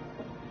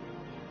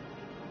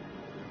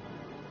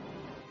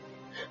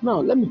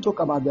 Now, let me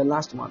talk about the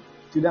last one.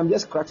 Today, I'm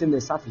just scratching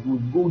the surface. We'll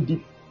go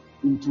deep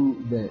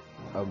into the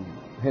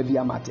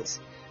heavier matters.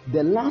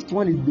 The last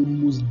one is the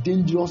most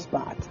dangerous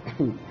part.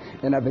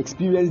 And I've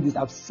experienced this.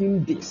 I've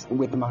seen this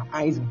with my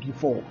eyes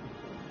before.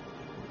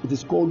 It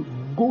is called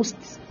ghost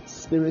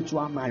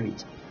spiritual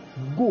marriage.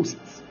 Ghost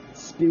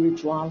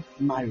spiritual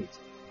marriage.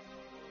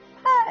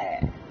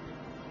 Hey.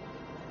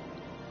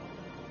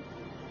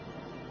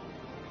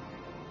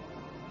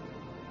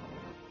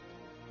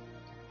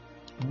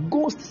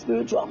 Ghost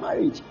spiritual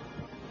marriage.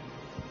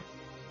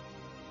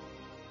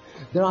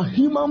 There are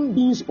human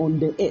beings on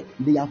the earth.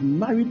 They have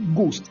married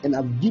ghosts and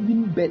have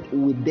given birth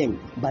with them,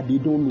 but they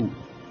don't know.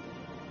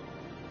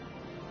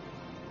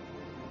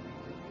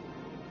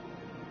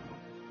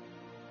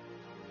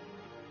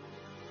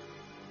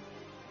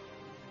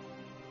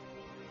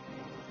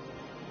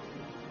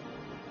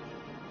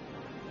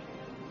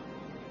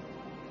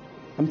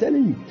 I'm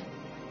telling you.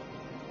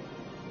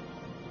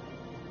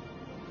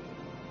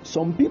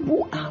 Some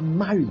people are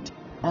married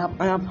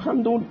I have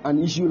handled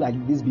an issue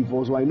like this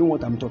before, so I know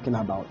what I'm talking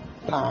about.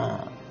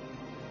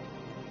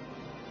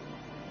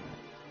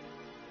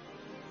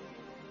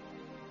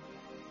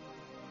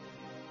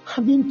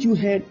 Haven't you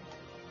heard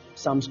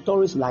some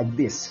stories like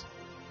this?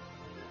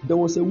 There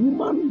was a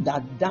woman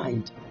that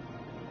died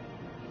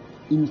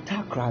in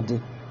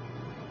Takrady.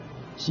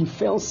 She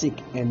fell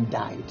sick and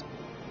died.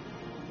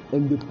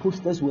 And the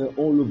posters were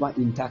all over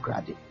in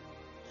Takrady.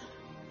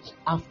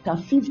 After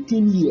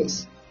 15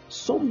 years,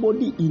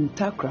 somebody in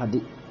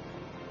Takrady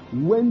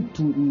went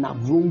to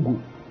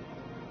Navrongo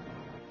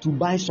to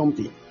buy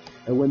something.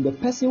 And when the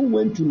person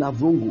went to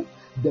Navrongo,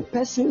 the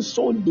person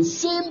saw the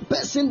same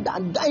person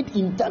that died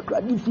in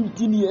Takrady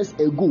 15 years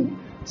ago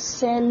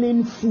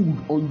selling food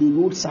on the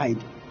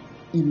roadside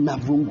in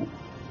Navrongo.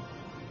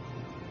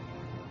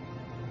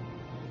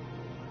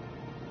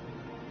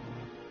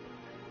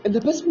 And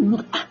the person will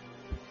look,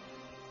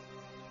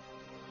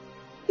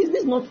 is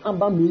this not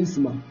Abba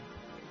Minsima?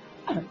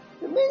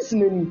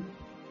 Minsima.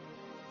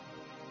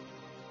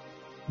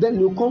 Then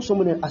you call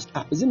someone and ask,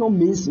 is it not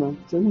Minsima?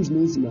 Say, who is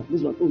Minsima?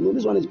 This one. Oh no,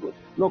 this one is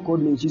not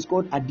called Minsima. She's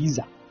called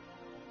Adiza.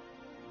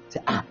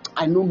 Say,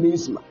 I know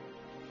Minsima.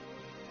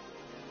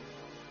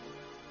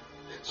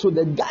 So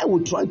the guy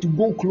will try to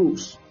go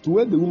close to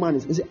where the woman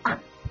is and say,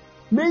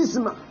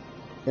 Minsima.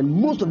 And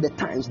most of the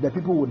times, the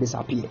people will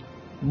disappear.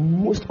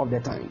 Most of the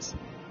times.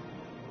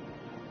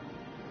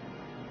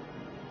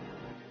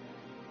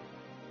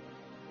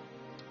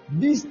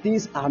 These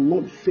things are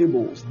not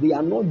fables. They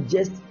are not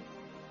just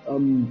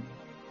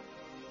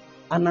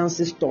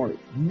Anansi story.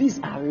 These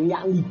are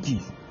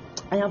realities.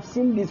 I have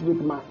seen this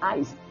with my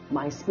eyes,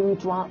 my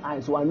spiritual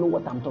eyes, so I know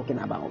what I'm talking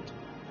about.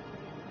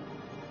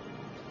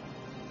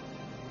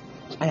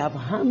 I have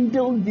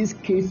handled this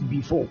case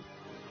before.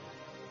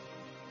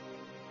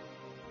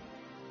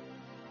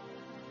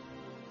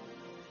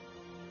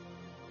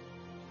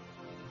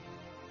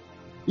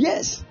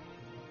 Yes.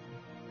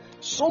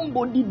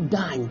 Somebody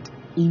died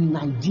in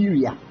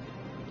Nigeria,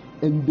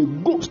 and the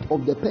ghost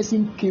of the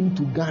person came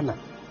to Ghana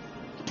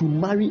to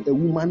marry a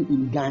woman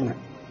in Ghana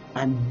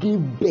and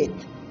gave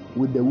birth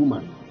with the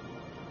woman.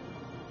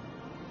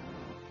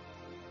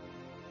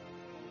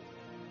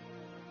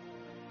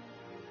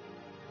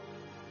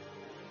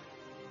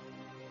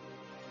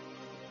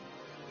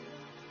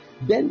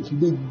 Then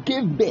they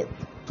gave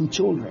birth to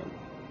children.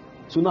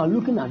 So now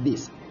looking at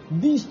this,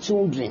 these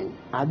children,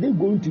 are they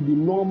going to be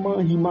normal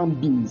human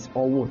beings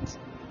or what?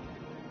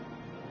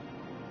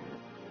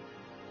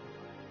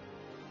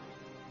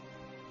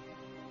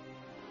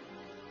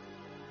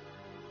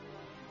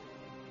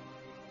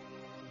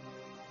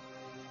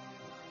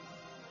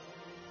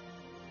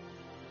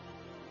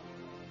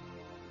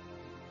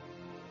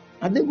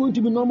 Are they going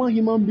to be normal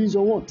human beings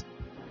or what?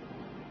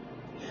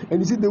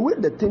 And you see, the way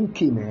the thing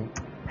came,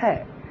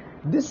 I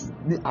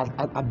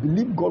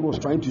believe God was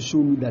trying to show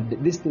me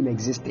that this thing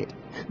existed.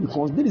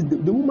 Because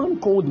the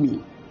woman called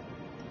me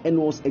and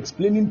was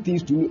explaining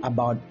things to me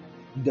about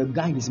the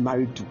guy he's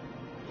married to.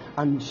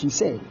 And she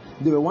said,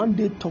 they were one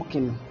day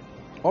talking.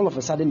 All of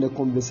a sudden, the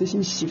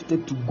conversation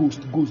shifted to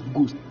ghost.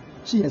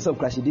 She herself,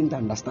 she didn't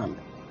understand.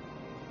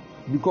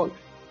 Because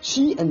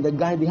she and the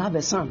guy, they have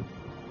a son.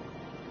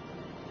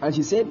 And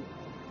she said,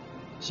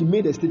 she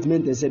made a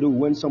statement and said,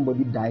 when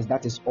somebody dies,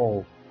 that is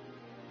all.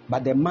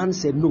 But the man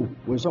said, no,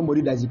 when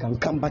somebody dies, you can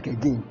come back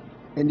again.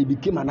 And it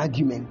became an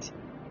argument.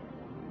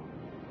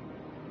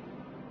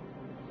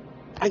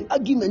 An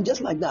argument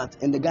just like that.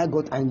 And the guy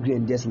got angry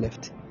and just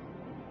left.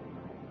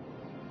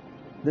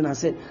 Then I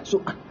said,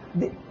 so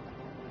the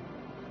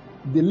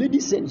lady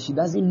said she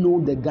doesn't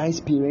know the guy's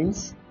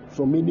parents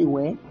from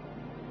anywhere.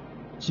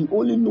 She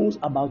only knows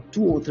about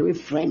 2 or 3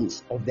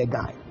 friends of the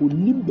guy who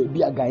live the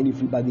dear guy in the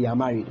free, but they are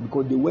married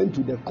because they went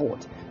to the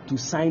court to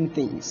sign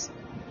things.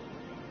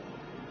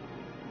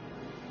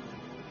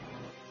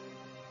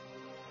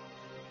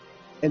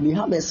 And they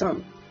have a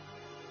son.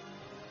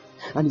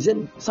 And he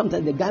said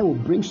sometimes the guy will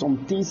bring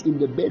some things in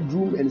the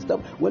bedroom and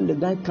stuff. When the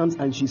guy comes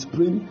and she's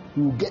praying,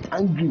 he will get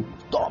angry.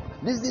 Stop!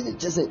 This is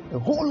just a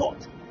whole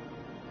lot.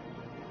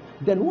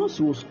 Then once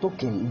she was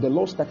talking, the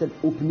Lord started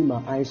opening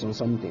my eyes on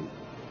something.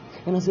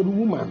 And I said,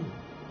 woman,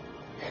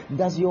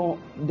 does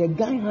the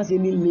guy has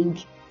any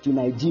link to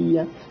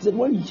Nigeria? He said,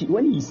 when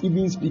he's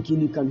even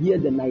speaking, you can hear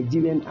the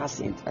Nigerian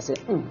accent. I said,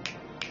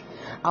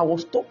 I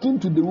was talking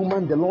to the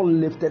woman, the Lord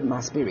lifted my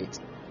spirit.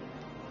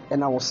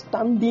 And I was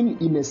standing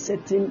in a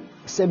certain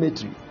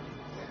cemetery.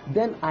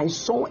 Then I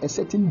saw a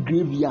certain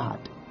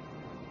graveyard.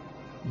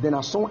 Then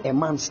I saw a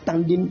man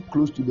standing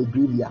close to the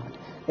graveyard.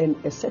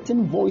 And a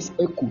certain voice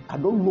echoed. I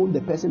don't know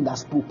the person that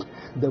spoke.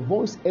 The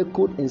voice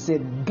echoed and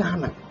said,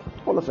 Ghana.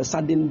 All of a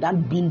sudden,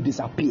 that being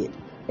disappeared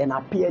and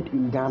appeared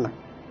in Ghana.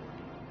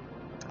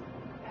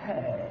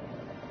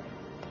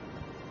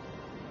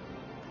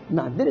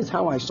 Now, that is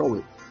how I saw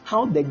it.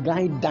 How the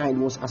guy died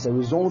was as a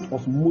result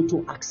of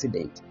motor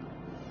accident.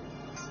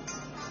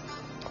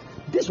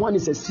 This one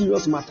is a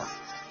serious matter.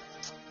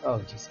 Oh,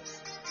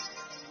 Jesus.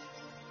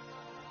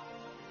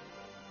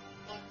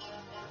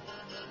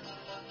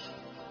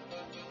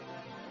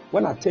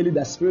 When I tell you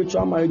that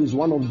spiritual marriage is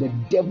one of the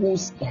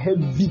devil's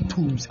heavy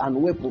tools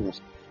and weapons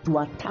to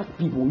attack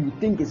people, you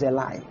think it's a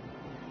lie.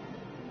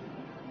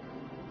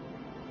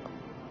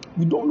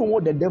 You don't know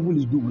what the devil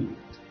is doing.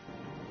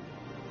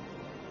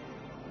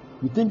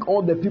 You think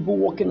all the people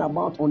walking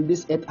about on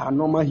this earth are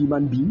normal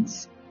human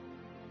beings?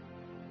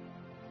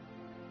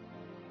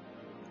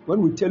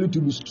 When we tell you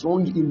to be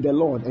strong in the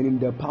Lord and in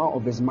the power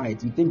of His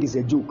might, you think it's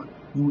a joke.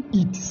 You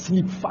eat,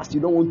 sleep, fast. You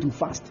don't want to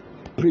fast.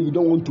 Pray. You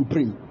don't want to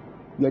pray.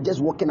 You are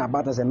just walking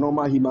about as a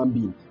normal human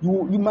being.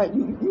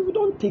 You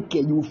don't take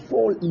care. You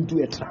fall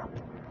into a trap.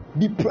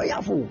 Be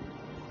prayerful.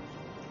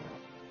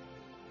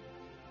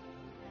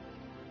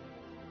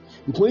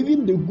 Because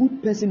even the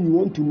good person you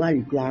want to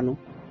marry,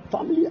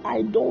 family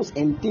idols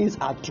and things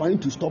are trying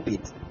to stop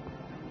it.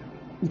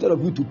 Instead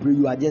of you to pray,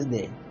 you are just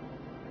there.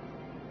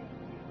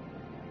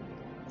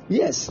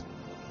 Yes.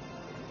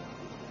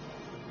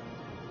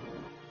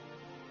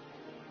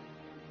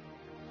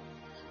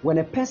 When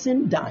a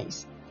person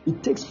dies,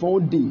 it takes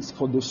 4 days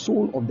for the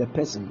soul of the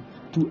person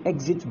to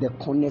exit the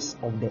corners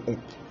of the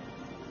earth.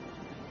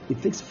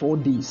 It takes 4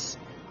 days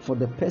for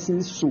the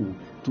person's soul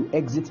to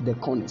exit the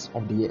corners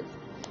of the earth.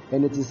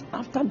 And it is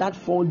after that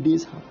 4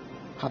 days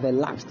have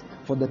elapsed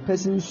for the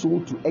person's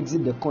soul to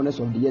exit the corners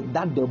of the earth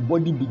that the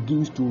body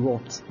begins to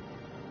rot.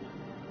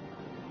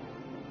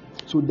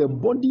 So the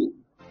body...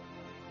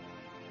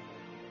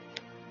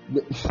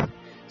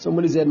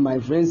 Somebody said, my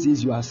friend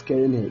says you are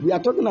scaring her. We are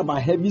talking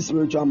about heavy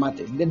spiritual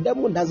matters. The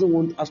devil doesn't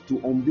want us to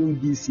unveil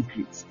these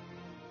secrets.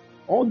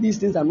 All these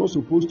things are not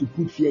supposed to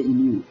put fear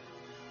in you.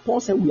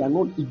 Paul said we are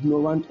not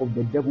ignorant of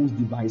the devil's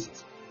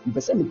devices.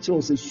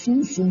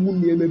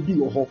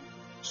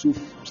 So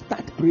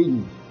start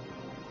praying.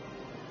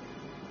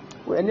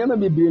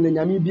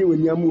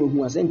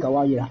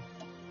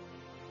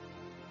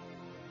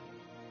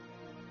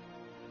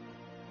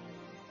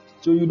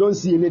 So you don't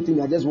see anything,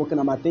 you're just walking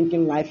about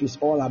thinking life is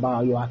all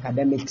about your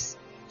academics.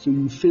 So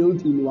you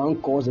failed in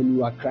one course and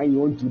you are crying, you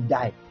want to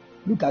die.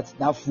 Look at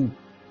that fool.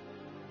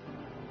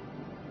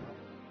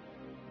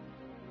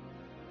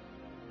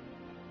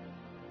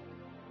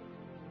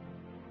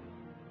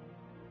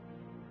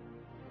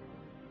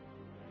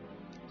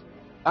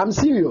 I'm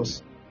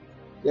serious.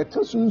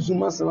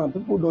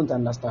 People don't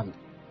understand.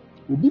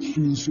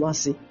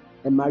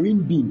 A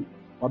marine being,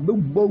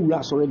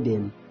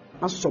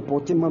 as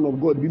supporting man of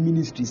God, be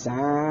ministries,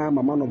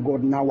 man of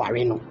God now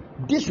warino.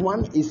 This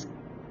one is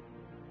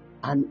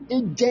an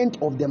agent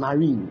of the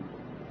marine.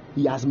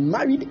 He has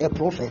married a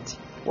prophet.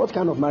 What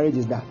kind of marriage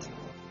is that?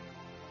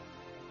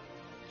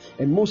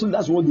 And mostly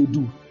that's what they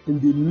do. And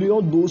they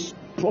lure those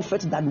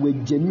prophets that were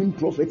genuine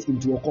prophets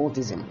into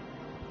occultism.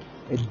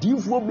 A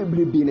devout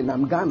baby being in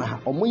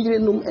Amgana, or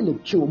Moyenum and a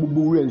kill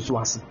and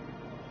Swasi.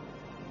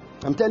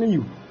 I'm telling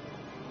you.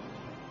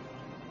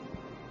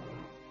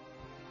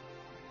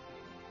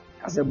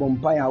 As a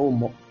vampire or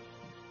more.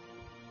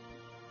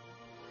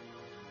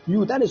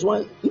 That is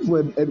why if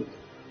we're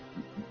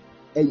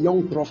a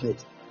young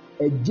prophet,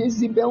 a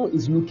Jezebel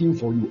is looking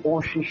for you,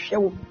 or she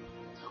shall.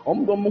 If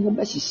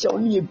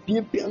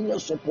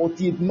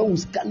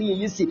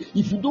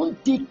you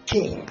don't take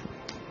care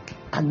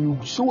and you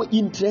show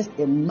interest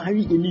and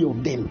marry any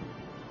of them,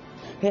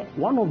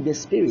 one of the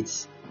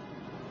spirits,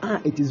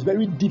 it is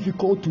very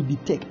difficult to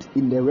detect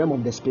in the realm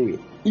of the spirit,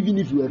 even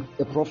if you are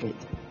a prophet.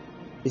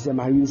 It's a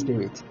marine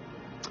spirit.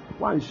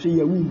 I'm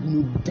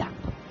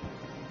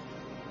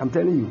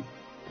telling you.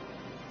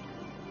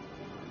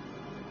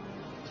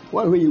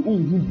 One way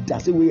you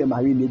does a way a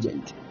marine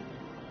agent.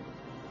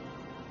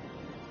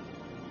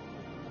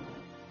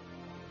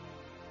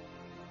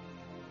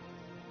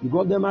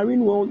 Because the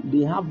marine world,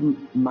 they have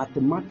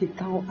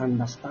mathematical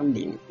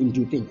understanding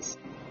into things.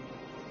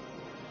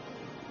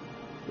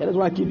 That is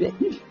why I keep it.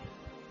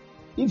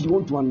 If you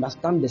want to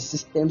understand the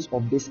systems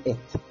of this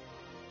earth,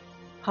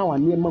 how a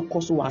name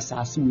was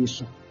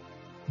assassination,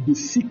 the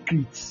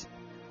secrets.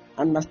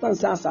 Understand,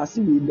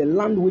 the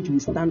land which we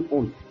stand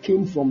on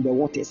came from the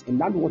waters, and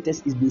that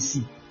waters is the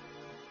sea.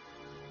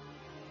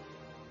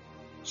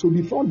 So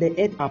before the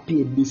earth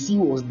appeared, the sea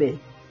was there.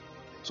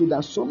 So there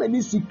are so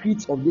many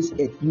secrets of this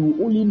earth. You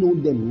will only know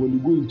them when you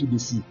go into the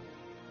sea.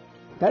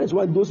 That is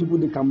why those people,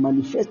 they can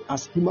manifest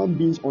as human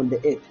beings on the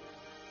earth,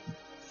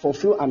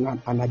 fulfill an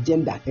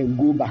agenda, and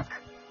go back.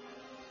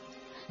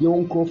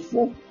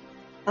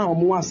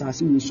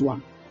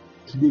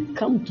 They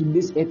come to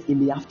this earth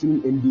in the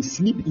afternoon and they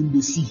sleep in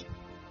the sea.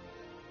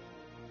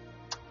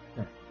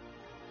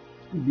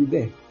 You'll be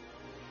there.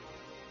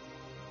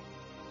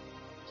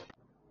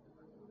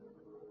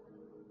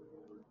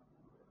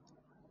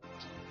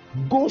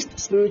 Ghost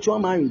spiritual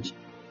marriage.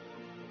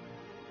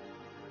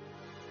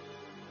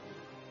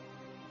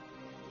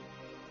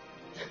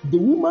 The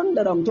woman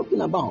that I'm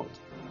talking about,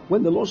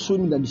 when the Lord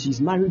showed me that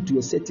she's married to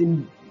a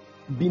certain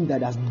being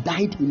that has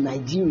died in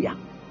Nigeria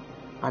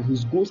and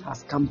his ghost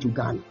has come to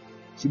Ghana.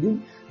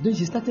 Then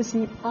she started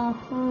saying,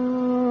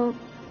 I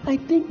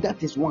think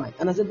that is why.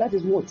 And I said, that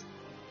is what?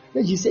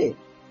 Then she said,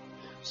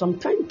 some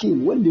time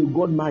came when they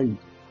got married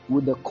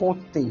with the court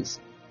things.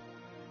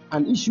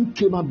 An issue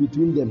came up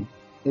between them.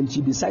 and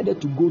she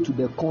decided to go to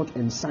the court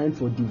and sign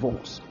for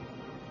divorce.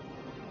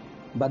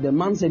 But the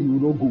man said he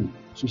will not go,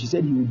 so she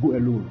said he will go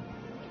alone.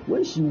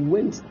 When she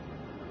went,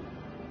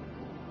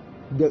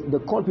 the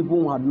court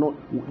people were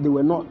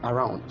not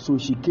around, so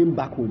she came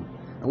back home.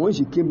 And when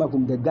she came back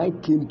home, the guy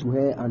came to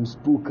her and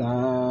spoke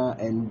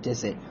and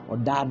just said, "Oh,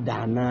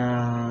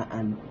 Dana,"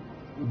 and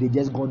they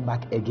just got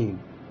back again.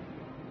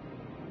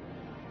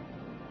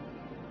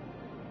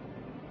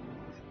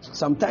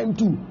 Sometime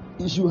too,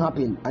 issue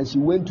happened, and she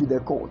went to the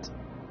court.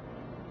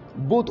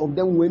 Both of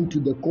them went to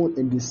the court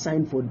and they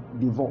signed for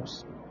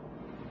divorce,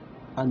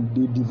 and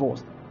they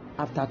divorced.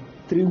 After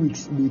 3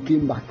 weeks, they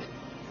came back,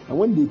 and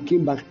when they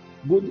came back,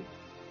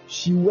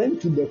 she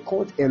went to the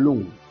court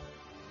alone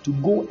to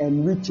go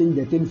and rechange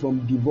the thing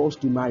from divorce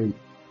to marriage.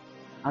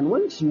 And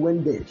when she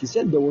went there, she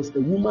said there was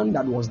a woman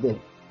that was there,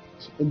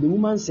 and the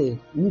woman said,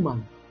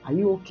 "Woman, are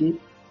you okay?"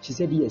 She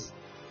said, "Yes."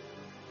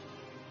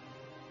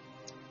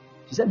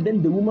 She said,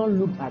 then the woman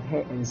looked at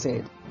her and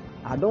said,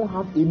 "I don't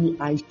have any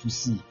eyes to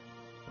see,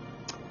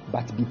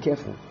 but be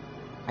careful.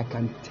 I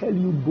can tell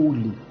you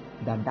boldly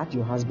that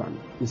your husband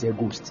is a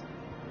ghost."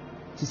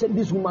 She said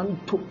this woman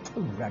told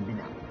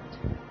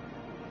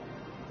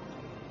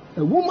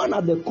a woman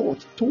at the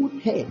court told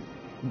her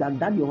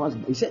that your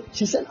husband.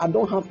 She said, "I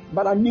don't have,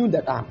 but I knew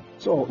that."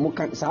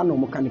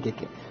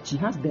 She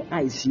has the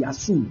eyes, she has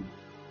seen.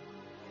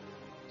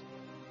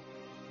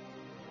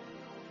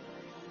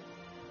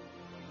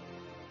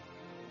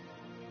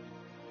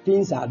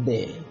 Things are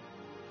there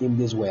in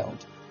this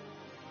world.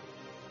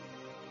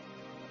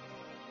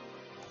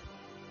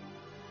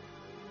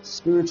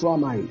 Spiritual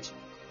marriage.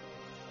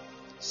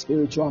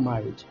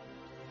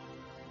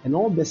 And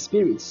all the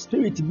spirit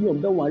be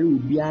of the worry will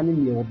be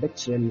an your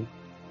betchen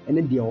and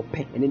then the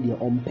pet and then the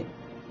pet.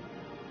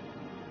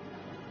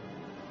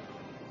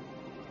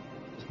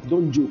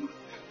 Don't joke.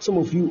 Some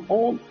of you,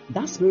 all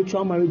that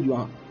spiritual marriage you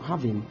are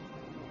having,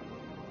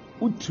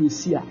 it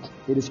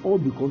is all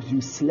because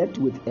you slept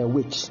with a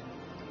witch.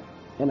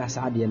 And as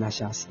I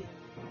shall say,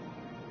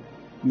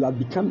 you have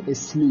become a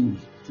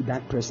slave to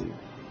that person.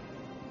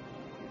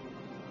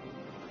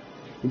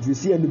 If you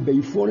see any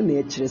before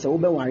nature, say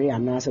obe worry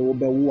and say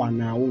obe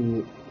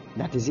wana,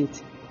 that is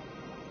it.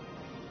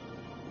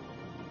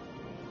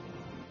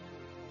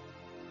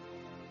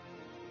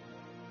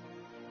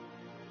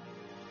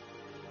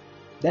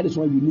 That is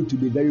why you need to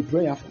be very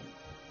prayerful.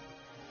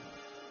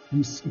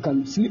 You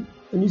can sleep,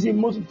 and you see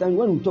most of the time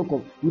when we talk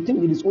of, we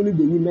think it is only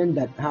the women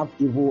that have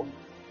evil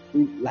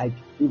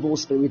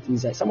spirit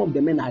inside. Some of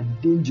the men are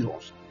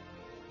dangerous.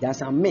 There are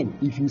some men,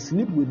 if you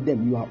sleep with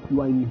them, you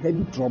are in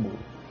heavy trouble.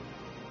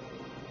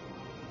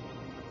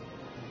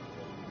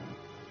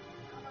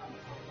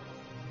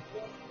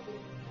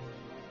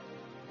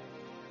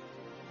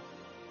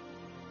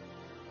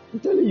 I'm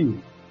telling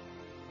you.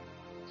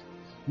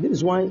 This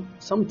is why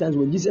sometimes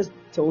when Jesus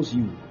tells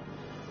you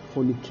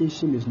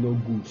fornication is not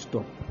good,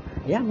 stop.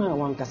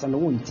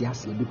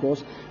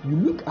 Because you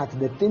look at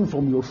the thing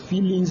from your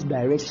feelings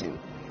direction.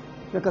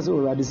 Because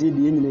already say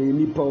the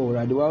enemy power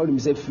already while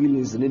say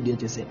feelings and they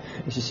just say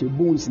she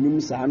bones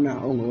names are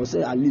now or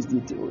say at least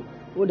it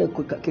what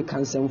the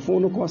cancer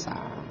phone course.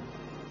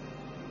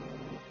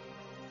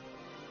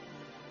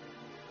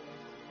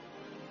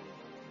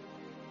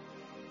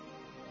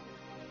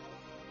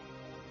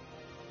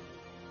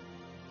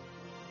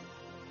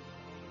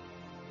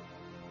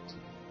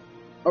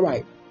 All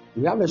right,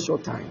 we have a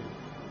short time,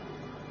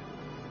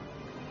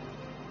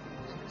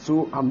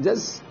 so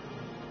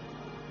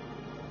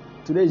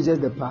today is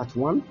just the part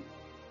 1.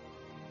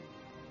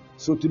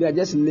 So today I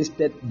just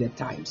listed the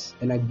times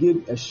and I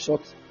gave a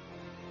short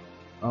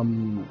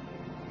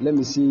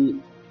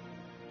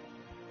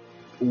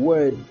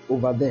word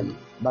over them,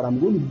 but I'm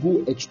going to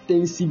go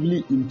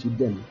extensively into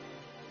them.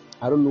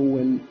 I don't know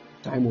when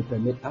time will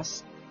permit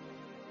us.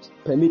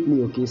 Permit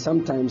me, okay?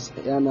 Sometimes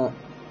Anna,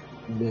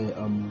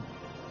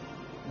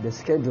 the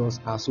schedules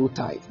are so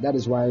tight. That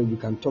is why we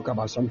can talk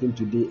about something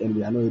today and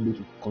we are not able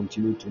to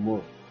continue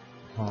tomorrow.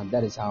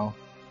 That is how.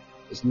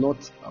 It's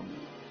not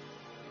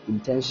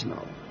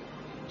intentional.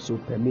 So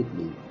permit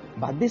me.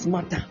 But this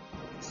matter,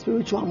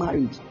 spiritual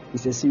marriage,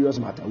 is a serious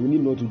matter. We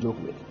need not to joke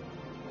with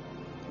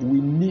it.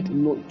 We need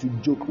not to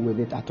joke with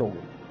it at all.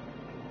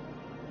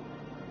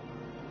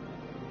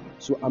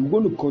 So I'm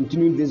going to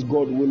continue this,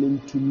 God willing,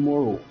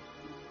 tomorrow.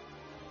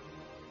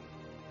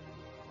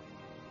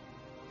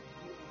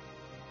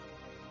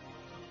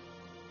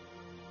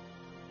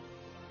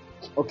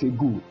 Okay,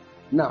 good.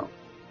 Now,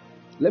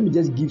 let me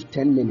just give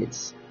 10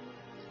 minutes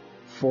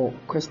for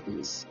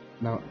questions.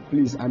 Now,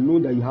 please, I know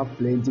that you have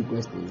plenty of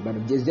questions, but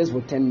just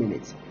for 10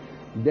 minutes.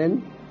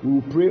 Then we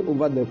will pray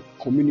over the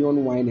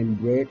communion wine and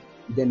bread,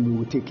 then we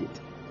will take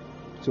it.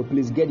 So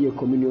please get your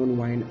communion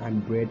wine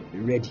and bread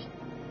ready.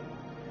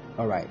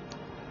 All right.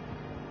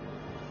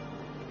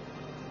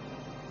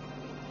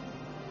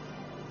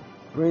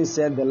 Prince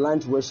said the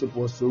lunch worship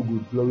was so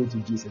good. Glory to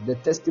Jesus. The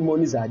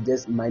testimonies are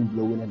just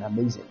mind-blowing and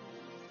amazing.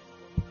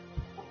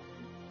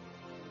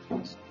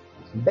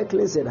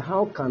 Beckley said,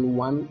 how can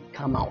one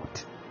come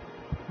out?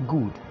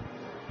 Good.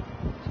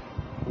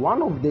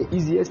 One of the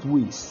easiest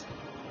ways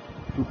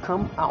to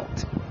come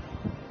out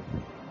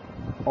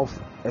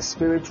of a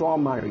spiritual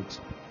marriage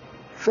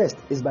first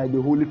is by the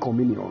Holy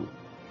Communion.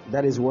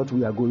 That is what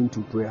we are going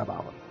to pray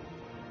about.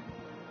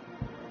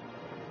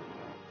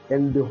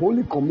 And the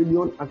Holy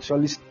Communion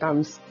actually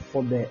stands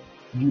for the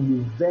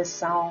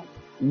universal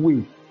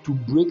way to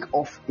break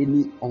off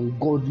any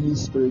ungodly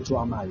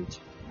spiritual marriage.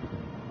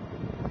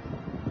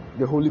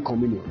 The Holy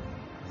Communion.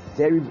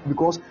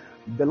 Because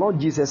the Lord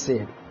Jesus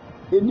said,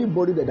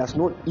 anybody that does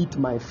not eat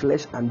my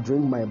flesh and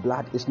drink my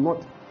blood is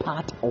not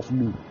part of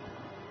me.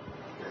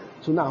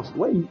 So now,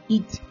 when you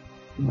eat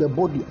the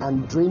body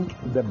and drink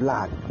the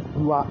blood,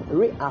 you are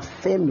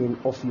reaffirming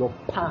of your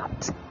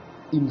part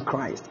in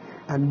Christ.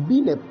 And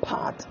being a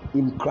part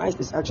in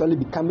Christ is actually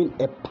becoming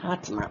a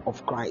partner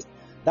of Christ.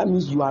 That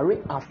means you are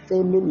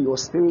reaffirming your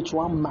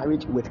spiritual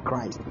marriage with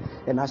Christ.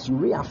 And as you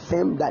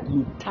reaffirm that,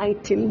 you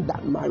tighten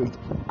that marriage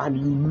and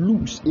you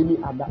lose any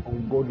other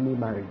ungodly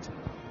marriage.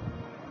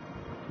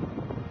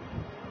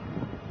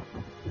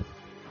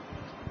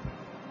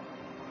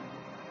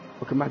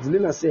 Okay,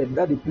 Magdalena said,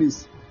 Daddy,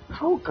 please,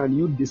 how can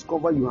you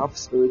discover you have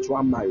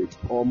spiritual marriage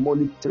or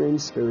monitoring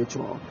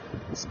spiritual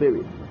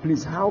spirit?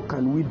 Please, how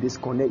can we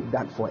disconnect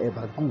that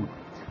forever? Good.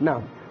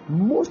 Now,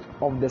 most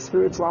of the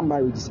spiritual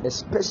marriages,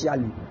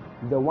 especially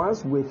the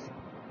ones with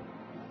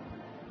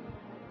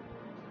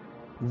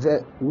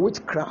the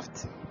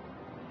witchcraft,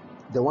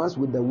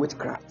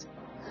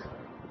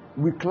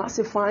 we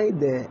classify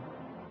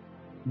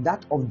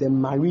that of the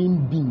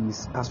marine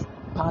beings as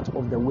part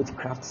of the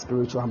witchcraft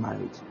spiritual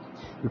marriage.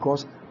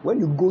 Because when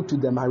you go to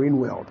the marine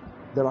world,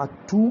 there are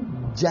two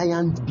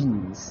giant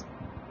beings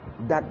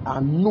that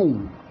are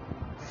known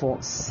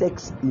for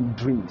sex in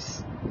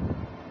dreams.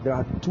 There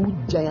are two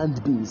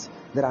giant beings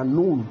that are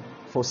known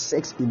for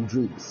sex in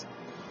dreams.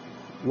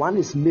 One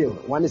is a male,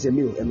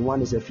 and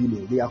one is a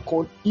female. They are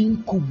called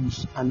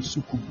incubus and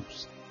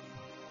succubus.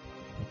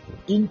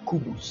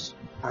 Incubus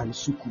and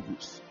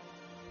succubus.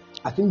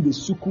 I think the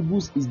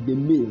succubus is the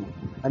male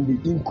and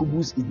the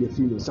incubus is the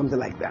female, something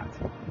like that.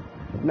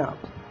 Now,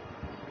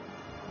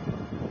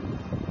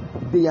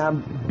 they are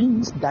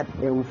beings that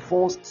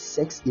enforce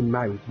sex in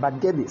marriage.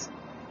 But get this,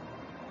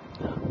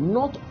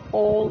 not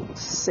all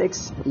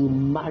sex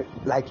in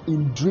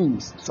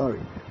dreams,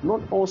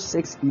 not all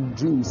sex in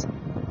dreams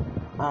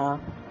are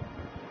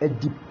a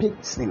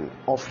depiction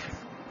of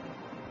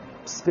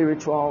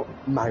spiritual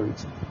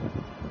marriage.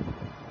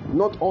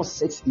 Not all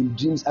sex in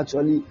dreams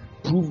actually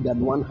prove that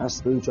one has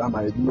spiritual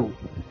marriage. No,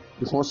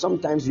 because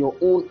sometimes your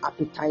own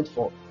appetite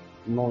for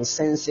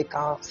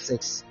nonsensical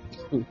sex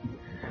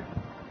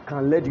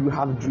can let you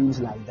have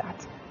dreams like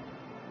that.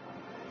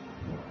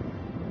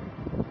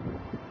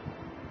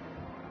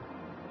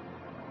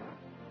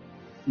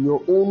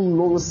 Your own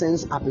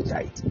nonsense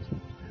appetite.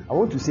 I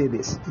want to say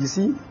this. You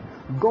see,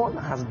 God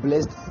has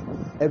blessed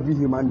every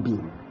human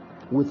being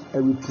with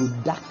a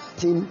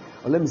reproductive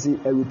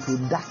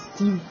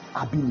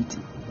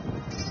ability.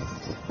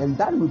 And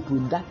that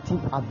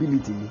reproductive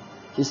ability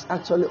is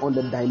actually on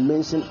the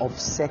dimension of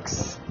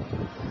sex.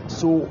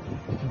 So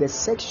the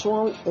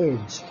sexual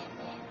urge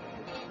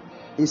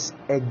is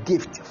a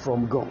gift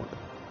from God.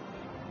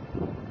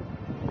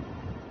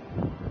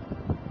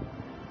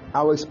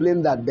 I'll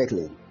explain that,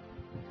 Beckley.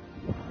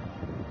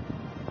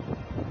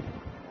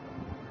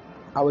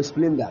 I'll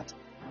explain that.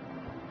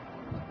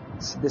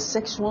 The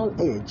sexual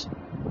urge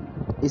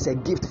is a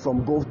gift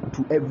from God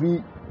to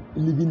every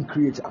living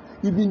creature.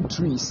 Even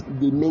trees,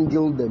 they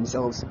mingle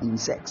themselves in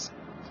sex.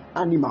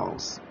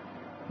 Animals,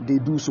 they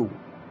do so.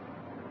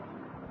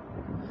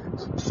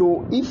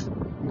 So if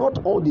not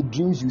all the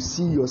dreams you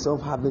see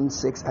yourself having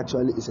sex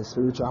actually is a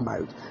spiritual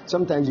marriage.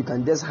 Sometimes you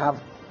can just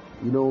have,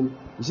 you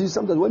see,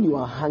 sometimes when you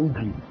are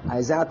hungry,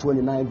 Isaiah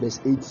 29 verse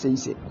 8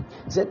 says it.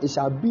 It said, it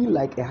shall be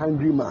like a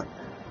hungry man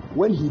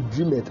when he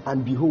dreameth,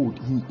 and behold,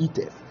 he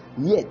eateth.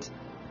 Yet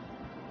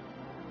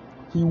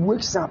he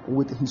wakes up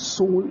with his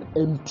soul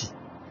empty.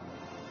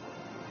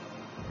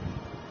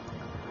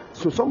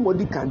 So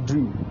somebody can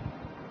dream.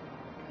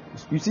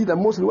 You see that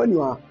mostly when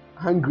you are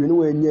hungry,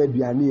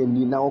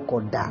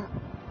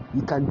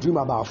 you can dream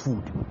about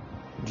food.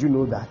 Do you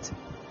know that?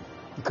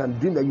 You can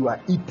dream that you are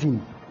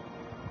eating.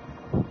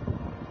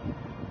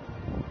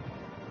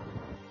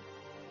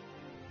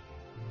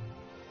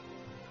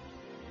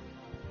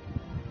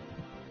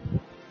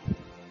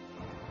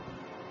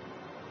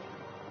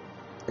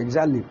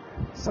 Exactly.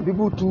 Some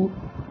people too,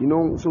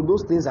 so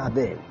those things are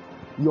there.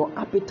 Your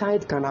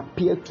appetite can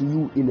appear to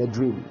you in a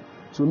dream.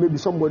 So maybe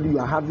somebody, you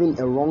are having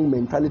a wrong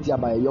mentality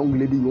about a young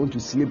lady, you want to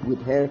sleep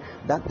with her.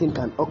 That thing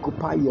can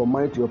occupy your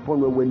mind to a point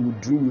where when you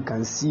dream, you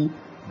can see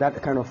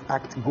that kind of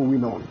act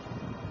going on.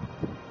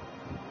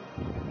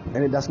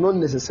 And it does not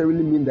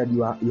necessarily mean that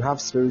you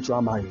have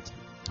spiritual marriage.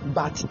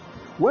 But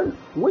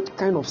what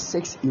kind of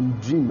sex in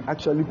dream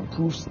actually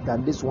proves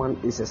that this one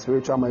is a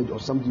spiritual marriage or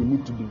something you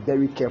need to be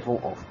very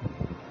careful of.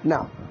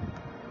 Now,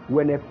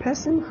 when a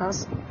person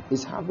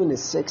is having a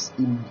sex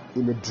in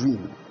a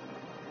dream,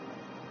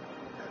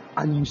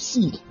 and you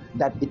see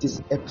that it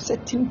is a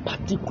certain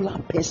particular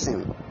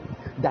person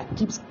that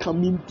keeps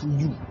coming to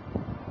you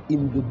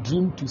in the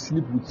dream to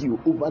sleep with you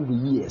over the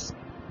years,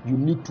 you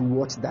need to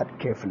watch that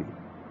carefully.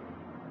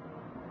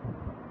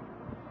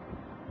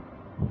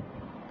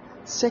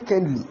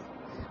 Secondly,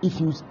 if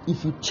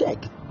you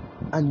check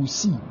and you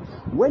see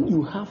when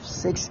you have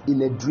sex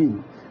in a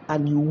dream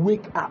and you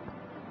wake up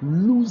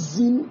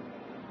losing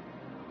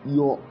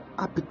your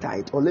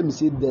appetite, or let me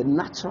say the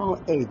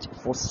natural urge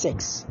for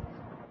sex,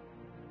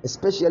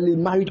 especially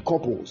married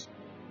couples.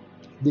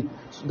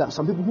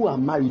 Some people who are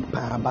married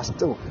but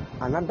still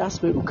another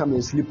spirit will come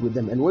and sleep with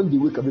them, and when they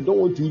wake up they don't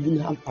want to even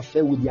have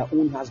affair with their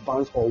own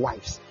husbands or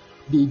wives.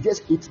 They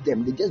just hate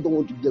them. They just don't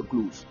want to get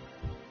close.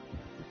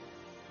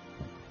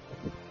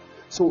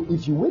 So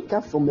if you wake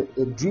up from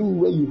a dream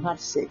where you had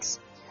sex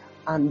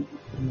and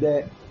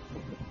the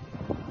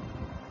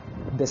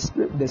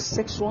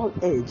sexual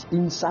urge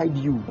inside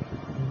you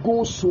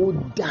goes so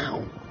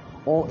down,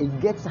 or it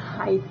gets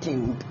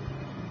heightened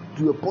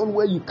to a point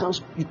where you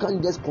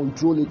can't just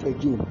control it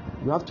again,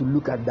 you have to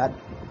look at that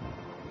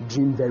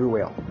dream very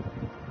well.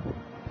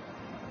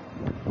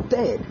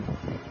 Third,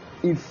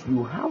 if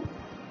you have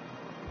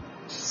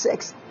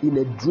sex in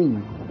a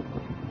dream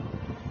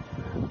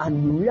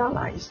and you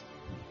realize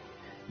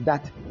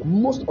that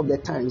most of the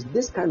times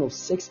this kind of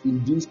sex in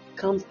dreams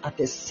comes at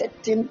a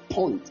certain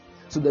point,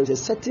 so there's a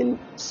certain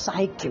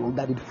cycle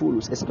that it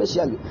follows,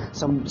 especially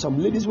some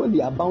ladies, when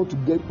they are about to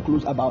get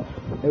close, about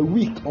a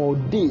week or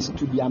days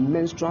to their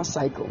menstrual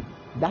cycle,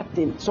 that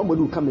thing,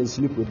 somebody will come and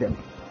sleep with them.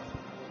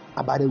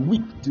 About a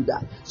week to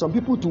that. Some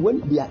people too,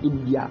 when they are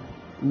in their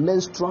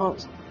menstrual,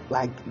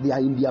 like they are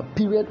in their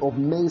period of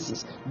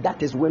menses,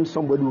 that is when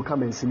somebody will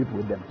come and sleep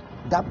with them.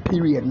 That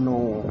period,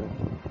 no.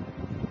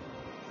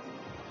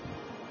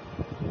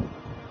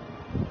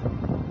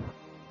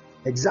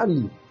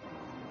 Exactly.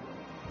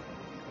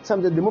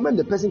 Sometimes the moment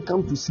the person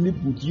comes to sleep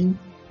with you,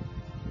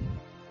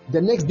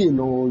 the next day,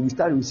 no, you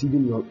start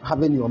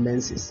having your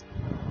menses.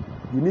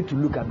 You need to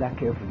look at that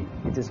carefully.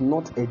 It is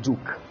not a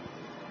joke.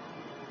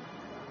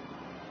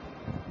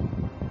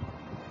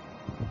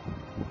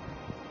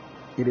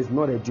 It is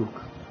not a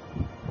joke.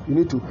 You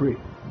need to pray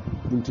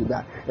into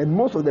that. And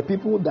most of the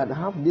people that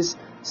have this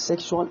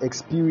sexual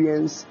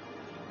experience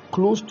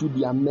close to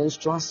their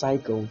menstrual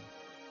cycle,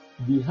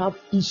 they have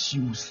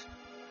issues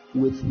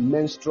with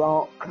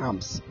menstrual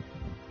cramps.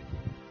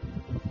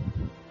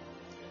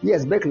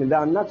 Yes, Beckley, there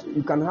are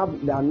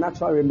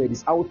natural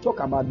remedies. I will talk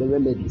about the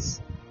remedies.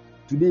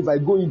 Today, if I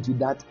go into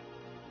that,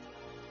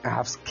 I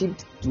have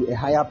skipped to a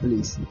higher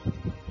place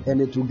and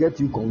it will get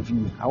you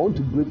confused. I want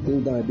to break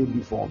things down a bit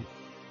before.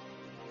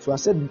 So I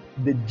said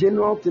the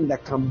general thing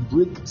that can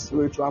break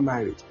spiritual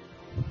marriage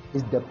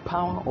is the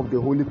power of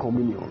the Holy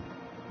Communion.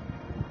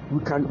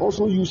 We can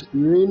also use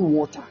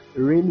rainwater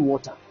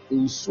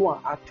in Sua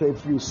after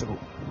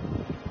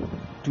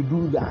to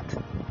do that.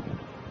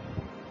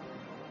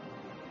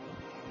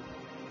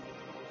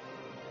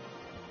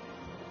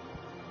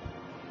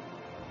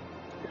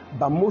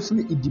 But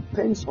mostly it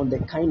depends on the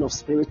kind of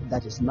spirit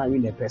that is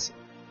marrying a person.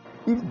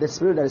 If the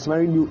spirit that is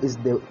marrying you is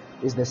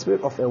the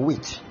spirit of a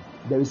witch,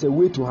 there is a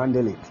way to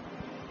handle it.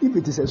 If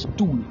it is a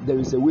stool, there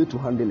is a way to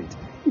handle it.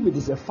 If it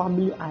is a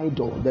family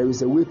idol, there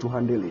is a way to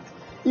handle it.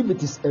 If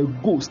it is a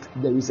ghost,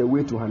 there is a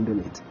way to handle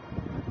it.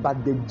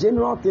 But the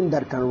general thing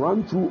that can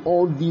run through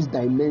all these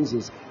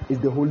dimensions is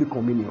the Holy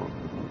Communion.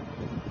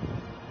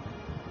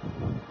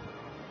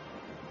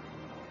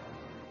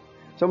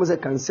 Someone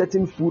said, can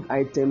certain food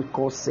items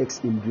cause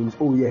sex in dreams?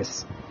 Oh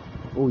yes.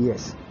 Oh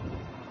yes.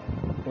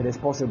 It is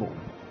possible.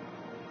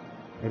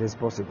 It is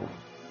possible.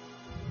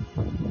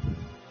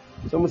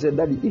 Someone said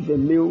that if a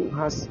male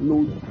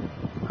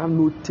have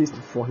no taste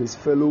for his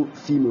fellow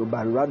female,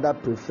 but rather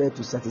prefer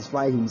to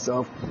satisfy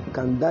himself,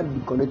 can that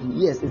be connected?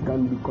 Yes, it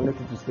can be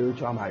connected to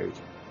spiritual marriage.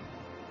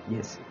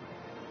 Yes.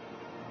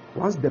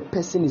 Once the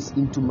person is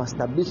into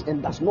masturbation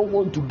and does not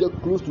want to get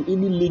close to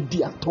any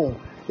lady at all,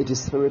 it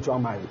is spiritual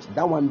marriage.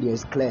 That one there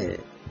is clear.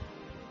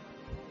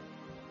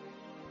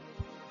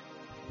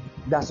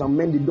 There are some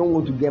men, they don't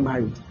want to get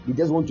married. They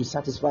just want to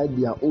satisfy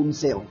their own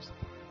selves.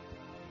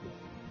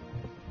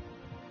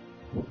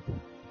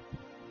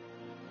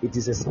 It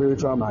is a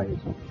spiritual marriage.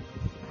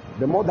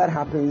 The more that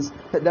happens,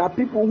 there are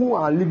people who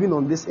are living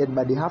on this earth,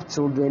 but they have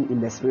children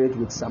in the spirit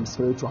with some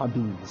spiritual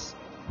beings.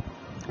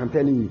 I'm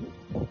telling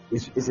you,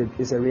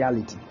 it's a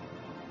reality.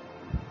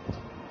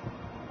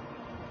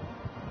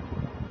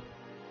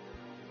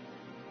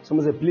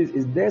 Someone said, please,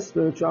 is there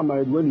spiritual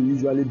marriage when you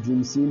usually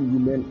dream seeing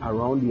women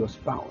around your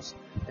spouse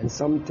and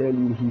some tell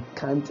you he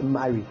can't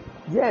marry?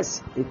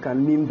 Yes, it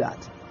can mean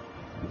that.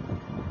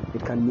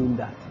 It can mean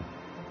that.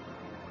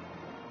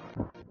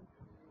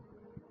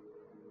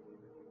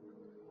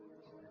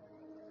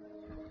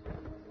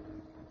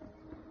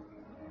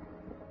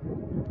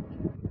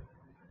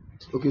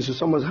 Okay, so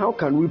someone, how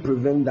can we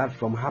prevent that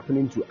from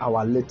happening to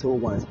our little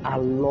ones? I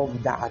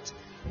love that.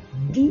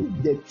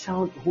 Give the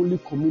child Holy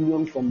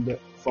Communion from the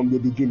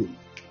beginning.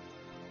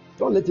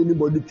 Don't let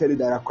anybody tell you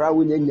that a crowd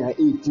when you're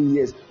 18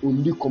 years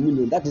only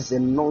communion. That is a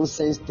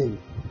nonsense thing.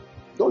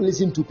 Don't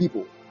listen to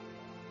people.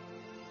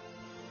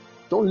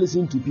 Don't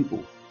listen to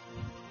people.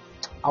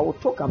 I will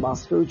talk about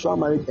spiritual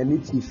marriage and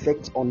its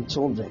effect on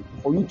children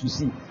for you to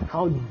see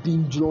how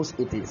dangerous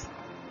it is.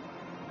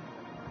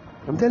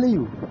 I'm telling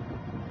you.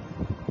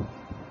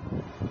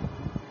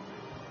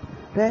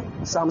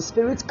 Some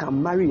spirits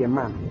can marry a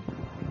man,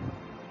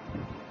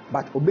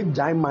 but a big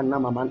giant man,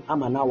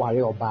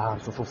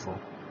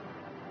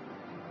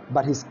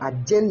 but his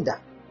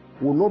agenda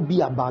will not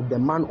be about the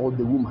man or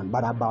the woman,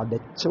 but about the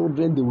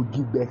children they will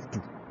give birth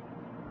to.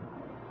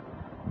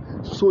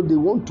 So they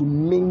want to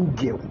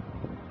mingle.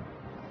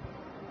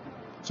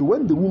 So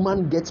when the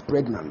woman gets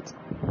pregnant,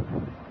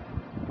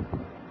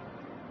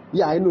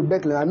 yeah, I know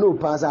Beckley, I know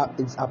Pastor,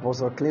 it's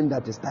Apostle Claim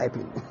that is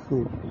typing.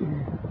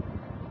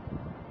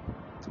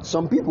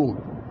 Some people,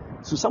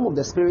 so some of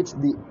the spirits,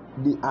 they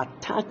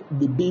attack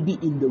the baby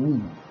in the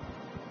womb.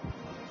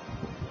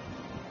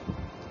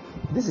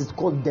 This is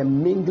called the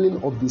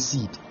mingling of the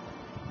seed.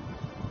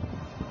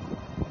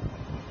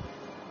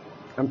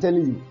 I'm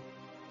telling you.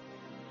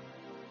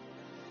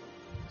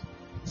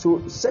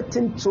 So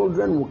certain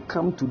children will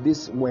come to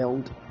this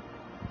world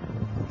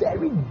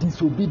very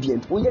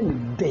disobedient.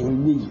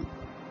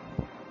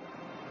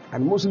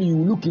 And mostly you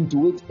look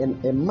into it,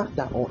 and a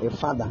mother or a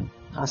father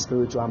has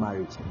spiritual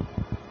marriage.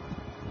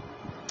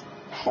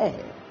 Hey.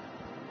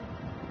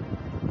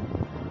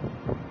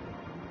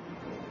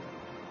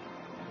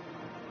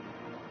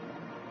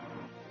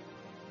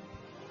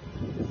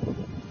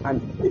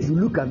 And if you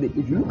look at the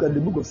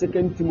book of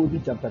 2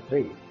 Timothy chapter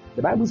 3,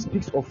 the Bible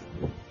speaks of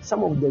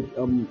some of the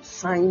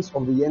signs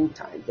of the end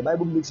time. The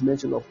Bible makes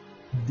mention of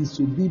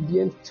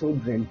disobedient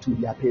children to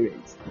their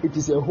parents. It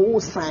is a whole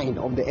sign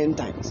of the end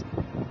times.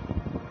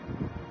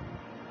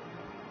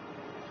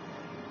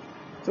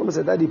 Someone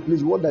said, Daddy,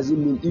 please, what does it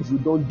mean if you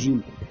don't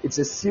dream? It's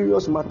a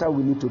serious matter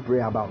we need to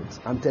pray about.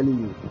 I'm telling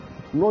you,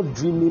 not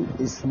dreaming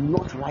is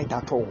not right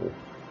at all.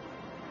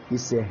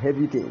 It's a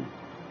heavy thing.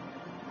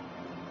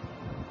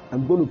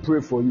 I'm going to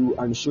pray for you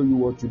and show you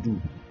what to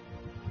do,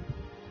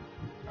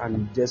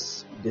 and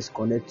just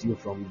disconnect you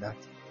from that.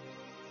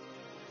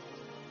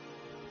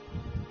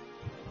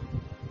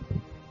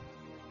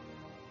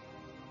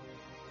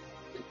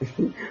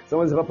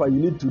 Someone said, Papa, you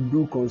need to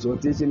do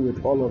consultation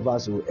with all of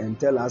us and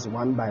tell us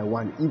one by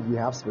one if we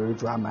have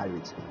spiritual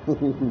marriage.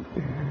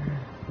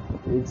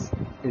 It's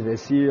a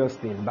serious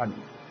thing, but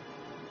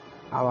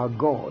our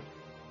God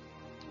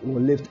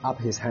will lift up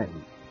his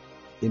hand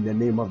in the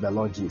name of the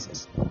Lord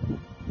Jesus.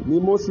 Me,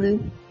 mostly,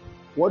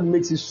 what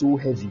makes it so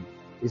heavy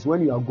is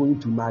when you are going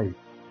to marry.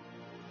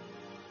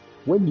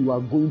 When you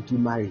are going to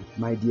marry,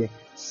 my dear,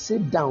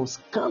 sit down,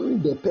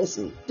 scan the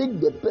person, take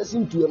the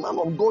person to a man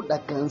of God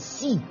that can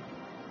see.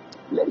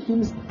 Let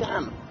him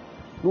scan.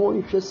 No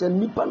one says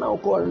nipa na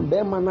okor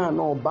bema na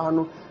na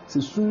obano se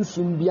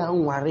sunsun bia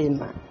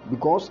nware,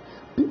 because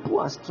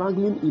people are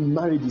struggling in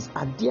marriages.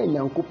 Adia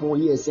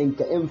nyankopon ye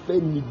senka emfa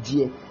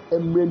nidie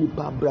emre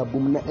nipa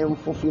brabum na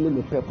emfofile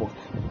ne purpose.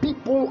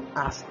 People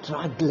are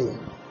struggling,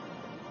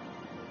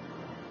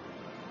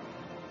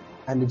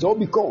 and it's all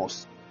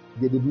because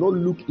they did not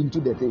look into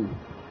the thing.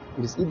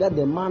 It is either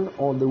the man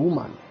or the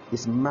woman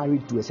is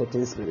married to a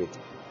certain spirit,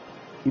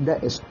 either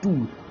a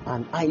stool,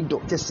 an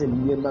idol, just a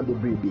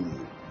baby.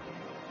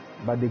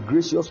 But the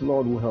gracious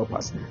Lord will help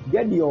us.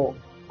 Get your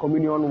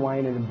communion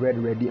wine and bread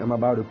ready. I'm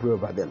about to pray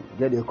over them.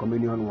 Get your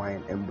communion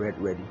wine and bread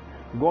ready.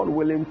 God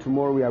willing,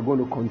 tomorrow we are going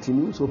to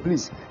continue. So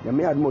please,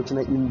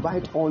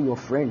 invite all your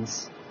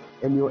friends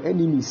and your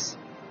enemies.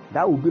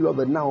 That will be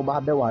loved now.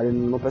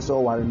 No person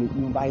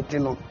invite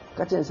no.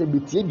 Catch and say,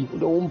 "Betie,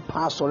 don't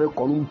pass or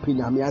come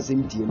pinyami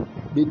asemtie."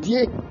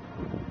 Betie.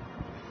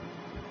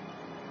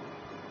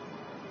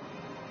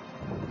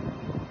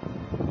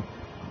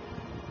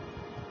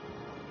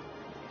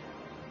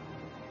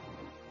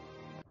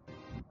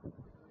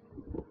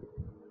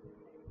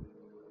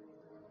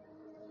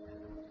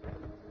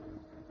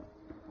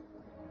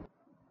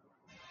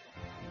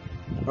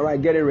 All right,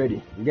 get it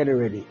ready. Get it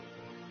ready.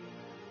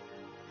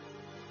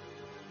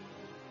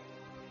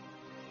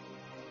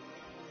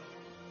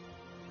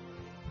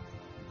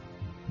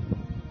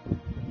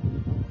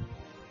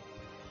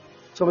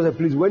 Someone said,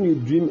 please, when you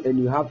dream and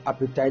you have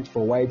appetite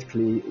for white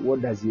clay,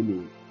 what does it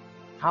mean?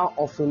 How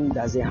often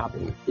does it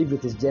happen? If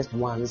it is just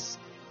once,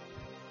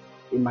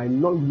 it might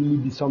not really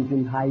be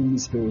something highly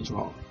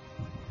spiritual.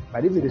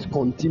 But if it is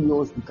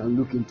continuous, you can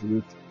look into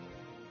it.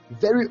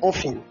 Very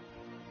often,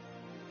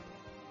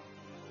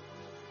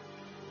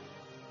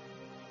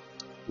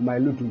 you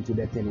might look into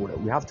the thing well.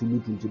 We have to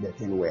look into the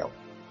thing well.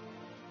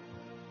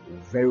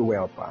 Very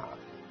well, Pa.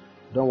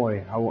 Don't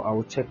worry, I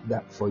will check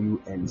that for you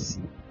and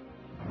see.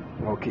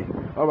 Okay.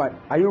 All right.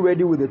 Are you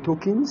ready with the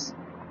tokens?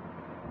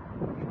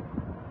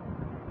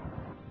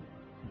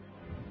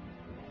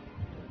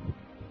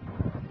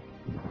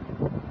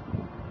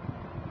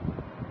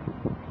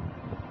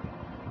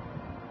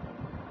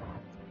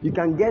 You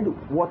can get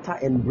water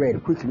and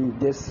bread quickly.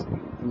 Just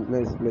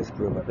let's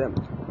pray over them.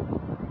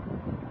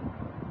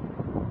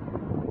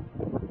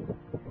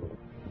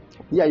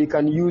 Yeah, you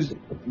can use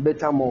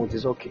better malt.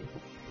 It's okay.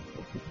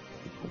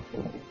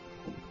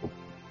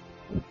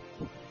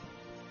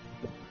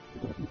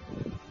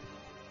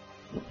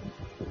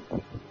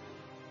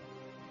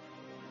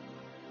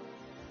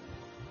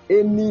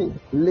 any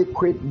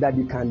liquid that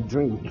you can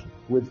drink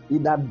with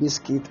either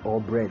biscuit or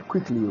bread.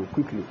 Quickly.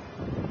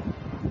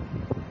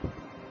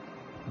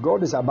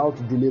 God is about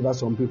to deliver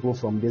some people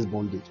from this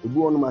bondage. If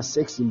you want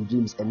sex in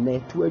dreams and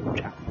network,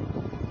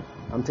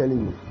 I'm telling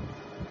you,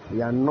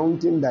 the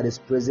anointing that is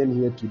present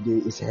here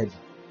today is heavy.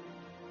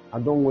 I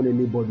don't want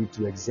anybody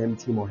to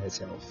exempt him or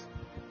herself.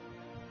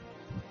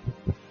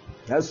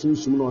 That's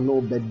soon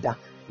no better.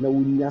 Now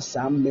we are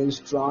some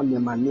menstrual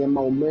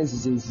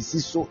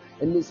so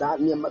and this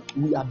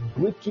we are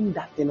breaking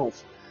that thing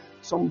off.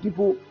 Some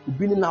people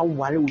been in our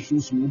worry will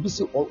be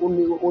say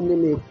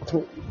only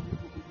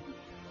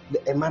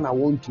the man I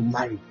want to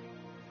marry.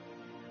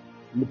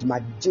 With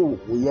my Jew,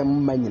 we are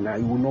man,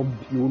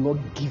 you will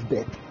not give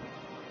birth.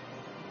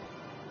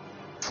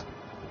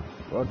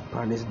 God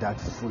punish that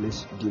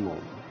foolish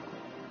demon.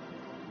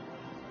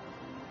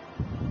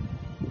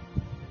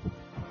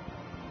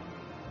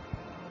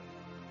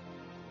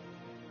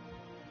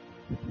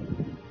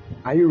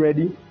 Are you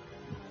ready?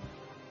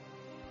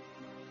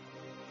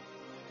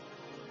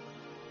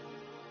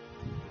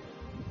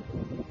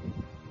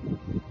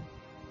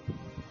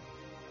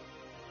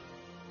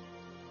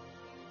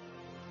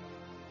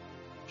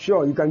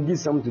 Sure, you can give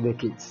some to the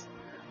kids.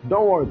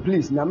 Don't worry,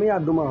 please.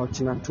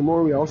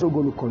 Tomorrow we are also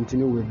going to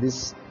continue with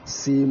this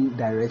same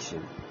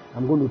direction.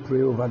 I'm going to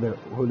pray over the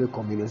Holy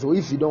Communion. So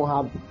if you don't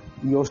have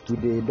yours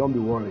today, don't be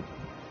worried.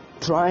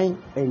 Try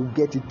and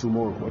get it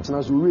tomorrow. I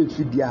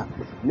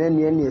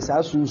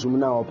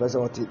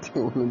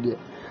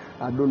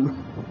don't know.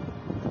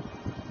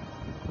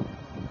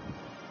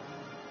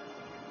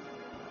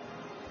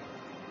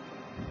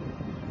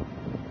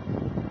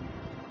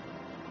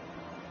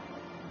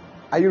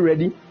 Are you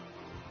ready?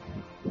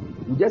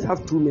 We just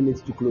have 2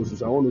 minutes to close,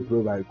 so I want to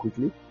pray very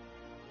quickly.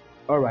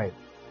 All right,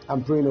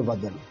 I'm praying over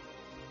them.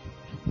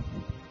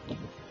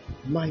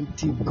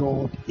 Mighty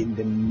God, in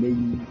the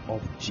name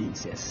of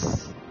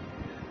Jesus,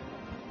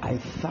 I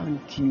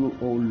thank you,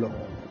 O Lord.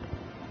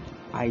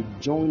 I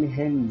join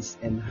hands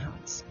and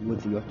hearts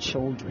with your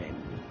children,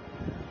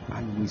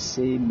 and we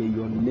say, may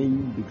your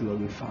name be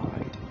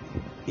glorified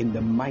in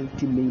the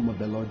mighty name of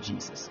the Lord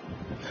Jesus.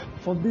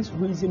 For this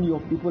reason, your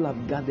people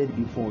have gathered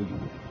before you.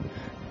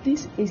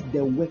 This is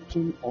the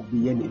working of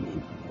the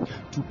enemy,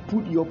 to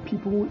put your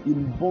people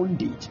in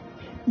bondage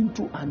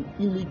into an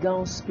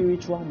illegal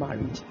spiritual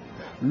marriage.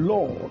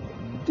 Lord,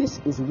 this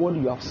is what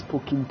you have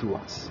spoken to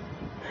us.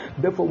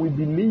 Therefore, we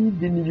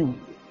believe in you.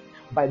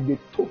 By the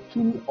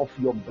token of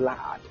your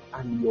blood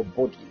and your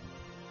body,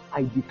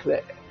 I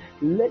declare,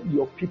 let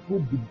your people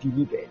be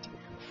delivered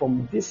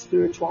from this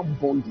spiritual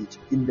bondage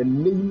in the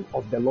name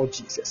of the Lord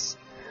Jesus.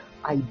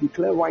 I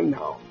declare right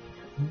now,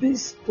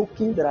 these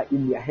tokens that are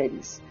in their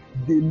hands,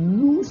 they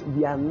lose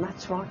their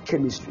natural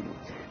chemistry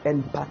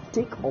and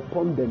partake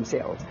upon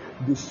themselves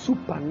the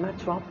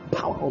supernatural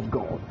power of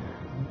God.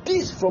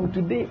 This from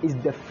today is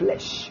the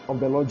flesh of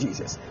the Lord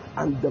Jesus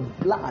and the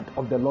blood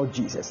of the Lord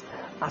Jesus.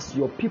 As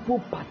your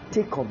people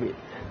partake of it,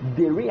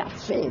 they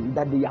reaffirm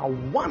that they are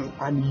one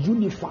and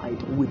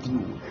unified with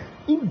you.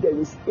 If there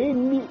is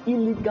any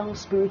illegal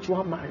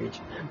spiritual marriage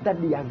that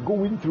they are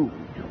going through,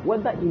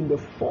 whether in the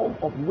form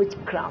of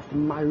witchcraft,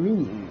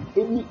 marine,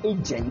 any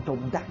agent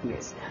of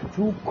darkness,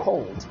 through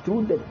cults,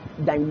 through the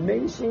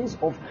dimensions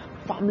of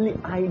family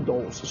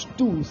idols,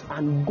 stools,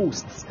 and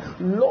ghosts,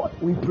 Lord,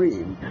 we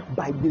pray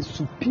by the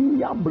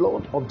superior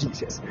blood of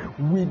Jesus,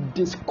 we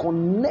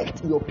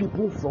disconnect your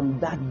people from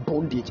that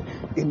bondage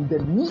in the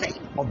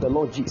name of the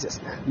Lord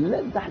Jesus.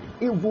 Let that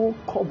evil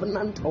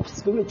covenant of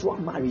spiritual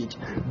marriage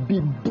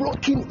be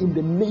broken in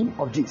the name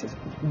of Jesus.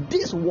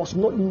 This was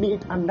not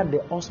made under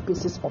the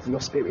auspices of your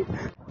spirit.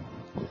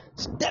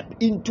 Step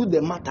into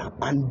the matter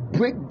and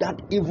break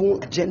that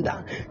evil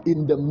agenda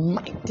in the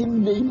mighty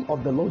name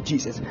of the Lord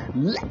Jesus.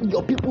 Let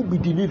your people be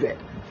delivered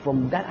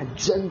from that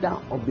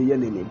agenda of the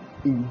enemy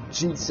in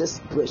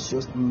Jesus'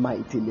 precious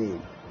mighty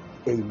name.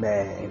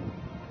 Amen.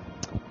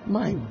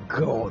 My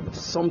God,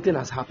 something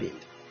has happened.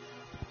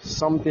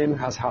 Something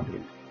has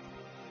happened.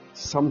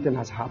 Something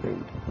has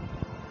happened.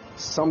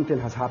 Something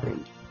has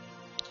happened.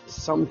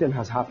 Something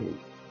has happened.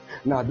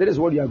 Now, that is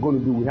what you are going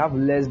to do. We have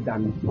less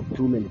than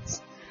 2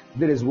 minutes.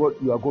 That is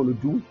what you are going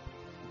to do.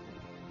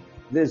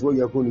 That is what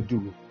you are going to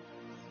do.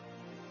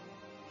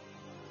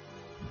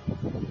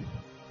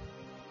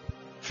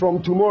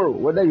 From tomorrow,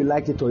 whether you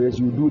like it or yes,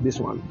 you do this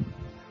one.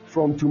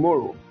 From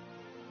tomorrow,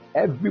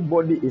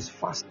 everybody is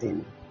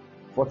fasting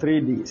for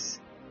 3 days.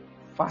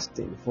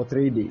 Fasting for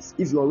 3 days.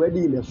 If you're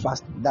already in a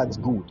fast, that's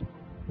good.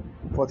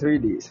 For 3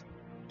 days.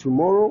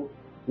 Tomorrow,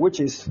 which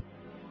is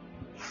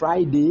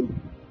Friday,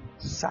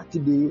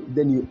 Saturday,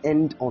 then you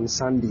end on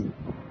Sunday.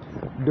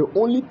 The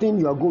only thing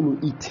you are going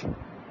to eat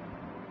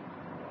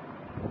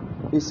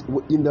is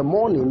in the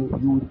morning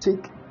you will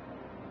take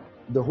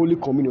the Holy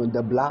Communion,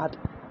 the blood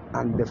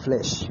and the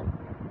flesh.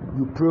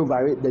 You pray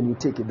over it, then you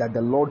take it, that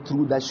the Lord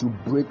through that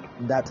should break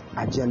that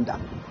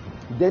agenda.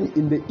 Then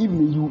in the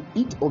evening, you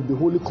eat of the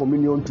Holy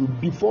Communion too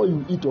before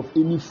you eat of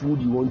any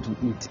food you want to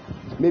eat.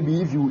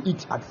 Maybe if you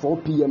eat at 4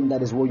 p.m.,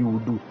 that is what you will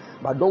do.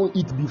 But don't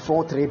eat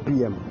before 3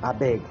 p.m. I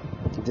beg.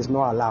 It is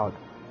not allowed.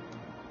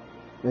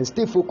 And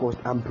stay focused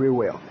and pray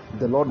well.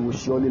 The Lord will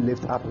surely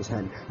lift up his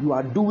hand. You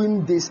are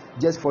doing this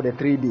just for the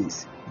 3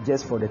 days.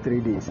 Just for the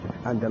 3 days.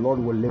 And the Lord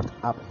will lift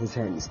up his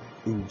hands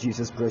in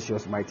Jesus'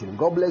 precious mighty name.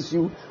 God bless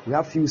you. We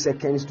have few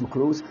seconds to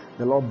close.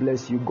 The Lord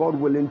bless you. God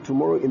willing,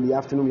 tomorrow in the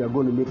afternoon we are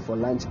going to meet for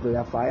lunch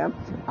prayer fire.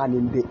 And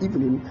in the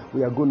evening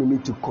we are going to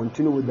meet to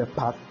continue with the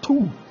part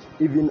 2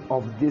 even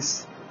of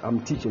this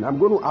teaching. I'm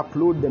going to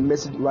upload the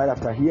message right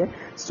after here.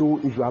 So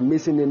if you are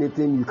missing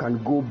anything, you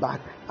can go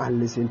back and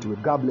listen to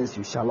it. God bless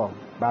you. Shalom.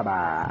 Bye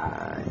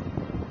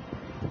bye.